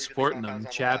behind him, supporting him,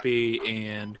 Chappy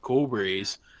and Cool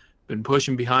Breeze been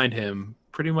pushing behind him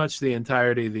pretty much the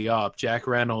entirety of the op. Jack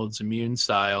Reynolds, immune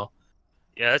style.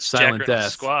 Yeah, that's Silent Jack Reynolds'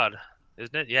 Death squad,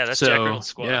 isn't it? Yeah, that's Jack Reynolds'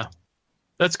 squad. Yeah.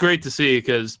 That's great to see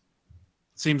because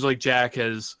it seems like Jack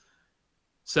has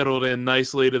settled in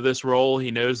nicely to this role.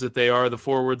 He knows that they are the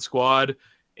forward squad,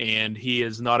 and he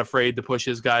is not afraid to push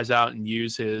his guys out and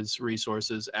use his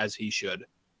resources as he should.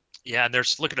 Yeah, and they're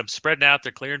looking at them spreading out.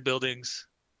 They're clearing buildings,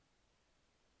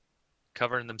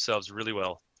 covering themselves really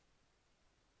well.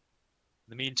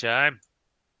 In the meantime,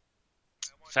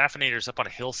 Fafinator's up on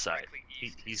a hillside.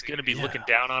 He's going to be looking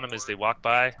down on them as they walk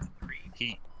by.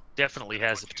 He definitely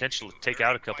has the potential to take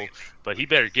out a couple, but he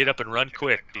better get up and run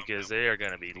quick because they are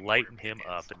going to be lighting him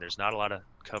up, and there's not a lot of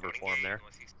cover for him there.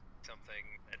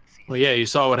 Well, yeah, you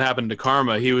saw what happened to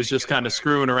Karma. He was just kind of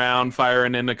screwing around,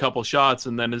 firing in a couple shots,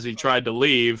 and then as he tried to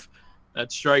leave,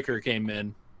 that striker came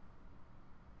in.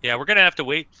 Yeah, we're going to have to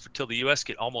wait until the U.S.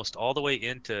 get almost all the way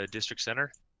into District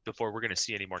Center before we're going to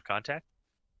see any more contact.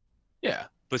 Yeah.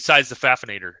 Besides the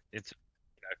Fafinator, it's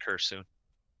going to occur soon.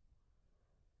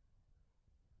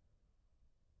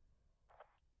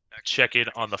 Check in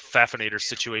on the Fafinator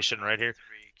situation right here.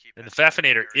 And the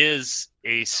Fafinator is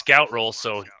a scout role,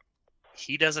 so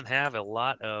he doesn't have a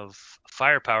lot of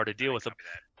firepower to deal with them.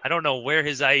 I don't know where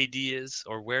his IED is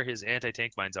or where his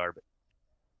anti-tank mines are, but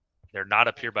they're not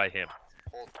up here by him.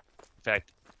 In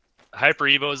fact, Hyper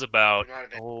Evo is about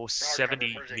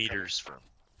 70 meters from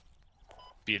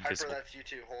being visible.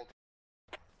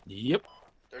 Yep.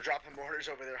 They're dropping mortars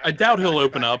over there. I doubt he'll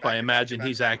open up. I imagine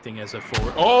he's acting as a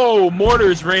forward. Oh,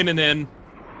 mortars raining in.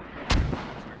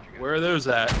 Where are those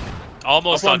at?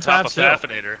 Almost on top of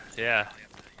Fafinator. Yeah.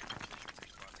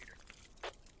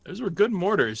 Those were good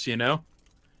mortars, you know.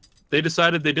 They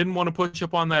decided they didn't want to push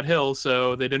up on that hill,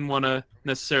 so they didn't want to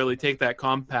necessarily take that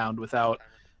compound without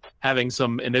having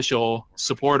some initial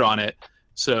support on it.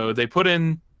 So they put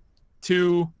in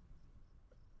two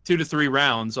to three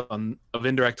rounds of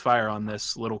indirect fire on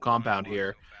this little compound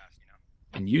here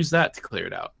and use that to clear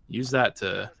it out. Use that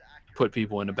to put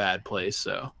people in a bad place.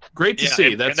 So great to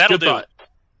see. That's a good thought.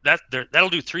 That'll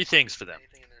do three things for them.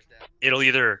 It'll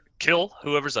either kill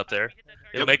whoever's up there.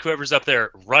 It'll make whoever's up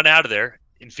there run out of there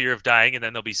in fear of dying, and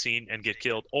then they'll be seen and get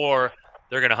killed. Or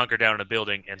they're going to hunker down in a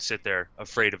building and sit there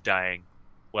afraid of dying.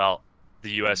 Well,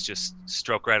 the U.S. just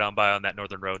stroke right on by on that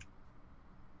northern road.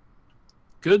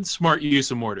 Good, smart use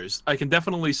of mortars. I can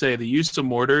definitely say the use of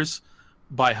mortars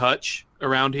by Hutch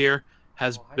around here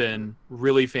has been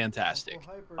really fantastic.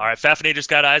 All right, Fafninator's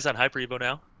got eyes on Hyper Evo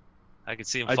now. I can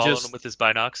see him following him with his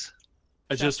binocs.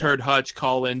 I just heard Hutch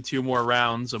call in 2 more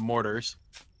rounds of mortars.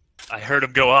 I heard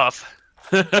him go off.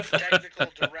 We'll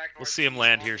see him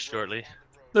land here shortly.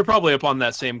 They're probably up on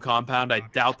that same compound. I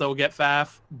doubt they'll get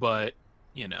Faf, but,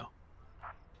 you know.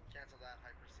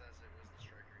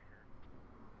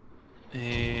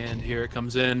 And here it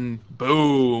comes in.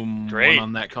 Boom. Great. One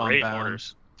on that compound. Great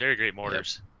mortars. Very great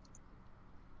mortars. Yep.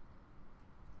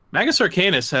 Magus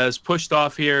Arcanus has pushed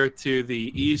off here to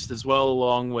the east as well,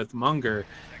 along with Munger,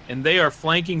 and they are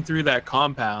flanking through that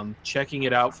compound, checking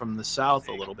it out from the south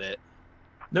a little bit.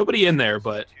 Nobody in there,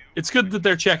 but it's good that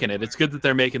they're checking it. It's good that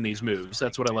they're making these moves.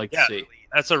 That's what I like to see.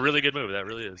 That's a really good move. That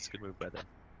really is a good move by them.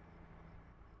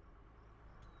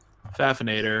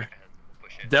 Fafninator,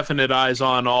 definite eyes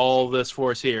on all this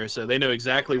force here, so they know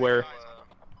exactly where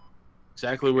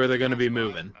they're going to be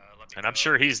moving. And I'm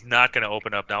sure he's not going to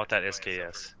open up now with that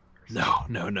SKS. No.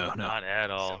 Not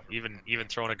at all. Even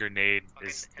throwing a grenade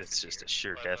it's just a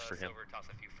sure death for him.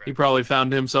 He probably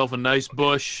found himself a nice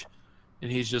bush,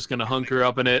 and he's just going to hunker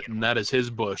up in it, and that is his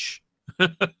bush.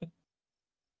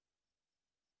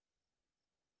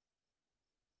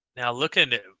 Now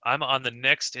I'm on the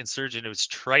next insurgent. It was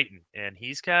Triton, and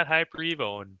he's got Hyper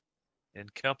Evo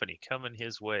and company coming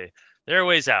his way. They're a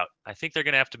ways out. I think they're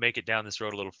going to have to make it down this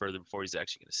road a little further before he's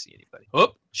actually going to see anybody.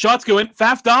 Oh, shots going.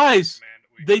 Faf dies.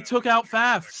 They took out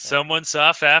Faf. Someone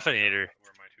saw Fafninator.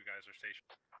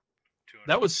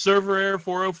 That was Server Air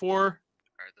 404.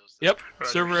 Yep,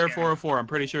 Server Air 404. I'm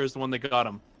pretty sure is the one that got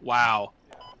him. Wow.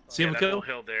 See him kill?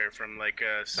 Hill there from like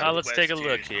let's take a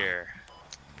look here.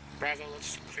 Bravo,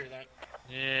 let's clear that.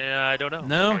 Yeah, I don't know.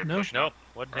 No.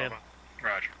 Wasn't him.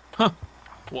 Roger. Huh.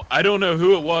 Well, I don't know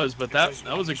who it was, but that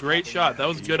was a great shot. That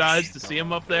was good eyes to see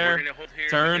him up there,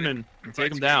 turn and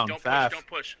take him down. Faf. Don't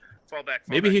push. Fall back.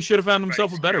 Maybe he should have found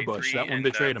himself a better bush. That one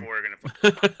betrayed him.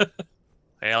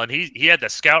 Well, and he had the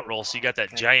scout roll, so you got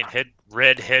that giant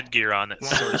red headgear on that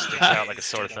sort of sticks out like a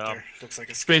sore thumb.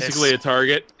 It's basically a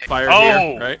target. Fire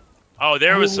here, right? Oh,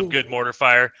 there was some good mortar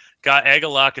fire. Got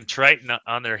Eggalok and Triton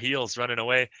on their heels running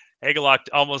away. Eggalok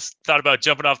almost thought about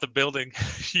jumping off the building.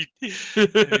 he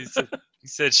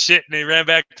said shit, and he ran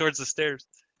back towards the stairs.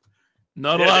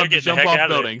 Not allowed to jump off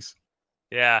buildings.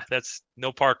 Yeah, that's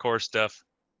no parkour stuff.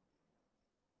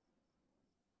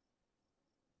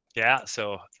 Yeah,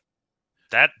 so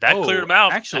that cleared them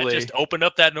out. Actually, that just opened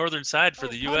up that northern side for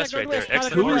the U.S. right there.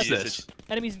 Excellent who mortar is this? usage.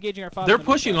 Enemies engaging our father. They're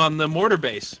pushing on the mortar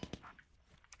base.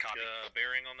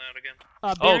 Bearing on that again?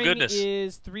 Bearing goodness.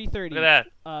 is 330. Look at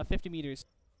that. 50 meters.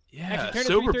 Yeah,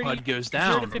 Sober Pud goes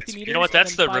down. You know what?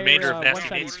 That's the remainder of Nasty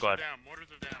Nate squad.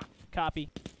 Copy.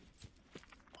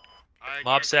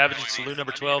 Mob Savage and Saloon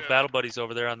number 12 battle buddies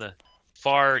over there on the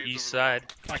far east side.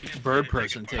 Bird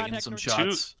person taking some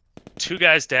shots. Two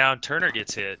guys down. Turner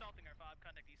gets hit.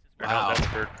 Wow. No,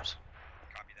 that's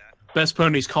Best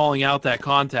Pony's calling out that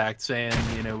contact, saying,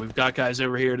 we've got guys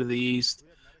over here to the east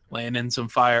laying in some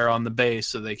fire on the base,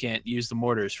 so they can't use the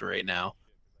mortars for right now.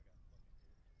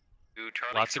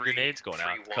 Lots of grenades going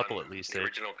out. A couple at least. The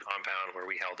original compound where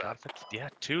we held up. Yeah,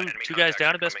 two guys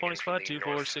down at Best Pony squad. 2,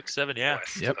 4, 6, 7. Yeah.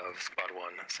 Yep.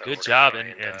 Good job,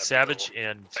 and Savage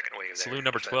and Saloon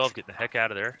number 12 getting the heck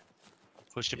out of there.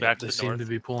 Pushing back to the north. They seem to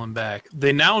be pulling back.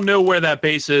 They now know where that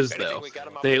base is, though.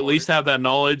 They at least have that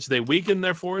knowledge. They weakened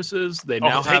their forces. They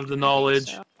now have the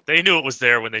knowledge. They knew it was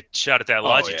there when they shot at that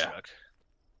Logi truck.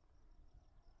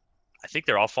 I think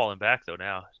they're all falling back, though,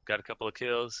 now. Got a couple of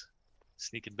kills.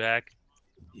 Sneaking back.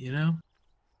 3, continue your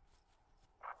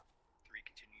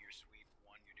sweep.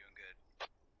 1, you're doing good.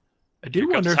 I do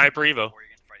wonder. Hyper Evo.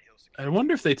 I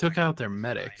wonder if they took out their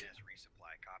medic.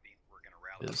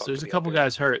 There's a couple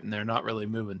guys hurt, and they're not really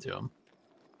moving to him.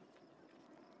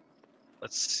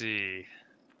 Let's see.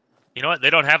 You know what? They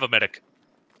don't have a medic.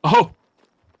 Oh!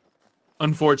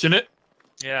 Unfortunate.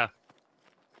 Yeah.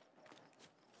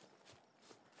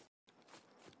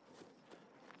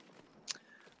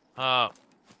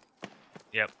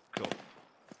 Yep, cool.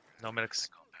 No medics.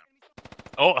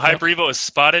 Oh, Hyper Evo is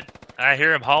spotted. I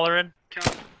hear him hollering.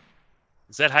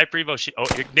 Is that Hyper Evo? Oh,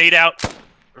 Nate out.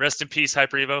 Rest in peace,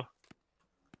 Hyper Evo.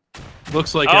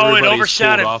 Looks like it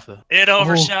overshot him. Off the... It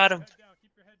overshot him.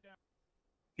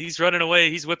 He's running away.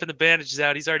 He's whipping the bandages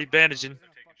out. He's already bandaging.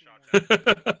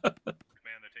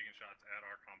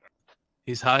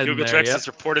 He's hiding Google there. Trex has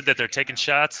reported that they're taking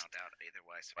shots.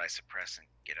 Otherwise, by suppressing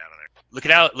get out of there. Look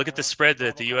it out. Look at the spread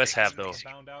that the U.S. have though.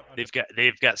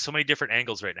 They've got so many different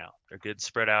angles right now. They're good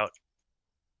spread out.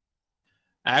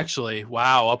 Actually,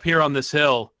 wow, up here on this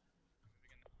hill,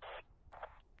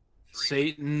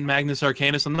 Satan, Magnus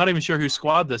Arcanus, I'm not even sure whose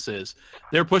squad this is.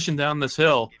 They're pushing down this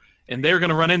hill, and they're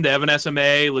going to run into Evan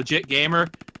SMA, Legit Gamer.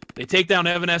 They take down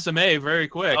Evan SMA very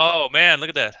quick. Oh, man, look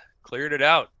at that. Cleared it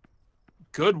out.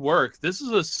 Good work. This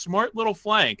is a smart little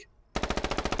flank.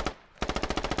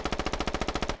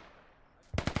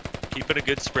 Keeping a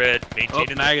good spread,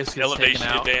 maintaining Magus the elevation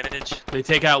advantage. They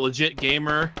take out Legit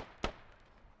Gamer.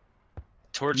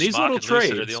 Torch, these Smock, little and Lucid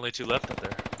trades are the only two left up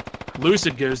there.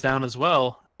 Lucid goes down as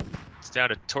well. It's down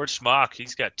to Torch Smock.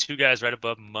 He's got two guys right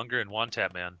above Munger and One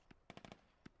Tap Man.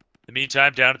 In the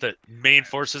meantime, down at the main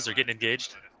forces are getting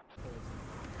engaged.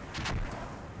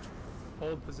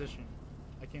 Hold position.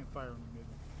 I can't fire when I'm moving.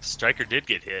 Striker did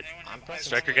get hit.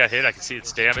 Striker got hit. I can see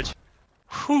its damage.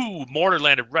 Whoo! Mortar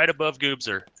landed right above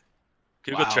Goobzer.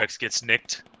 Google Trex gets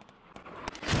nicked.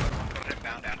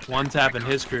 One Tap and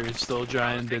his crew is still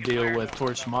trying to deal with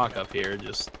Torch Smock up here,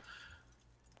 just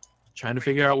trying to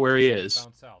figure out where he is.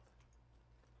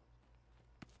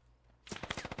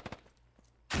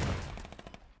 I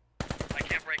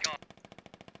can't break off.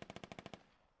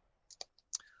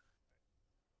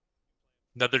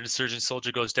 Another insurgent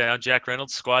soldier goes down. Jack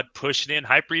Reynolds' squad pushing in.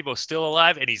 Hyper Evo still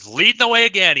alive, and he's leading the way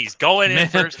again. He's going in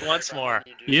first once more.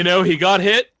 You know, he got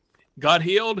hit, got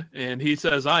healed, and he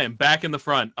says, I am back in the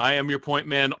front. I am your point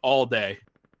man all day.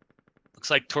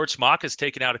 Looks like Torch Mock has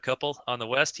taken out a couple on the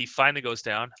west. He finally goes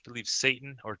down. I believe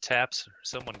Satan or Taps or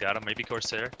someone got him. Maybe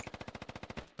Corsair.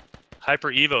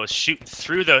 Hyper Evo is shooting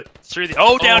through the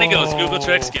oh, down he goes. Google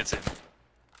Trex gets him.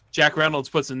 Jack Reynolds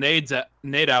puts a nade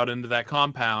out into that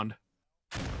compound.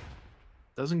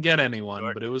 Doesn't get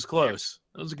anyone, but it was close.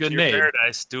 It was a good nade.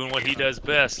 Paradise doing what he does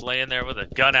best, laying there with a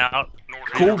gun out.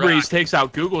 Cool Breeze takes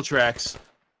out Google Trex.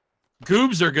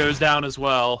 Goobzer goes down as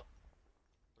well.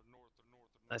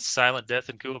 That's Silent Death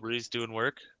and Cool Breeze doing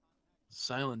work.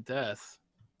 Silent Death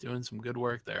doing some good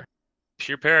work there.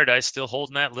 Pure Paradise still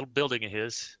holding that little building of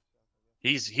his.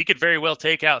 He could very well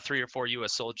take out 3 or 4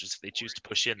 U.S. soldiers if they choose to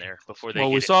push in there before they.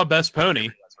 Well, we saw Best Pony.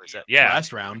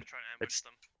 Last round.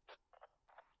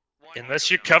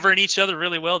 Unless you're covering each other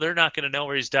really well, they're not going to know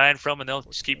where he's dying from, and they'll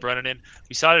just keep running in.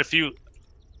 We saw it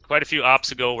quite a few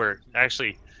ops ago, where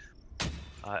actually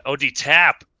OD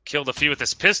Tap killed a few with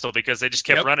his pistol because they just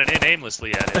kept running in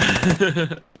aimlessly at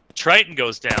it. Triton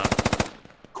goes down.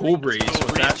 Cool Breeze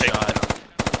with that shot.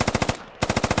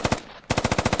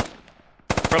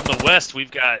 From the west,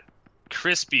 we've got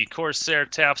Crispy, Corsair,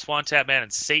 Tap, Swan Tap Man,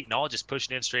 and Satan all just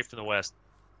pushing in straight from the west.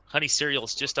 Honey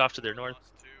Cereal's just off to their north.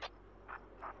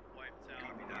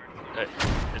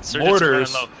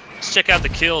 Mortars. Let's check out the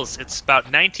kills. It's about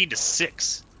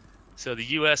 19-6. So the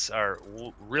U.S. are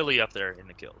really up there in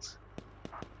the kills.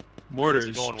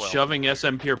 Mortars shoving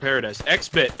SM Pure Paradise.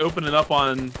 X-Bit opening up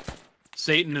on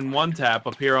Satan and One Tap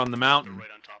up here on the mountain. Right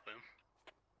on top of him.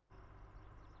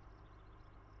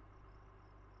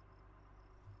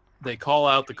 They call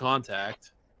out the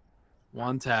contact.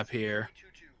 One Tap here.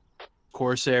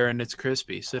 Corsair and it's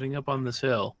Crispy sitting up on this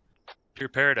hill. Pure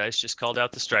Paradise just called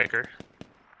out the striker.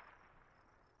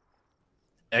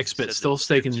 X-Bit still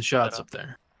staking the shots up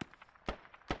there.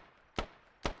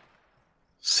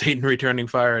 Satan returning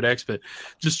fire at X-Bit.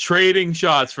 Just trading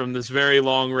shots from this very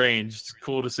long range. It's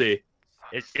cool to see.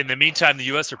 In the meantime, the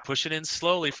U.S. are pushing in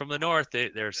slowly from the north.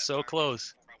 They're so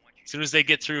close. As soon as they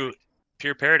get through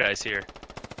Pure Paradise here.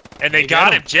 And they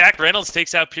got him. Jack Reynolds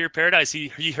takes out Pure Paradise. He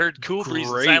heard Cool Breeze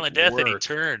and Silent Death, and he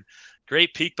turned.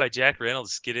 Great peek by Jack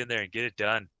Reynolds. Get in there and get it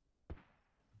done.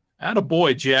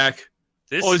 Attaboy, Jack.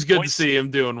 Always good to see him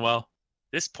doing well.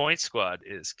 This point squad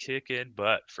is kicking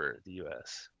butt for the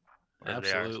U.S.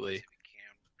 Absolutely.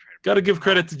 Got to give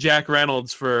credit to Jack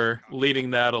Reynolds for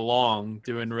leading that along,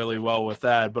 doing really well with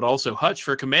that, but also Hutch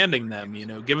for commanding them, you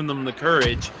know, giving them the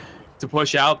courage to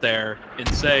push out there and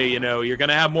say, you know, you're going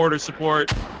to have mortar support,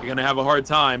 you're going to have a hard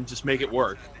time, just make it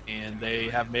work. And they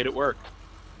have made it work.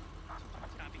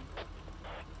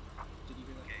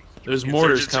 There's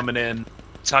mortars coming in.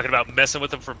 Talking about messing with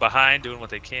them from behind, doing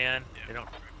what they can.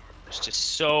 There's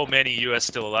just so many U.S.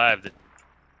 still alive that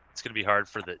it's going to be hard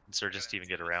for the insurgents to even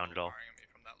get around at all.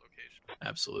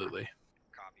 Absolutely.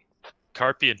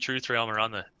 Carpy and Truth Realm are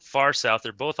on the far south.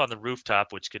 They're both on the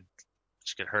rooftop, which could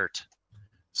hurt.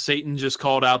 Satan just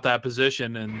called out that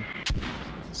position and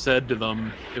said to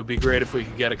them, it would be great if we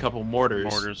could get a couple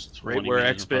mortars right where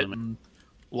X-Bit and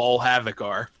Lol Havoc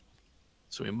are.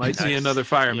 So we might see another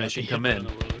fire mission come in.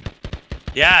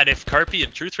 Yeah, and if Carpy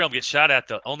and Truth Realm get shot at,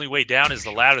 the only way down is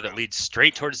the ladder that leads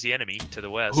straight towards the enemy to the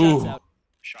west. Ooh.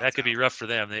 That could be rough for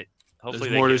them. Hopefully Those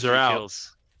they mortars get a are few out.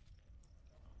 kills.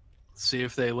 Let's see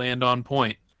if they land on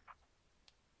point.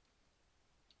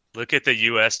 Look at the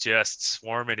U.S. just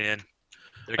swarming in.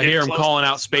 They're I getting hear him close calling to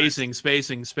out those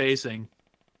spacing.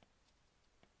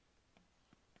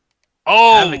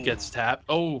 Oh! Havoc gets tapped.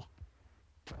 Oh.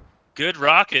 Good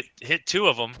rocket. Hit 2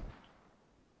 of them.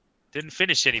 Didn't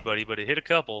finish anybody, but it hit a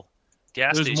couple.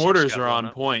 Gas Those stations mortars got are blown on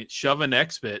up. point. Shove an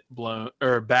X-bit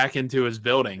back into his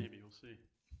building.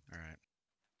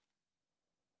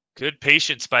 Good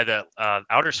patience by the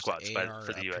outer squads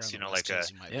for the U.S. You know, like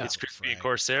it's Crispy and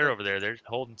Corsair over there. They're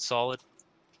holding solid.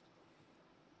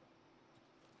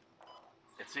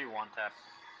 It's you, one tap.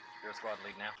 Your squad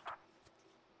lead now.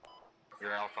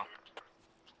 You're alpha.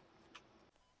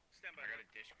 Stand by. I gotta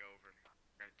dish go over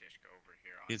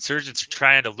here. The insurgents are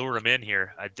trying to lure them in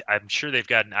here. I'm sure they've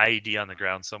got an IED on the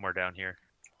ground somewhere down here.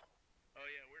 Oh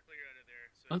yeah, we're clear out of there.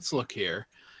 So Let's look here.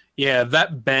 Yeah,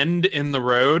 that bend in the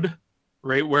road,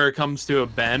 right where it comes to a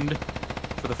bend,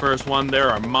 for the first one, there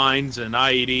are mines and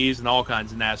IEDs and all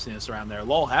kinds of nastiness around there.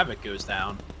 Lol Havoc goes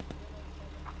down.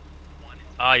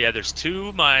 Oh yeah, there's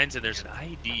 2 mines and there's an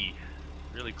IED.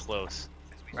 Really close.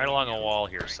 Right along a wall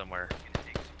here somewhere.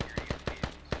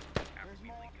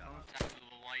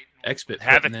 X-bit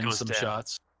Havoc putting in goes some down.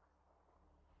 shots.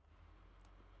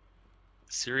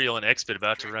 Serial and X-bit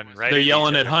about to run right. They're into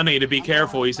yelling each at other. Honey to be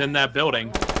careful. He's in that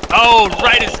building. Oh,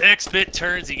 right as X-bit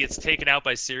turns, he gets taken out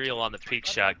by Serial on the peek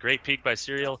shot. Great peek by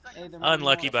Serial.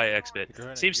 Unlucky by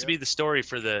X-bit. Seems to be the story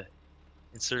for the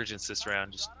insurgents this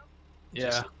round. Just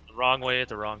the wrong way at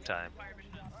the wrong time.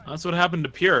 That's what happened to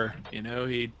Pure. You know,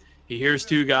 he hears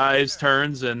 2 guys,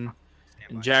 turns, and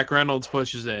Jack Reynolds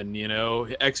pushes in. You know,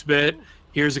 X-bit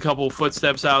hears a couple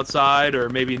footsteps outside, or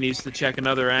maybe needs to check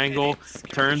another angle,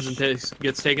 turns and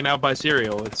gets taken out by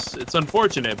Serial. It's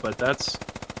unfortunate, but that's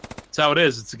how it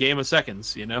is. It's a game of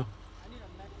seconds, you know.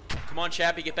 Come on,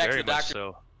 Chappie, get back Very to the much doctor.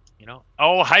 so. You know.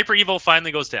 Oh, Hyper Evil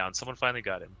finally goes down. Someone finally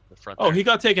got him. The front. Oh, there. he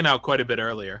got taken out quite a bit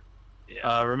earlier.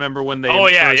 Yeah. Remember when they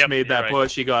first made that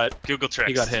push? He got Google tracks.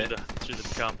 He got hit through the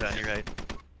compound. You're right.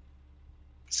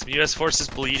 Some U.S. forces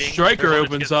bleeding. Striker Everyone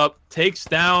opens up, takes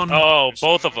down. Oh,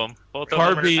 both of them. Both of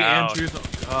them Carby are and out.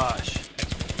 Truth. Oh, gosh.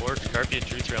 Worked Carby and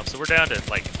Truth Realm. So we're down to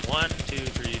like 1, 2,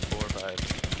 3, 4, 5,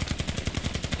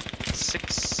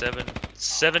 6,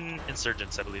 7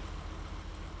 insurgents, I believe.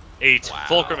 8. Wow.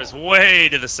 Fulcrum is way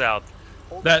to the south.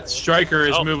 That Striker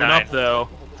is moving 9. up though.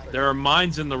 There are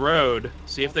mines in the road.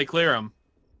 See if they clear them.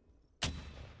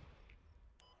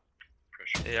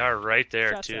 They are right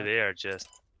there Shots too. out. They are just.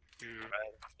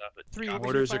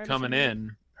 Mortars are coming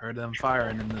in. Heard them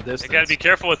firing in the distance. They got to be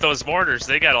careful with those mortars.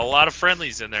 They got a lot of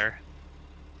friendlies in there.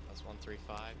 That's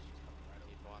 135.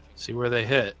 See where they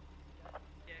hit.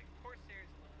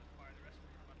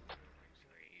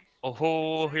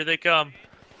 Oh, here they come.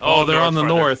 Oh, they're on the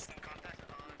farther. north.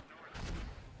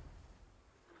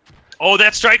 Oh,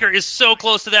 that Striker is so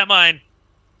close to that mine.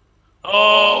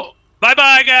 Oh,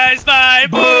 bye-bye, guys. Bye.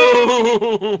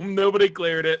 Boom! Nobody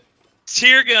cleared it.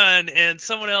 Tear gun, and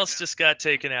someone else just got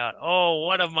taken out. Oh,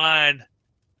 what a mine.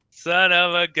 Son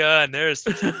of a gun. There's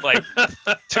like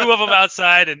 2 of them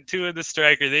outside and 2 in the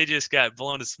Striker. They just got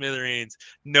blown to smithereens.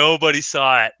 Nobody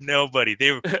saw it. Nobody.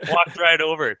 They walked right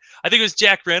over it. I think it was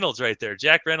Jack Reynolds right there.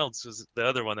 Jack Reynolds was the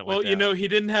other one that went Well, down. you know, he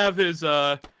didn't have his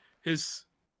mine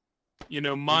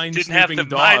didn't have sniffing the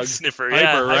dog. mine sniffer.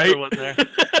 Yeah, Hyper, right? Hyper wasn't there.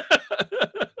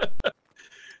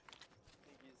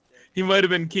 He might have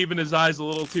been keeping his eyes a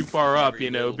little too far up,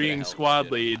 you know, being squad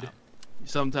lead.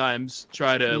 Sometimes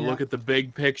try to look at the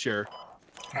big picture.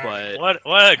 But What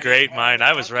a great mine.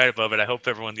 I was right above it. I hope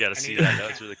everyone got to see that.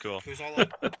 That was really cool.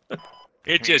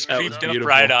 It just That was creeped up beautiful.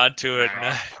 right onto it.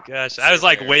 And, gosh, I was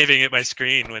like waving at my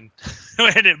screen when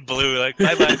when it blew. Like,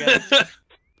 bye-bye, guys.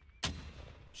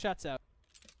 Shots out.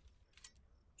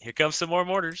 Here comes some more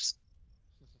mortars.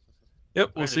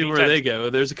 Yep, we'll In the see where meantime- they go.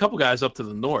 There's a couple guys up to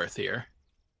the north here.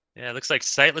 Yeah, it looks like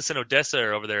Sightless and Odessa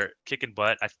are over there kicking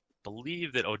butt. I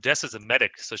believe that Odessa's a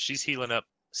medic, so she's healing up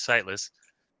Sightless.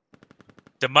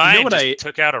 Demine what just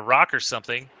took out a rock or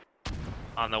something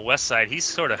on the west side. He's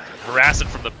sort of harassing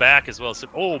from the back as well. So,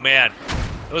 oh, man.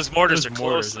 Those mortars Those are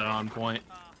mortars close. are on point.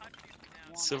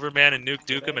 Silverman and Nuke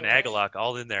Dukem and Agalok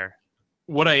all in there.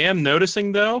 What I am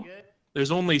noticing, though,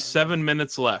 there's only 7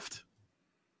 minutes left.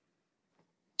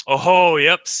 Oh,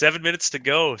 yep. 7 minutes to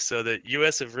go. So the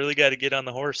U.S. have really got to get on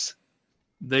the horse.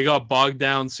 They got bogged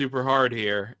down super hard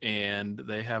here, and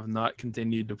they have not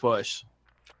continued to push.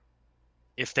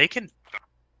 If they can...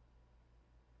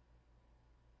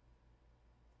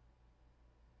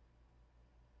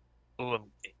 Oh, I'm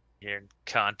here in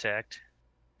contact.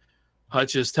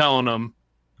 Hutch is telling them,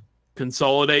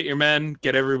 consolidate your men,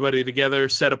 get everybody together,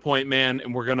 set a point man,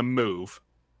 and we're going to move.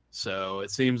 So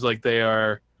it seems like they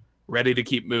are ready to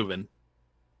keep moving.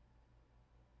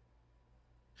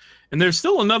 And there's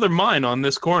still another mine on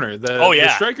this corner.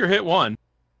 The striker hit one.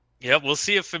 Yep, we'll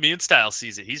see if Immune Style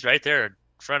sees it. He's right there in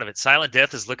front of it. Silent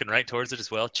Death is looking right towards it as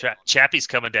well. Chappie's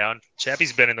coming down.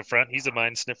 Chappie's been in the front. He's a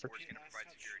mine sniffer.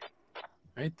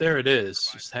 Right there it is,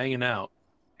 just hanging out.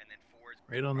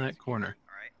 Right on that corner.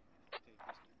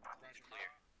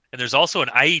 And there's also an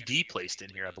IED placed in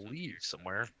here, I believe,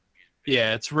 somewhere.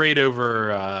 Yeah, it's right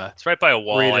over... it's right by a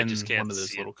wall. Right I in just can't one of those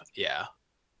see little... it. Yeah.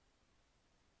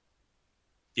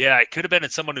 Yeah, it could have been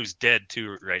someone who's dead,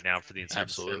 too, right now for the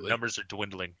insurgents. Absolutely. The numbers are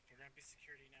dwindling.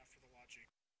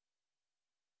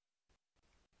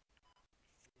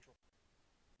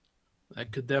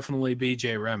 That could definitely be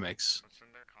J Remix.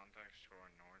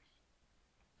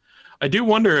 I do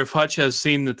wonder if Hutch has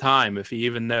seen the time, if he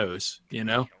even knows, you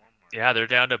know? Yeah, they're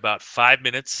down to about 5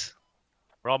 minutes.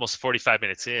 We're almost 45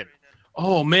 minutes in.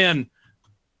 Oh, man.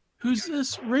 Who's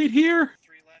this right here?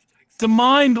 The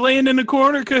Mind laying in the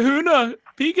corner. Kahuna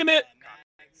peeking it.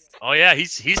 Oh, yeah,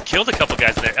 he's killed a couple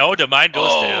guys in there. Oh, the Mind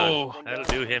goes down. That'll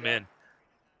do him in.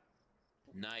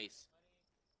 Nice.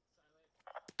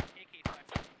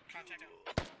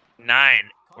 9.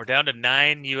 We're down to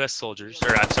 9 U.S. soldiers.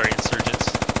 Or, I'm sorry,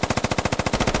 insurgents.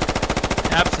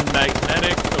 Taps and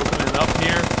Magnetic opening up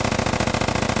here.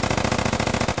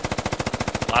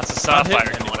 Lots of soft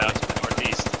fire going out to the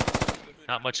northeast.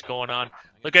 Not much going on.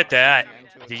 Look at that.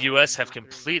 The U.S. have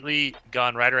completely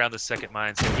gone right around the second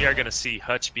mine, so we are going to see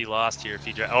Hutch be lost here if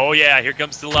he drives. Oh, yeah, here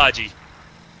comes the Logi.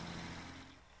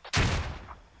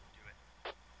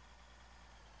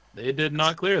 They did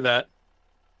not clear that.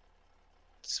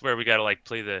 This is where we got to, like,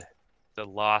 play the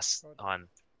loss on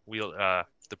wheel.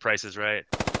 The Price is Right.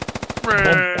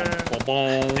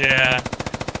 Yeah.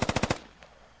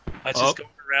 Hutch is going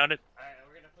around it.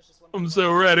 I'm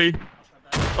so ready.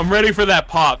 I'm ready for that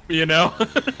pop, you know?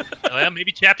 Well,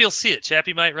 maybe Chappie will see it.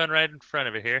 Chappie might run right in front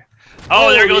of it here. Oh,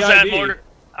 there goes that mortar.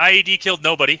 IED killed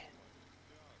nobody.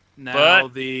 Now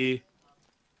but the...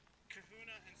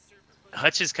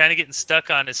 Hutch is kind of getting stuck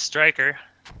on his striker.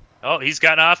 Oh, he's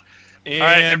gotten off. And all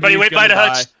right, everybody wait by the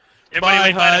Hutch. Everybody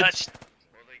wait by the Hutch.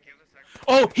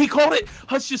 Oh, he called it.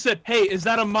 Hutch just said, "Hey, is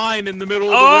that a mine in the middle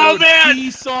of the road?" Oh man, he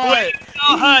saw it.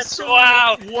 Hutch,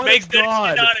 wow! What Makes a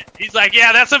god! He's like,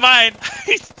 "Yeah, that's a mine."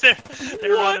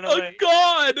 They're what a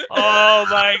god! Oh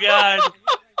my god!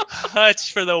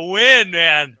 Hutch for the win,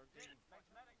 man!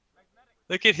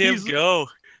 Look at him go.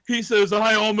 He says,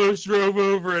 "I almost drove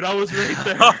over it. I was right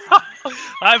there."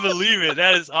 I believe it.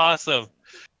 That is awesome.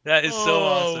 That is so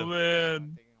awesome. Oh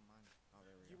man.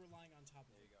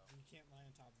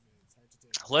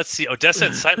 Let's see. Odessa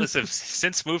and Sightless have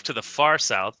since moved to the far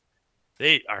south.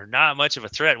 They are not much of a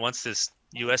threat once this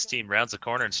U.S. team rounds the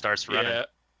corner and starts running. Yeah.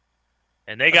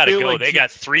 And they got to go. Like they got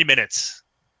 3 minutes.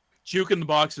 Juke in the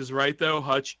box is right, though.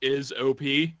 Hutch is OP.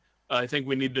 I think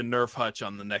we need to nerf Hutch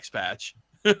on the next patch.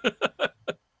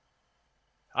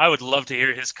 I would love to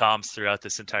hear his comms throughout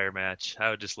this entire match. I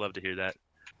would just love to hear that.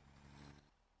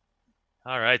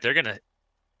 All right, they're going to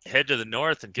head to the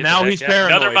north and get now he's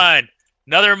paranoid. Another mine.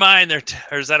 Another mine there,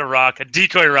 or is that a rock? A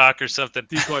decoy rock or something?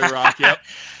 Decoy rock, yep.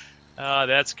 Oh,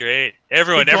 that's great.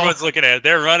 Everyone's looking at it.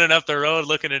 They're running up the road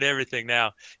looking at everything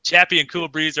now. Chappie and Cool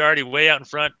Breeze are already way out in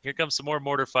front. Here comes some more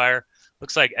mortar fire.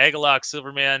 Looks like Agalok,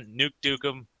 Silverman, Nuke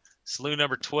Dukem, Slew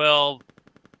number 12,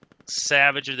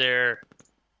 Savage are there.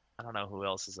 I don't know who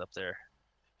else is up there.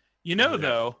 You know,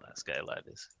 though, last guy alive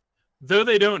is. Though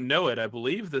they don't know it, I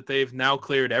believe that they've now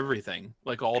cleared everything,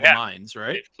 like all the mines,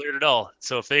 right? They've cleared it all.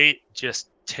 So if they just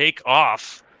take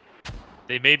off,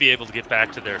 they may be able to get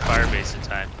back to their fire base in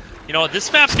time. You know,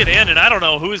 this map's going to end, and I don't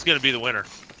know who's going to be the winner.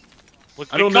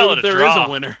 I don't know if there is a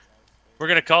winner. We're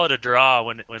going to call it a draw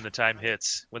when the time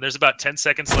hits. When there's about 10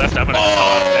 seconds left, I'm going to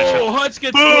call it. Oh, Hutch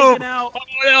gets taken out. Oh,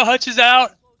 no, Hutch is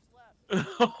out.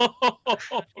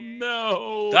 Oh,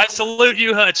 no. I salute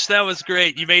you, Hutch. That was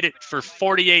great. You made it for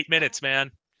 48 minutes, man.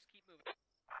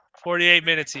 48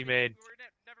 minutes he made.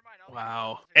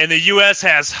 Wow. And the U.S.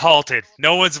 has halted.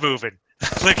 No one's moving.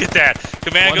 Look at that.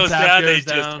 Command goes down. They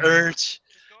just urge.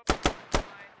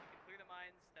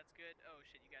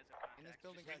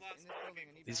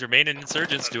 These remaining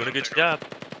insurgents doing a good job.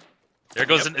 There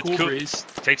goes Cool Breeze.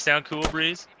 Takes down Cool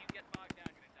Breeze.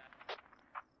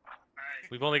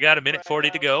 We've only got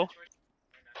 1:40 to go.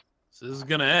 So this is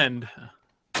going to end.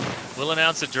 We'll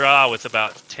announce a draw with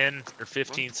about 10 or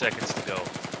 15 seconds to go,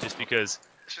 just because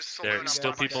there's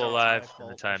still people alive and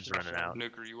the time's running out.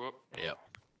 Nuke, are you up? Yep.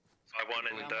 I won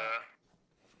and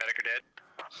Medic are dead.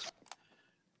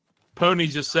 Pony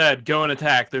just said, go and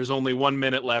attack. There's only 1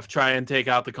 minute left. Try and take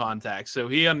out the contacts. So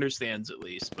he understands at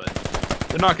least, but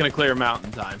they're not going to clear mountain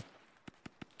time.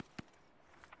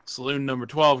 Saloon number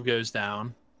 12 goes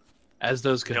down, as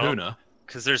does Kahuna.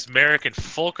 Because there's Merrick and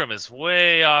Fulcrum is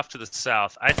way off to the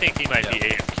south. I think he might be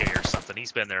AFK or something.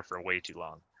 He's been there for way too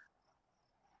long.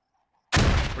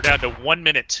 We're down to 1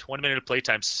 minute. 1 minute of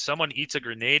playtime. Someone eats a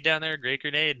grenade down there. Great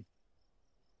grenade.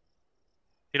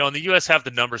 You know, and the U.S. have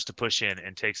the numbers to push in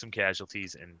and take some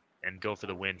casualties and go for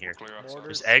the win here.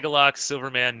 There's Agalok,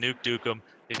 Silverman, Nuke Dukem.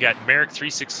 They've got Merrick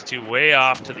 362 way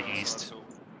off to the east.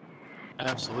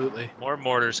 Absolutely. More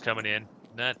mortars coming in.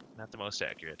 Not the most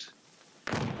accurate.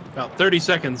 About 30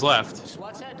 seconds left.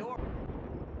 Watch that door.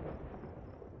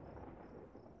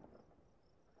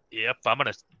 Yep, I'm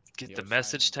going to get the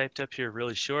message typed up here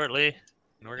really shortly.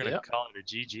 And we're going to call it a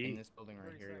GG. In this building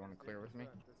right here, you want to clear with me?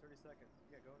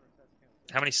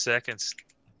 How many seconds?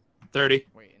 30.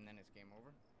 Wait, and then it's game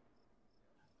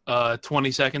over? 20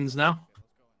 seconds now.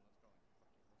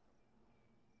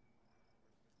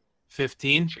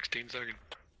 15. 16 seconds.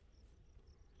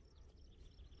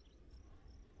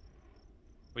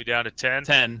 We down to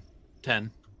 10?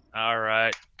 10. All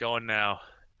right, going now.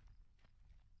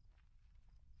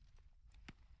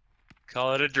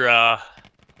 Call it a draw.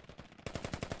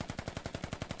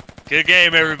 Good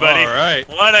game, everybody. All right.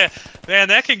 Man,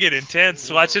 that can get intense.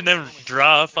 Watching them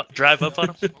drive up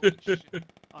on them.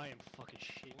 I am fucking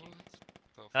shaking.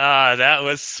 Ah, that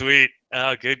was sweet.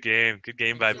 Oh, good game. Good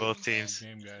game by both teams.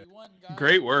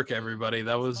 Great work, everybody.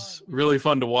 That was really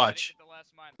fun to watch.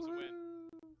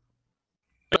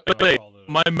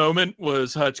 My moment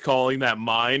was Hutch calling that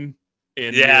mine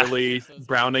and nearly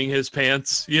browning his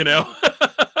pants, you know?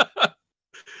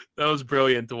 That was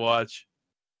brilliant to watch.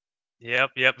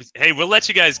 Yep. Hey, we'll let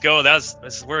you guys go.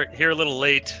 We're here a little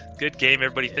late. Good game,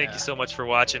 everybody. Thank you so much for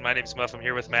watching. My name's Muff. I'm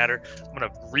here with Matter. I'm gonna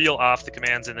reel off the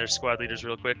commands and their squad leaders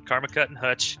real quick. Karma Cut and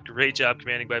Hutch. Great job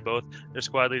commanding by both. Their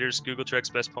squad leaders: Google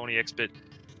Trex, Best Pony, Xbit,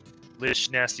 Lish,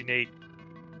 Nasty Nate,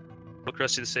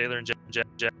 Krusty the Sailor, and Jack.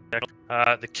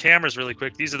 The cameras really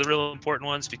quick. These are the real important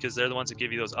ones because they're the ones that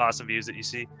give you those awesome views that you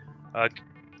see.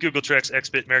 Google Trex,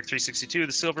 Xbit, Merrick 362,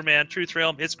 The Silverman, Truth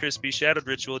Realm, It's Crispy, Shadowed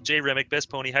Ritual, J Remick, Best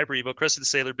Pony, Hyper Evo, Krusty the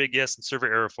Sailor, Big Yes, and Server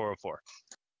Error 404.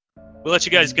 We'll let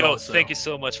you guys go. Also, thank you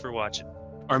so much for watching.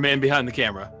 Our man behind the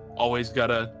camera. Always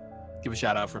gotta give a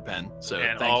shout out for Penn. So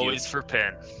and thank always you. for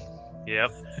Penn.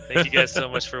 Yep. Thank you guys so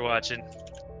much for watching.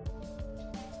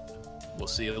 We'll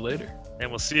see you later. And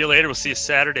we'll see you later. We'll see you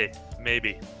Saturday,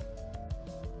 maybe.